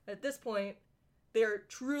it. At this point, they're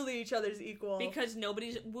truly each other's equal. Because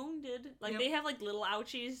nobody's wounded. Like, they have, like, little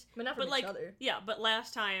ouchies. But not from each other. Yeah, but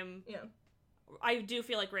last time... Yeah. I do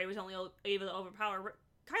feel like Rey was only able to overpower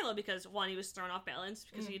Kylo because, one, he was thrown off balance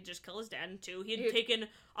because he had just killed his dad, and two, he had taken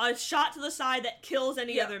a shot to the side that kills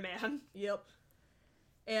any other man. Yep.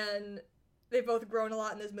 And they've both grown a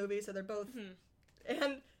lot in this movie, so they're both...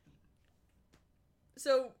 And...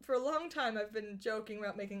 So, for a long time, I've been joking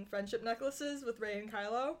about making friendship necklaces with Rey and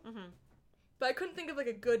Kylo. But I couldn't think of, like,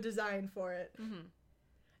 a good design for it.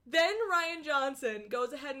 Then Rian Johnson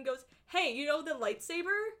goes ahead and goes, hey, you know the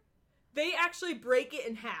lightsaber? They actually break it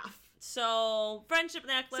in half. So, friendship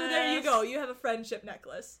necklace. So there you go. You have a friendship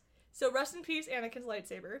necklace. So rest in peace, Anakin's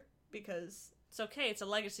lightsaber, because... It's okay. It's a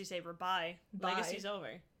legacy saber. Bye. Legacy's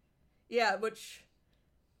over. Yeah, which...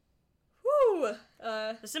 Whew!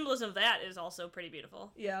 The symbolism of that is also pretty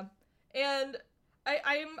beautiful. Yeah. And...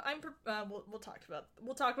 we'll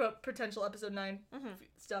talk about potential episode 9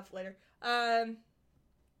 stuff later.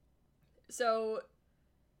 So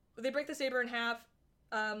they break the saber in half.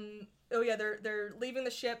 They're leaving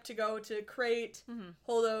the ship to go to Crate.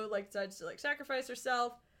 Holdo decides to sacrifice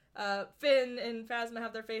herself. Finn and Phasma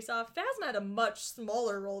have their face off. Phasma had a much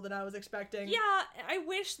smaller role than I was expecting. Yeah, I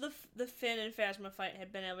wish the Finn and Phasma fight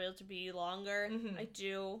had been able to be longer. I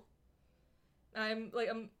do.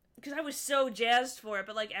 Because I was so jazzed for it,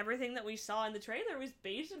 but everything that we saw in the trailer was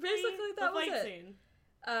basically that was fight it. Scene.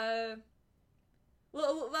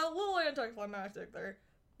 Little anticlimactic there,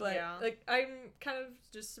 But, like, I'm kind of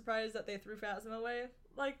just surprised that they threw Phasma away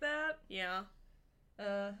like that. Yeah.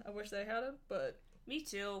 I wish they hadn't, but... Me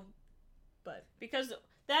too. But... Because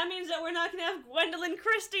that means that we're not gonna have Gwendolyn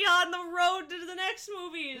Christie on the road to the next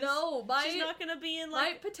movies. No, she's not gonna be in,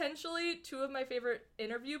 like... potentially, two of my favorite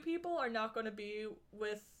interview people are not gonna be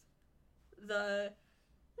with the...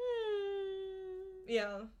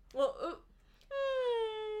 Yeah. Well,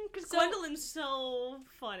 because Gwendolyn's so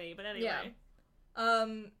funny, but anyway. Yeah.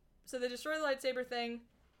 So they destroy the lightsaber thing.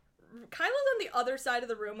 Kylo's on the other side of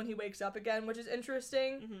the room when he wakes up again, which is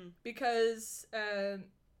interesting, because, that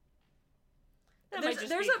might just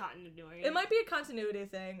be continuity. It might be a continuity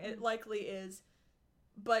thing. It likely is.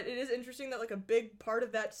 But it is interesting that, like, a big part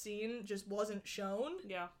of that scene just wasn't shown.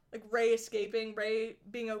 Yeah. Like, Rey escaping, Rey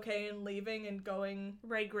being okay and leaving and going...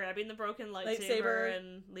 Rey grabbing the broken lightsaber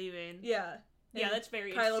and leaving. Yeah. Yeah, that's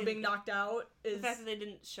very Kylo interesting. being knocked out is... The fact that they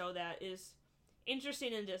didn't show that is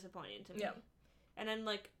interesting and disappointing to me. Yeah. And then,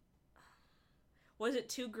 like... Was it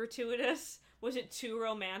too gratuitous? Was it too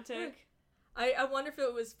romantic? I wonder if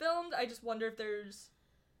it was filmed. I just wonder if there's...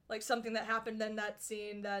 like, something that happened in that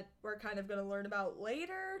scene that we're kind of going to learn about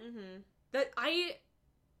later. That I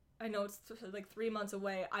know it's, like, 3 months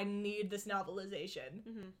away. I need this novelization.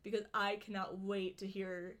 Because I cannot wait to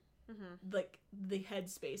hear, like, the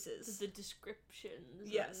headspaces. The descriptions.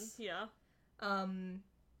 Yes. Yeah.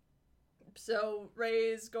 So,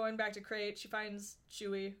 Rey's going back to Crate. She finds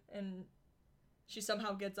Chewie, and she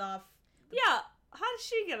somehow gets off. Yeah, how does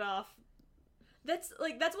she get off? That's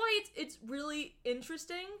why it's really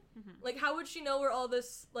interesting. Like, how would she know where all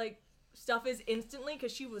this, like, stuff is instantly?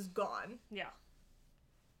 Because she was gone. Yeah.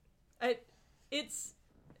 I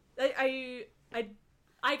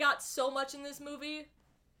got so much in this movie,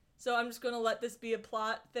 so I'm just gonna let this be a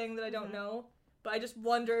plot thing that I don't know. But I just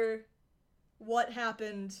wonder what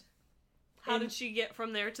happened. How did she get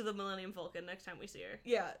from there to the Millennium Falcon next time we see her?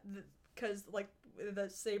 Yeah, because, like, the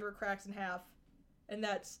saber cracks in half. And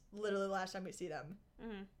that's literally the last time we see them.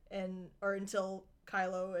 Or until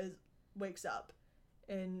Kylo wakes up.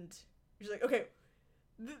 And she's like, okay,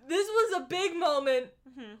 this was a big moment.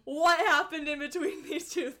 What happened in between these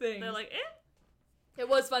two things? They're like, It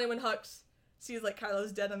was funny when Hux sees, like,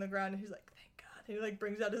 Kylo's dead on the ground, and he's like, thank God. And he, like,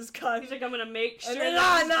 brings out his gun. He's like, I'm gonna make sure and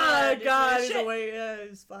that God, he's away. Yeah,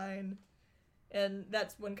 he's fine. And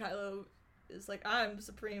that's when Kylo is like, I'm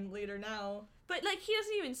Supreme Leader now. But, like, he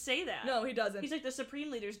doesn't even say that. No, he doesn't. He's like, the Supreme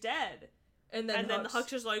Leader's dead. And then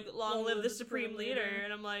Hux is like, long live the Supreme Leader.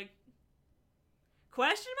 And I'm like,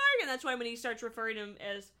 question mark? And that's why when he starts referring to him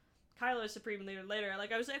as Kylo as Supreme Leader later,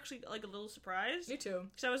 like, I was actually, like, a little surprised. Me too.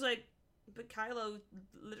 Because I was like, but Kylo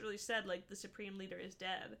literally said, like, the Supreme Leader is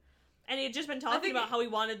dead. And he had just been talking about how he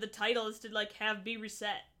wanted the titles to, like, be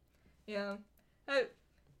reset. Yeah.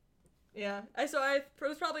 So it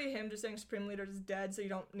was probably him just saying Supreme Leader is dead, so you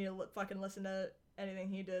don't need to fucking listen to anything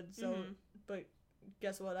he did, so, but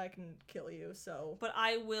guess what, I can kill you, so. But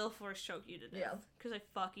I will force choke you to death. Yeah. Because I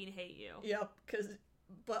fucking hate you. Yep,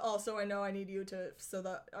 but also I know I need you so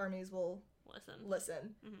the armies will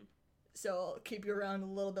listen. So I'll keep you around a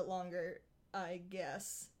little bit longer, I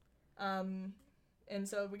guess. And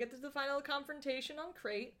so we get to the final confrontation on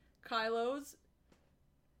Crate. Kylo's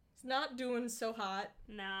not doing so hot.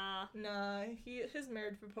 Nah, his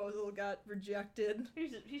marriage proposal got rejected.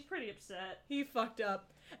 He's pretty upset. He fucked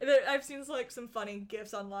up. I've seen, like, some funny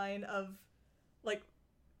gifs online of, like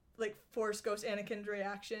Force Ghost Anakin's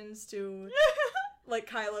reactions to, like,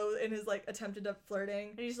 Kylo in his, like, attempted up flirting.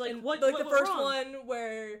 And he's like, and, what? Like, what the first wrong? one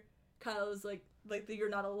where Kylo's like you're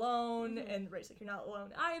not alone, and Rey's like, you're not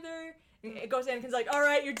alone either. And Ghost Anakin's like, all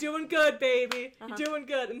right, you're doing good, baby. You're doing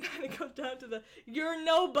good. And then it goes down to you're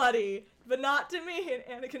nobody, but not to me.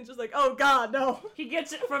 And Anakin's just like, oh, God, no. He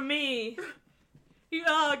gets it from me.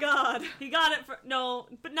 Oh, God. He got it from... No,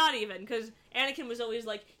 but not even, because Anakin was always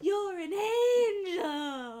like, you're an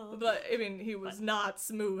angel. But, I mean, he was not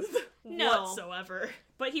smooth whatsoever.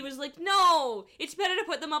 But he was like, no, it's better to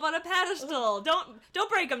put them up on a pedestal. Don't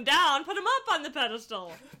break them down. Put them up on the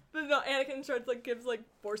pedestal. But no, Anakin starts, like, gives, like,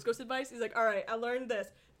 Force Ghost advice. He's like, all right, I learned this.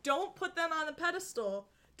 Don't put them on the pedestal.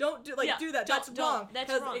 Don't do that. That's wrong.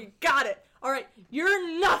 That's wrong. Got it. All right,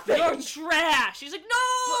 you're nothing. You're trash. He's like,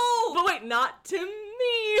 no. But wait, not to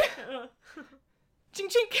me. Chink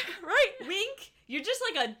chink. Right. Wink. You're just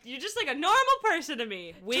like a normal person to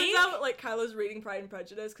me. Wink. Turns out, like, Kylo's reading Pride and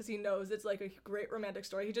Prejudice because he knows it's, like, a great romantic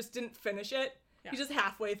story. He just didn't finish it. Yeah. He's just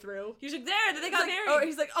halfway through. He's like, there, they got married. Oh,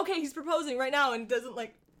 he's like, okay, he's proposing right now, and doesn't,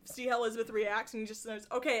 like, see how Elizabeth reacts, and he just knows,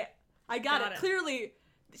 okay, I got it. Clearly,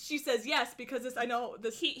 she says yes because I know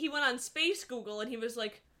this. He went on Space Google and he was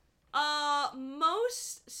like,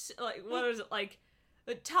 most, like, what was it, like,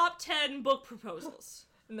 the top 10 book proposals.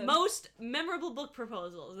 Then, most memorable book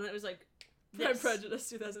proposals. And it was like, Pride and Prejudice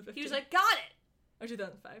 2015. He was like, got it! Or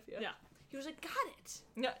 2005, yeah. Yeah. He was like, got it!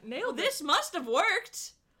 Yeah, nailed it. This must have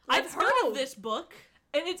worked! Let's I've heard go. of this book.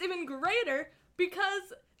 And it's even greater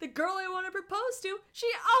because the girl I want to propose to, she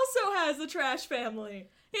also has a trash family.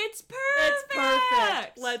 It's perfect! It's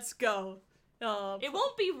perfect. Let's go. It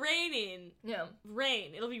won't be raining. Yeah.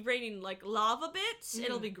 Rain. It'll be raining like lava bits.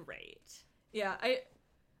 It'll be great. Yeah,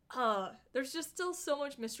 there's just still so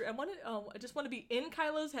much mystery. I just want to be in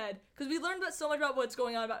Kylo's head because we learned so much about what's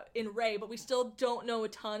going on in Rey, but we still don't know a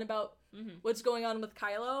ton about what's going on with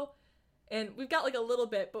Kylo. And we've got like a little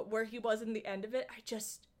bit, but where he was in the end of it,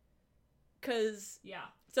 Yeah.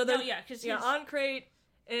 So they're because on Crate,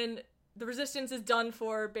 and the Resistance is done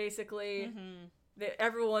for basically.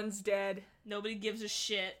 Everyone's dead. Nobody gives a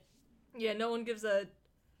shit. Yeah, no one gives a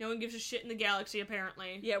shit in the galaxy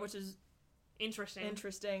apparently. Yeah, which is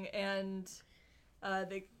interesting. And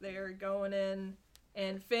they're going in,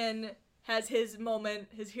 and Finn has his moment,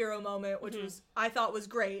 his hero moment, which I thought was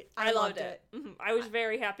great. I loved it. I was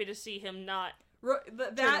very happy to see him not.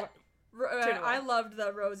 I loved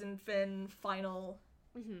the Rose and Finn final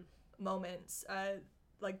moments.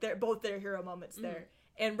 Like both their hero moments there.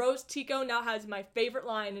 And Rose Tico now has my favorite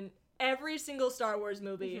line in every single Star Wars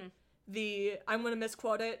movie. I'm gonna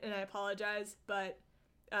misquote it, and I apologize, but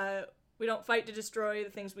we don't fight to destroy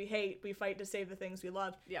the things we hate. We fight to save the things we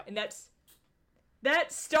love. Yeah. And that's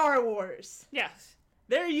Star Wars. Yes.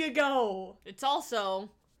 There you go. It's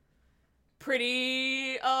also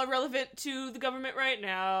pretty relevant to the government right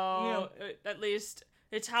now. Yeah. At least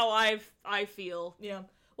it's how I feel. Yeah.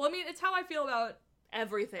 Well, I mean, it's how I feel about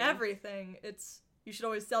everything. You should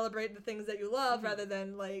always celebrate the things that you love rather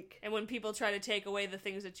than like. And when people try to take away the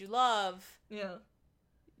things that you love,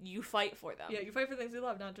 you fight for them. Yeah, you fight for things you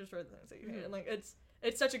love, not just for the things that you hate. And like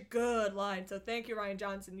it's such a good line. So thank you, Rian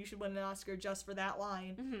Johnson. You should win an Oscar just for that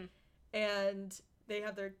line. And they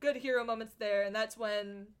have their good hero moments there, and that's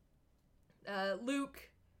when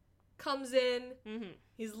Luke comes in.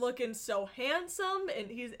 He's looking so handsome,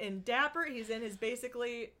 and he's in dapper. He's in his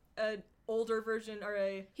basically an older version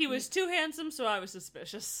He was too handsome, so I was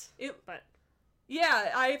suspicious.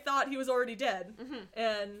 Yeah, I thought he was already dead.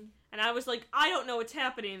 And I was like, I don't know what's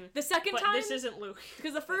happening. The second time, this isn't Luke.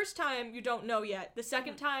 Because the first time you don't know yet. The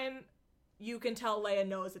second time, you can tell Leia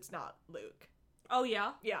knows it's not Luke. Oh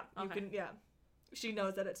yeah. Yeah, you can. Yeah, she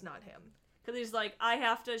knows that it's not him. Because he's like, I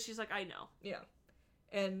have to. She's like, I know. Yeah,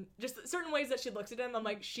 and just certain ways that she looks at him, I'm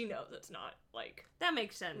like, she knows it's not like. That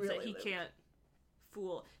makes sense really that he Luke. Can't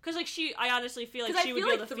fool. Because like I honestly feel like she would be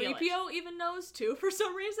able to feel it. 3PO even knows too for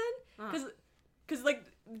some reason. Because like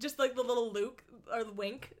just like the little Luke or the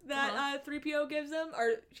wink that 3PO gives him,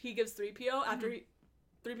 or he gives 3PO after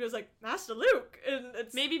 3PO's like, Master Luke, and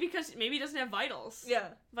it's maybe he doesn't have vitals. Yeah,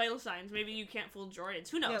 vital signs. Maybe you can't fool droids.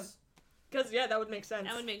 Who knows? Because that would make sense.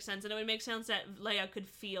 That would make sense, and it would make sense that Leia could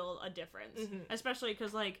feel a difference, especially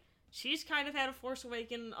because like she's kind of had a Force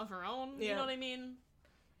Awakening of her own. You know what I mean?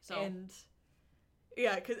 So and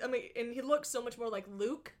because I mean, and he looks so much more like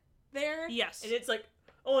Luke there. Yes, and it's like,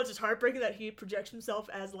 oh, it's just heartbreaking that he projects himself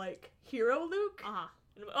as like hero Luke. And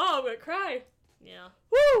I'm like, oh, I'm gonna cry. Yeah.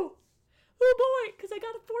 Woo! Oh boy, because I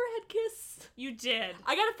got a forehead kiss. You did.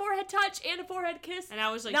 I got a forehead touch and a forehead kiss. And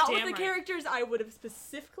I was like, not damn with the right. characters I would have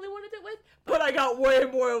specifically wanted it with, but I got way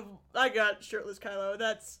more of. I got shirtless Kylo.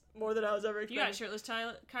 That's more than I was ever expecting. You got shirtless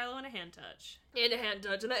Kylo and a hand touch. And a hand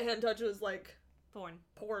touch, and that hand touch was like porn.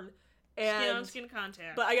 And skin on skin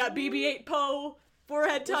contact. But I got BB-8 Poe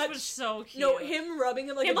forehead touch. This was so cute. No, him rubbing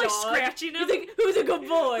him like a dog. Scratching him. He's like, who's a good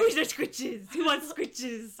boy? Who's the scritches? Who wants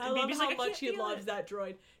scritches? I love how much he loves that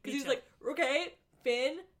droid. Because he's like, okay,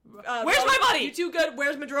 Finn. Where's my buddy? You too good.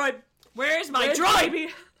 Where's my droid? Where's my droid? Baby?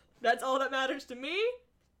 That's all that matters to me.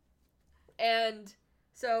 And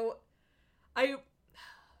so, I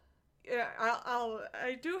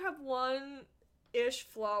do have one-ish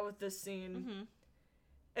flaw with this scene.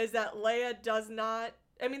 Is that Leia does not.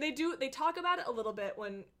 I mean, they talk about it a little bit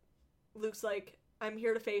when Luke's like, I'm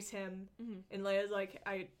here to face him. And Leia's like,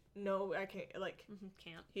 I can't, like,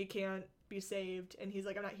 he can't be saved. And he's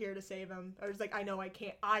like, I'm not here to save him. Or it's like, I know I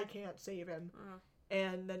can't save him.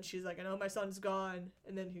 And then she's like, I know my son's gone.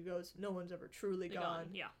 And then he goes, no one's ever truly gone.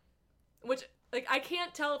 Yeah. Which, like, I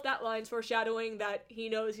can't tell if that line's foreshadowing that he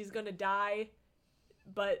knows he's gonna die,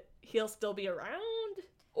 but he'll still be around.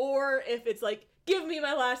 Or if it's like, give me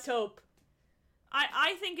my last hope.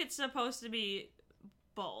 I think it's supposed to be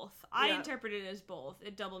both. I interpret it as both.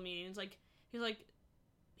 It double meanings. Like,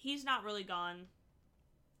 he's not really gone.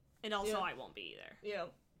 And also I won't be either. Yeah.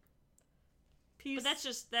 Peace. But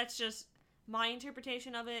that's just my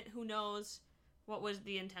interpretation of it. Who knows what was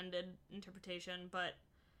the intended interpretation, but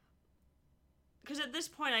because at this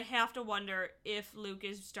point I have to wonder if Luke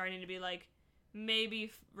is starting to be like,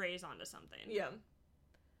 maybe Rey's onto something. Yeah.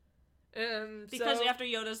 Because after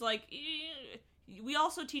Yoda's like, we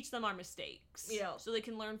also teach them our mistakes. Yeah. So they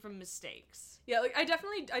can learn from mistakes. Yeah, like,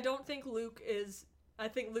 I don't think Luke is, I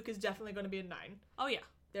think Luke is definitely going to be a 9. Oh, yeah.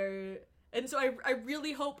 And so I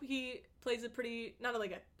really hope he plays a pretty, not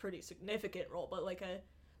like a pretty significant role, but like a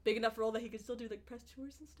big enough role that he can still do like press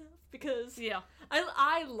tours and stuff, because yeah,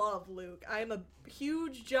 I love Luke. I'm a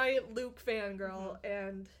huge giant Luke fangirl,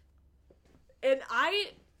 and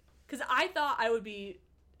because I thought I would be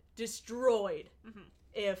destroyed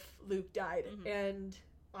if Luke died, and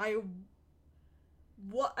I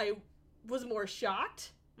was more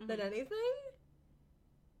shocked than anything.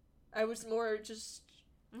 I was more just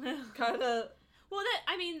kind of, well,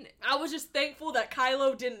 I was just thankful that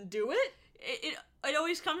Kylo didn't do it. It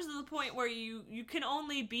always comes to the point where you can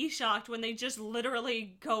only be shocked when they just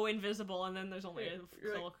literally go invisible, and then there's only a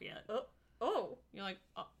cloak yet. Oh. You're like,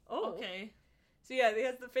 oh, okay. So yeah, they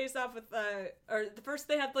have to face off with, or the first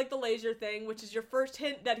they have like the laser thing, which is your first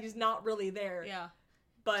hint that he's not really there. Yeah.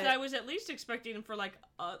 But I was at least expecting him for like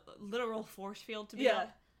a literal force field to be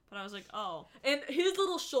up. But I was like, oh. And his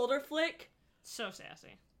little shoulder flick. So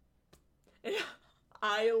sassy.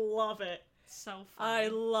 I love it. So funny. I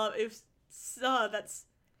love it. That's...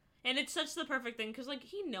 And it's such the perfect thing, because, like,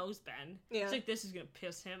 he knows Ben. Yeah. It's like, this is gonna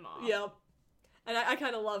piss him off. Yep. And I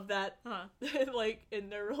kind of love that, like, in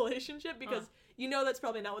their relationship, because you know that's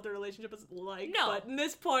probably not what their relationship is like. No. But in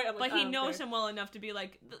this point, I'm like, but he knows him well enough to be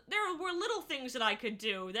like, there were little things that I could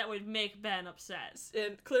do that would make Ben upset.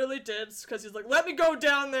 And clearly did, because he's like, let me go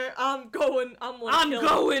down there. I'm going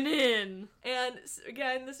in. And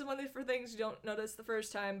again, this is one of the things you don't notice the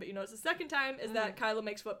first time, but you notice the second time, is that Kylo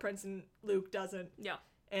makes footprints and Luke doesn't. Yeah.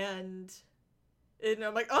 And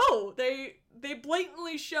I'm like, oh, they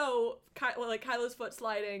blatantly show Kylo's foot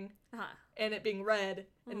sliding and it being red,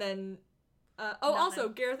 and then also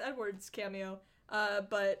Gareth Edwards cameo, and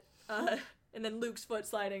then Luke's foot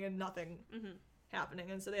sliding and nothing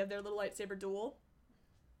happening, and so they have their little lightsaber duel,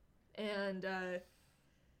 and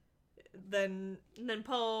then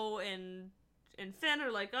Poe and Finn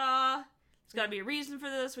are like, there's gotta be a reason for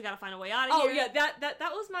this. We gotta find a way out of here. Oh yeah, that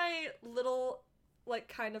was my little like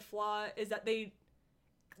kind of flaw, is that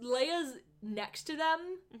Leia's next to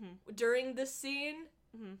them during this scene,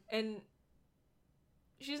 and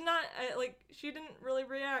she's not, she didn't really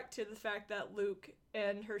react to the fact that Luke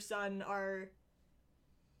and her son are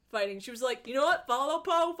fighting. She was like, you know what, follow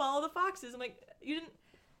Poe, follow the foxes. I'm like, you didn't...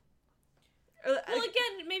 Well,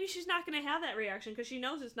 again, maybe she's not going to have that reaction, because she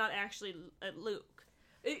knows it's not actually Luke.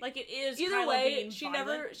 It is either Kylo way, being she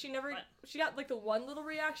violent, she got like the one little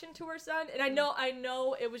reaction to her son, and I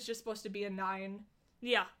know it was just supposed to be a 9.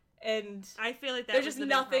 Yeah. And I feel like there's just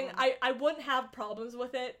nothing. I wouldn't have problems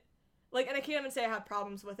with it. Like, and I can't even say I have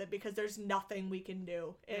problems with it, because there's nothing we can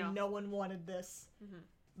do, and no one wanted this.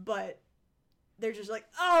 But they're just like,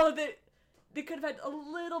 oh, they could have had a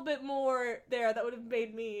little bit more there that would have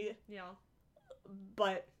made me. Yeah.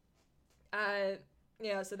 But,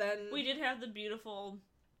 yeah. So then we did have the beautiful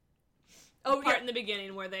part in the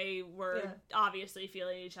beginning where they were obviously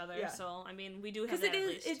feeling each other. Yeah. So I mean, we do have that.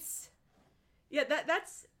 Because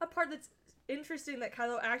that's a part that's interesting, that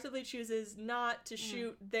Kylo actively chooses not to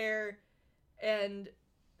shoot there, and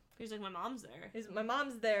he's like, my mom's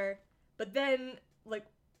there. But then, like,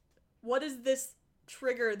 what is this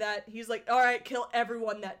trigger that he's like, all right, kill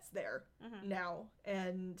everyone that's there now,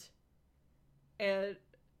 and I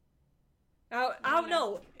don't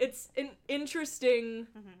know. It's an interesting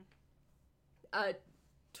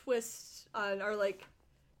twist on our like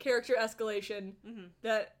character escalation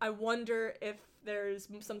that I wonder if there's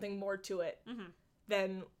something more to it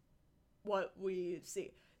than what we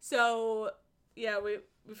see. So yeah, we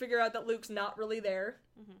figure out that Luke's not really there,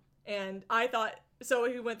 and I thought, so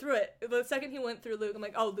he went through it. The second he went through Luke, I'm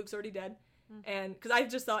like, oh, Luke's already dead, and because I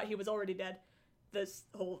just thought he was already dead this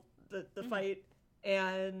whole the fight,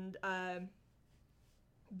 and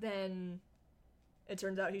then it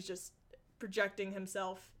turns out he's just projecting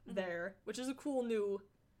himself there, which is a cool new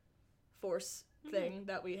Force thing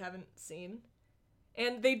that we haven't seen.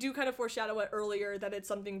 And they do kind of foreshadow it earlier, that it's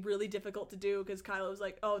something really difficult to do, because Kylo's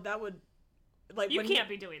like, oh, that would... like you can't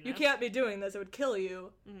be doing this. You can't be doing this. It would kill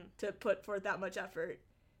you to put forth that much effort.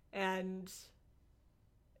 And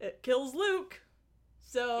it kills Luke.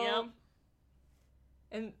 So... Yep.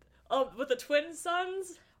 And, with the twin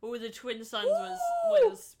sons... Ooh, the twin sons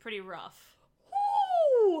was pretty rough.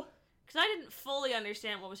 Ooh! Because I didn't fully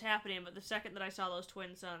understand what was happening, but the second that I saw those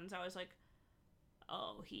twin sons, I was like,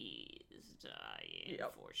 oh, he's dying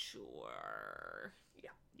for sure. Yeah.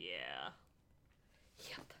 Yeah.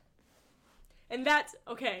 Yep. And that's,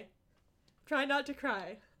 okay, try not to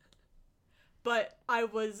cry, but I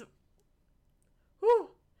was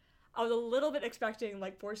a little bit expecting,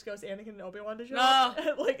 like, Force Ghost, Anakin, and Obi-Wan to show up.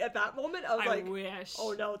 Like, at that moment, I was like, wish.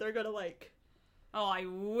 Oh no, they're gonna, like... Oh, I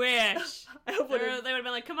wish. They would have been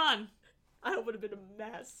like, come on. I would have been a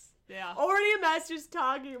mess. Yeah. Already a mess just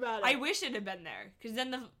talking about it. I wish it had been there.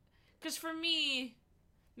 Because for me,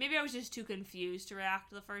 maybe I was just too confused to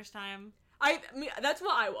react the first time. I mean, that's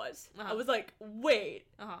what I was. I was like, wait.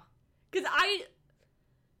 Because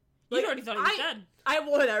You already thought he was dead. I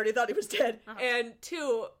already thought he was dead. And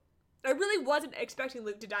two, I really wasn't expecting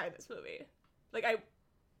Luke to die in this movie. Like,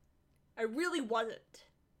 I really wasn't.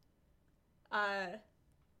 I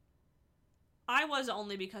was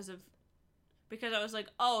only because I was like,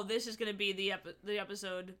 oh, this is gonna be the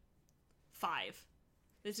episode 5.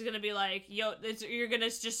 This is gonna be like you're gonna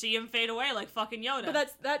just see him fade away like fucking Yoda.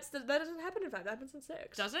 But that doesn't happen in 5. That happens in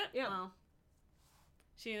 6. Does it? Yeah. Oh.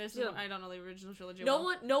 See, this is I don't know the original trilogy. No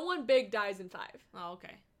one big dies in 5. Oh,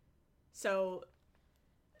 okay. So,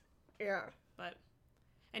 yeah.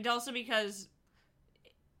 And also because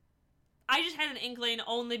I just had an inkling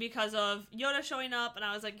only because of Yoda showing up, and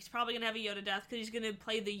I was like, he's probably going to have a Yoda death, because he's going to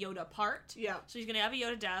play the Yoda part. Yeah. So he's going to have a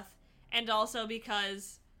Yoda death, and also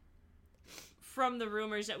because from the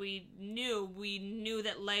rumors that we knew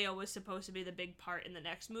that Leia was supposed to be the big part in the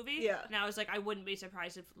next movie. Yeah. And I was like, I wouldn't be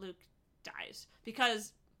surprised if Luke dies,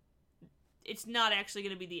 because it's not actually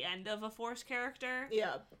going to be the end of a Force character.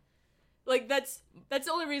 Yeah. Like, that's the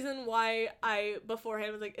only reason why I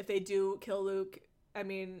beforehand was like, if they do kill Luke, I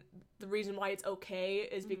mean, the reason why it's okay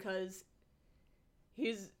is because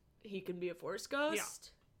he can be a Force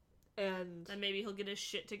ghost. Yeah. And maybe he'll get his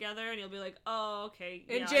shit together and he'll be like, oh, okay.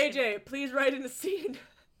 And JJ, please write in a scene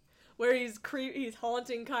where he's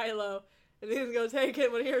haunting Kylo, and then he goes, hey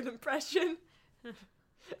kid, wanna hear an impression?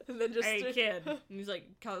 And then just hey kid. And he's like,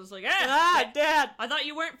 Kylo's like, Dad, I thought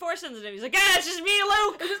you weren't Force sensitive. He's like, it's just me,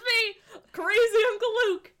 Luke. It's just me, crazy Uncle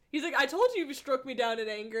Luke. He's like, I told you if you struck me down in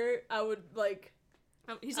anger, I would like.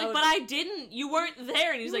 He's like, but I didn't. You weren't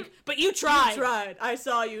there. And he's like, but you tried. You tried. I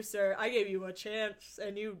saw you, sir. I gave you a chance,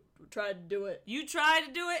 and you tried to do it. You tried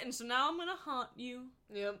to do it, and so now I'm gonna haunt you.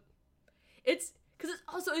 Yep. It's because it's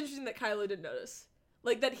also interesting that Kylo didn't notice,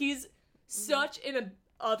 like that he's such in a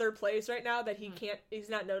other place right now that he's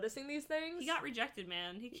not noticing these things. He got rejected,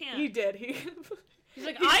 man. He can't. He did. He's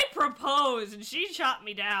like, I proposed, and she shot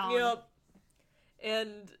me down. Yep.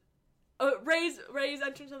 And Rey's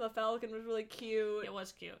entrance on the Falcon was really cute. It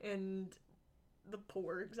was cute. And the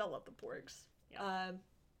Porgs. I love the Porgs. Yeah.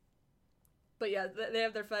 But yeah, they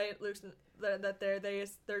have their fight. Luke's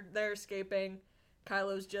they're escaping.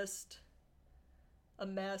 Kylo's just a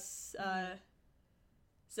mess.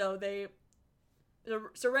 So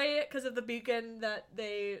Rey, because of the beacon that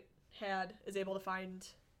they had, is able to find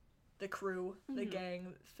the crew, the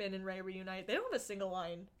gang. Finn and Rey reunite. They don't have a single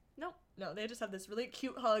line. Nope. No, they just have this really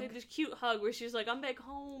cute hug. They have this cute hug where she's like, I'm back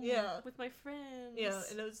home with my friends. Yeah,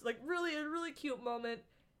 and it was like a really cute moment.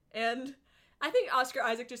 And I think Oscar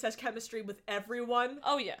Isaac just has chemistry with everyone.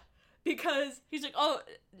 Oh, yeah. Because he's like, oh,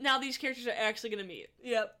 now these characters are actually going to meet.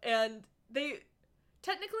 Yep, and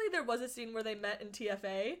technically there was a scene where they met in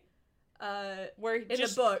TFA.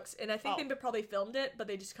 The books, and I think they probably filmed it, but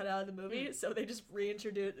they just cut it out of the movie, so they just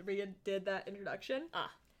redid that introduction.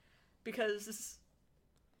 Because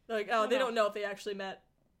they don't know if they actually met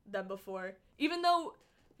them before. Even though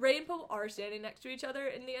Rey and Poe are standing next to each other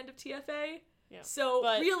in the end of TFA,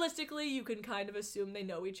 so realistically you can kind of assume they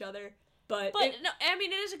know each other. But no, I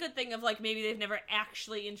mean, it is a good thing of, like, maybe they've never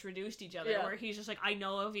actually introduced each other, where he's just like, I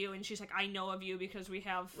know of you, and she's like, I know of you because we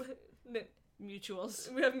have mutuals.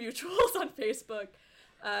 We have mutuals on Facebook.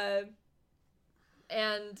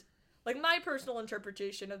 And, like, my personal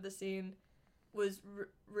interpretation of the scene was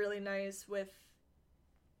really nice with...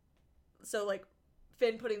 So, like,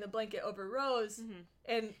 Finn putting the blanket over Rose,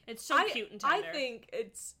 and... It's so cute and tender. I think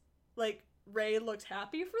it's, like, Rey looks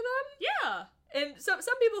happy for them. Yeah! And some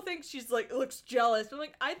people think she's, like, looks jealous, but,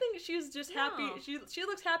 like, I think she's just happy. She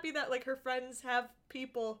looks happy that, like, her friends have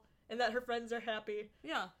people, and that her friends are happy.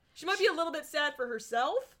 Yeah. She might be a little bit sad for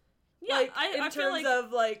herself. Yeah, like, I feel like...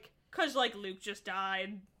 of, like... Because, like, Luke just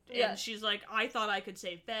died, and she's like, I thought I could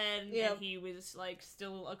save Ben, and he was, like,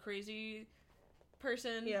 still a crazy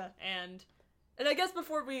person. Yeah. And I guess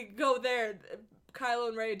before we go there, Kylo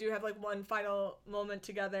and Rey do have, like, one final moment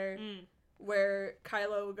together where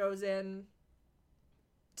Kylo goes in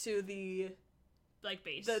to the... like,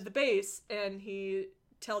 base. The base, and he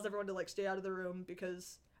tells everyone to, like, stay out of the room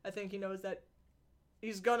because I think he knows that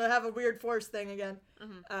he's gonna have a weird Force thing again.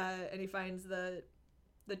 And he finds the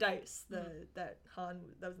dice that Han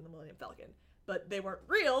that was in the Millennium Falcon, but they weren't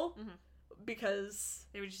real because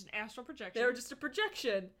they were just an astral projection. They were just a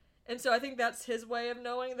projection, and so I think that's his way of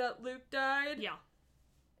knowing that Luke died. Yeah,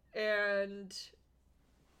 and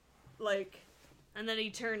and then he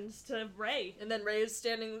turns to Rey, and then Rey's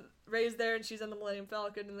there, and she's on the Millennium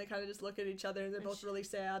Falcon, and they kind of just look at each other, and they're both really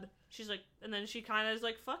sad. She's like, and then she kind of is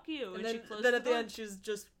like, "Fuck you," and she closes then at the end, she's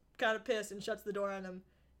just kind of pissed and shuts the door on him.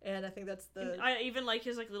 And I think that's I even like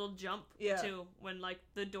his little jump too, when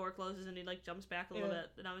the door closes and he jumps back a little bit.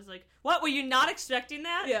 And I was like, "What? Were you not expecting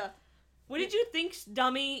that?" Yeah. What did you think,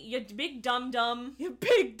 dummy? You big dum-dum. You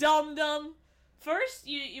big dum-dum. First,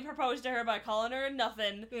 you proposed to her by calling her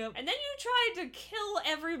nothing. Yep. And then you tried to kill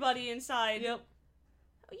everybody inside. Yep.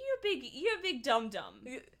 You're a big dum-dum.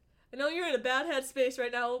 I know you're in a bad headspace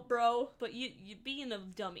right now, bro. But you being a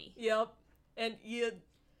dummy. Yep. And you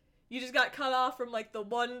just got cut off from the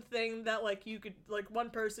one thing that you could one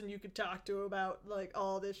person you could talk to about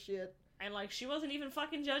all this shit. And she wasn't even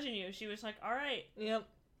fucking judging you. She was like, "All right, yep,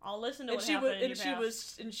 I'll listen to what happened in your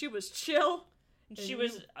past." And she was chill. And she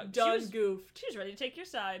was goofed. She was ready to take your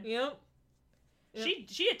side. Yep.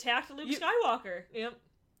 She attacked Luke Skywalker. Yep.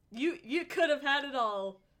 You could have had it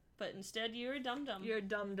all, but instead you're a dum-dum. You're a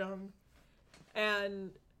dum-dum.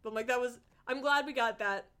 But that was, I'm glad we got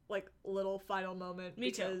that little final moment.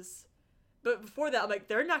 Me too. But before that, I'm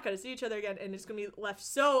they're not gonna see each other again, and it's gonna be left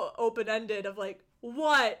so open-ended of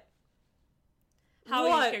what?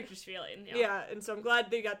 How are these characters feeling? Yeah, and so I'm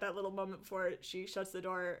glad they got that little moment before she shuts the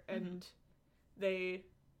door and they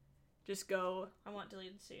just go, I want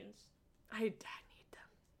deleted scenes. I need them.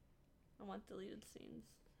 I want deleted scenes.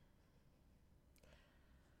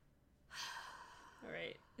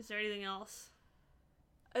 Alright, is there anything else?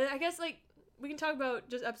 I guess, we can talk about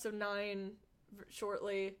just episode 9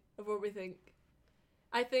 shortly of what we think.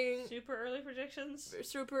 I think... Super early projections?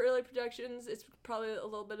 It's probably a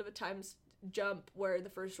little bit of a time jump where the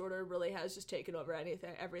First Order really has just taken over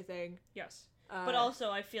everything. Yes. But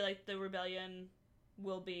also, I feel like the rebellion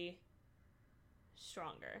will be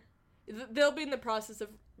stronger. They'll be in the process of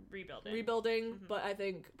rebuilding, but I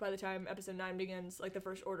think by the time episode 9 begins, the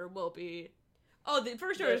First Order will be... Oh, the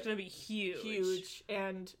First Order is going to be huge. Huge,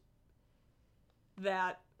 and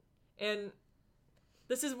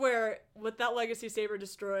this is where, with that Legacy Saber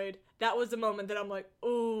destroyed, that was the moment that I'm like,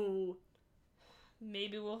 ooh.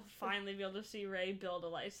 Maybe we'll finally be able to see Rey build a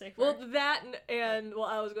lightsaber. Well, that and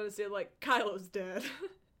I was going to say, Kylo's dead.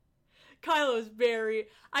 Kylo's very...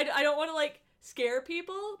 I don't want to, scare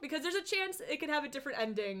people, because there's a chance it could have a different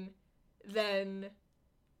ending than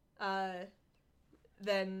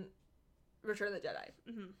Return of the Jedi.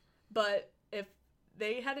 Mm-hmm. But if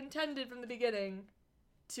they had intended from the beginning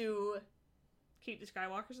to... Keep the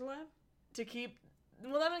Skywalkers alive?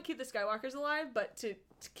 Not going to keep the Skywalkers alive, but to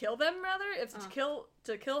kill them, rather. If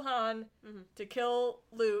to kill Han, to kill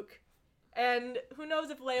Luke, and who knows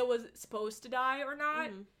if Leia was supposed to die or not.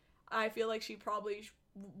 Mm-hmm. I feel like she probably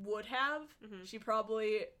would have. Mm-hmm.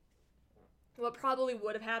 What probably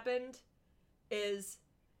would have happened is,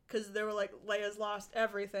 because they were Leia's lost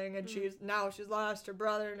everything, and she's lost her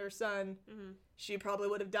brother and her son. Mm-hmm. She probably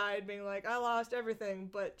would have died being I lost everything,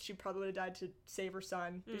 but she probably would have died to save her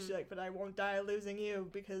son. Mm-hmm. She's but I won't die losing you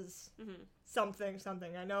because something,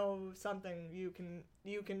 I know something you can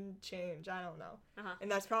change. I don't know. Uh-huh. And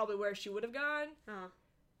that's probably where she would have gone.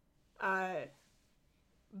 Uh-huh.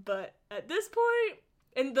 But at this point,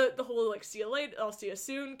 and the whole see you later, I'll see you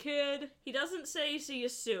soon, kid. He doesn't say see you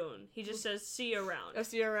soon. He just says see you around. I'll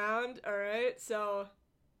see you around. All right. So,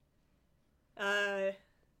 that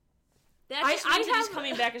just means he's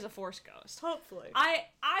coming back as a Force ghost. Hopefully. I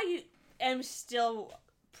am still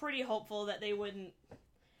pretty hopeful that they wouldn't.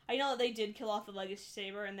 I know that they did kill off the Legacy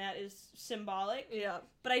Saber, and that is symbolic. Yeah.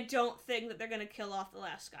 But I don't think that they're gonna kill off the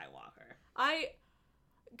last Skywalker. I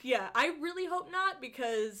really hope not,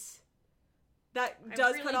 because that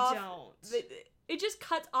does really cut off. Don't. It just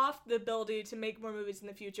cuts off the ability to make more movies in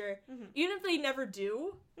the future. Mm-hmm. Even if they never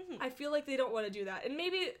do, Mm-hmm. I feel like they don't want to do that. And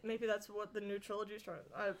maybe that's what the new trilogy is trying.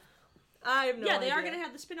 I have no idea. Yeah, they are going to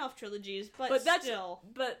have the spin-off trilogies, but still.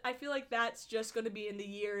 But I feel like that's just going to be in the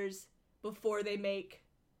years before they make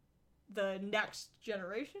the next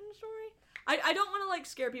generation story. I don't want to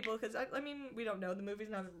scare people, because I mean, we don't know, the movie's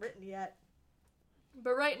not written yet.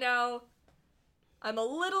 But right now, I'm a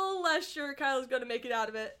little less sure Kylo's going to make it out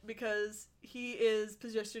of it, because he is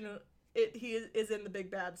he is in the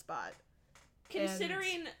big bad spot.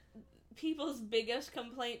 Considering people's biggest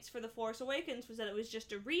complaints for The Force Awakens was that it was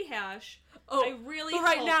just a rehash, I really But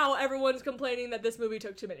right now, everyone's complaining that this movie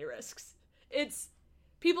took too many risks.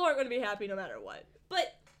 people aren't going to be happy no matter what.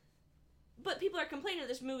 But people are complaining that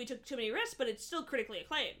this movie took too many risks, but it's still critically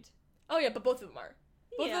acclaimed. Oh yeah, but both of them are.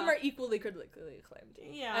 Both of them are equally critically acclaimed.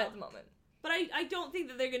 Yeah. At the moment. But I don't think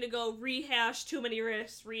that they're gonna go rehash too many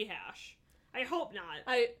risks, rehash. I hope not.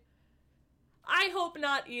 I hope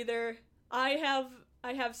not either. I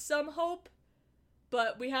have some hope,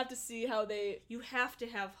 but we have to see how they... You have to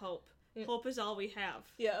have hope. Yeah. Hope is all we have.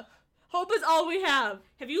 Yeah. Hope is all we have.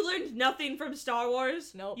 Have you learned nothing from Star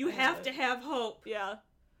Wars? Nope. You have to have hope. Yeah.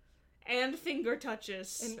 And finger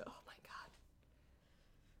touches. And oh my god.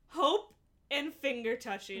 Hope and finger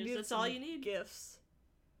touches. That's all you need. Gifts.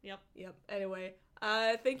 Yep. Anyway,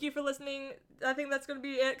 thank you for listening. I think that's gonna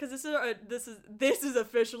be it because this is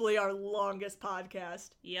officially our longest podcast.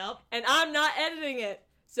 Yep. And I'm not editing it,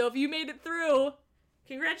 so if you made it through,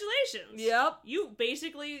 congratulations. Yep.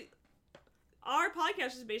 Our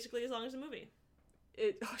podcast is basically as long as the movie.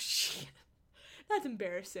 Oh shit, that's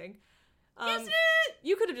embarrassing. Is it?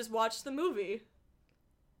 You could have just watched the movie.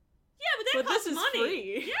 Yeah, but costs money.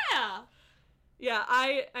 Free. Yeah. Yeah,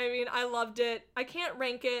 I mean, I loved it. I can't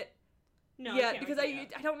rank it. No, yet because I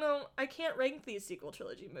don't know. I can't rank these sequel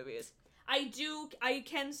trilogy movies. I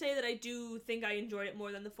can say that I do think I enjoyed it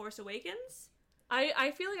more than The Force Awakens.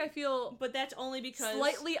 I feel, but that's only because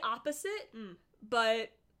slightly opposite.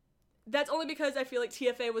 But that's only because I feel like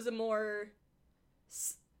TFA was a more.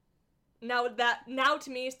 Now to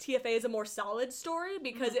me, TFA is a more solid story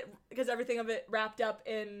because because everything of it wrapped up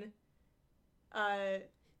in.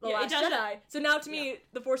 The Last Jedi. So now to me,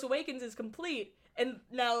 The Force Awakens is complete, and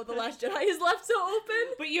now The Last Jedi is left so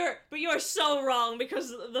open. But you're so wrong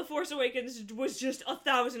because The Force Awakens was just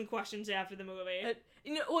 1,000 questions after the movie.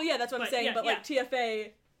 Well, yeah, that's what I'm saying. Yeah, but like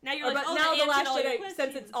TFA, now you're like, now The Last Jedi,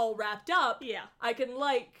 since it's all wrapped up, yeah, I can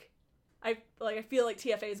I feel like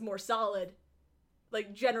TFA is more solid,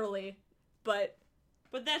 like generally, but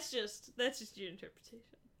that's just your interpretation.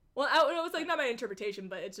 Well, it was like not my interpretation,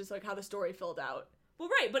 but it's just like how the story filled out. Well,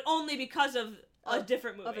 right, but only because of a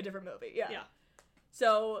different movie. Of a different movie, yeah. Yeah.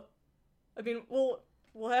 So, I mean, we'll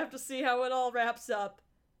have to see how it all wraps up,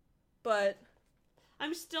 but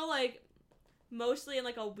I'm still like mostly in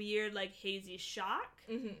like a weird like hazy shock.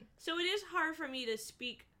 Mm-hmm. So it is hard for me to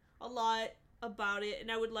speak a lot about it,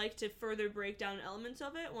 and I would like to further break down elements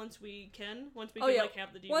of it once we can like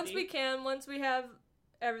have the DVD. Once we have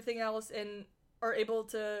everything else and are able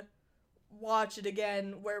to watch it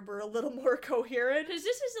again where we're a little more coherent. Because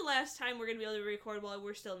this is the last time we're going to be able to record while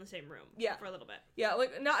we're still in the same room. Yeah. For a little bit. Yeah,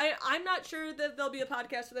 like, no, I'm not sure that there'll be a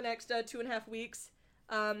podcast for the next 2.5 weeks.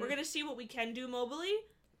 We're going to see what we can do mobily,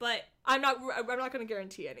 but... I'm not going to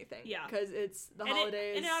guarantee anything. Yeah. Because it's the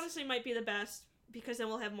holidays. And it honestly might be the best, because then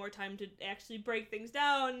we'll have more time to actually break things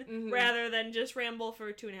down, rather than just ramble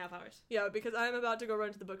for 2.5 hours. Yeah, because I'm about to go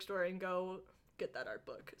run to the bookstore and go get that art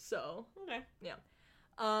book, so... Okay. Yeah.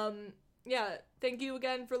 Yeah, thank you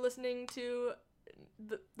again for listening to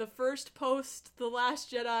the first post The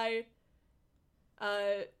Last Jedi.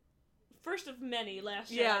 First of many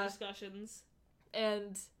Last Jedi discussions.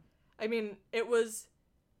 And, I mean, it was...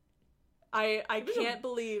 I can't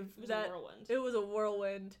believe that... It was a whirlwind. It was a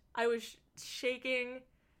whirlwind. I was shaking.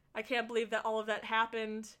 I can't believe that all of that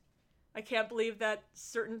happened. I can't believe that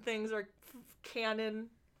certain things are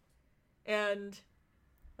canon. And,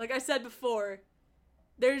 like I said before...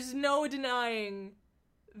 There's no denying,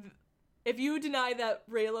 if you deny that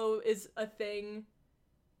Reylo is a thing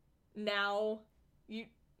now,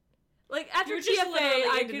 after TFA,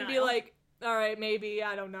 I could be like, alright, maybe,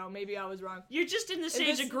 I don't know, maybe I was wrong. You're just in the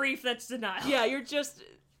stage of grief that's denial. Yeah, you're just,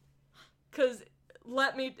 because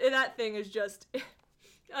that thing is just,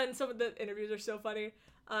 and some of the interviews are so funny.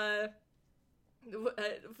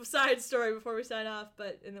 Side story before we sign off,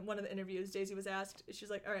 but in one of the interviews, Daisy was asked, she's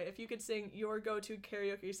like, alright, if you could sing your go-to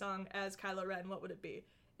karaoke song as Kylo Ren, what would it be?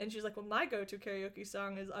 And she's like, well, my go-to karaoke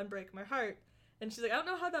song is Unbreak My Heart. And she's like, I don't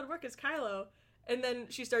know how that'd work as Kylo. And then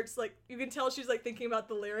she starts, like, you can tell she's, like, thinking about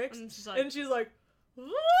the lyrics. And she's like, woo!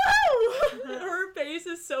 Her face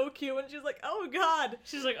is so cute, and she's like, oh god.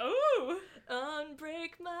 She's like, ooh!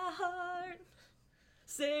 Unbreak my heart.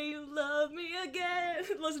 Say you love me again.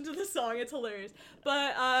 Listen to the song, it's hilarious.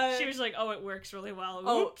 But she was like, oh, it works really well.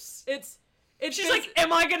 Oops. It's she's like,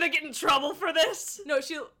 am I gonna get in trouble for this? No,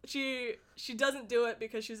 she doesn't do it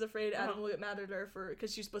because she's afraid Adam will get mad at her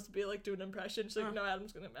because she's supposed to be like do an impression. She's like, no,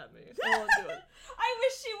 Adam's gonna get mad at me. I won't do it. I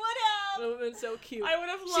wish she would have. It would have been so cute. I would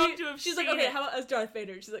have loved to have She's seen like, okay, it. how about as Darth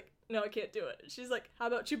Vader? She's like, no, I can't do it. She's like, how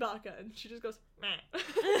about Chewbacca? And she just goes, meh.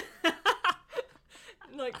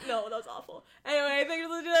 Like, no, that was awful. Anyway, thank you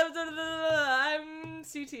for listening to the episode. I'm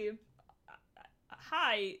CT.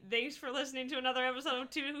 hi, thanks for listening to another episode of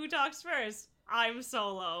Two Who Talks First. I'm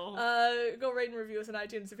Solo. Go rate and review us on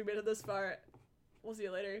iTunes if you made it this far. We'll see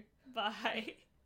you later. Bye.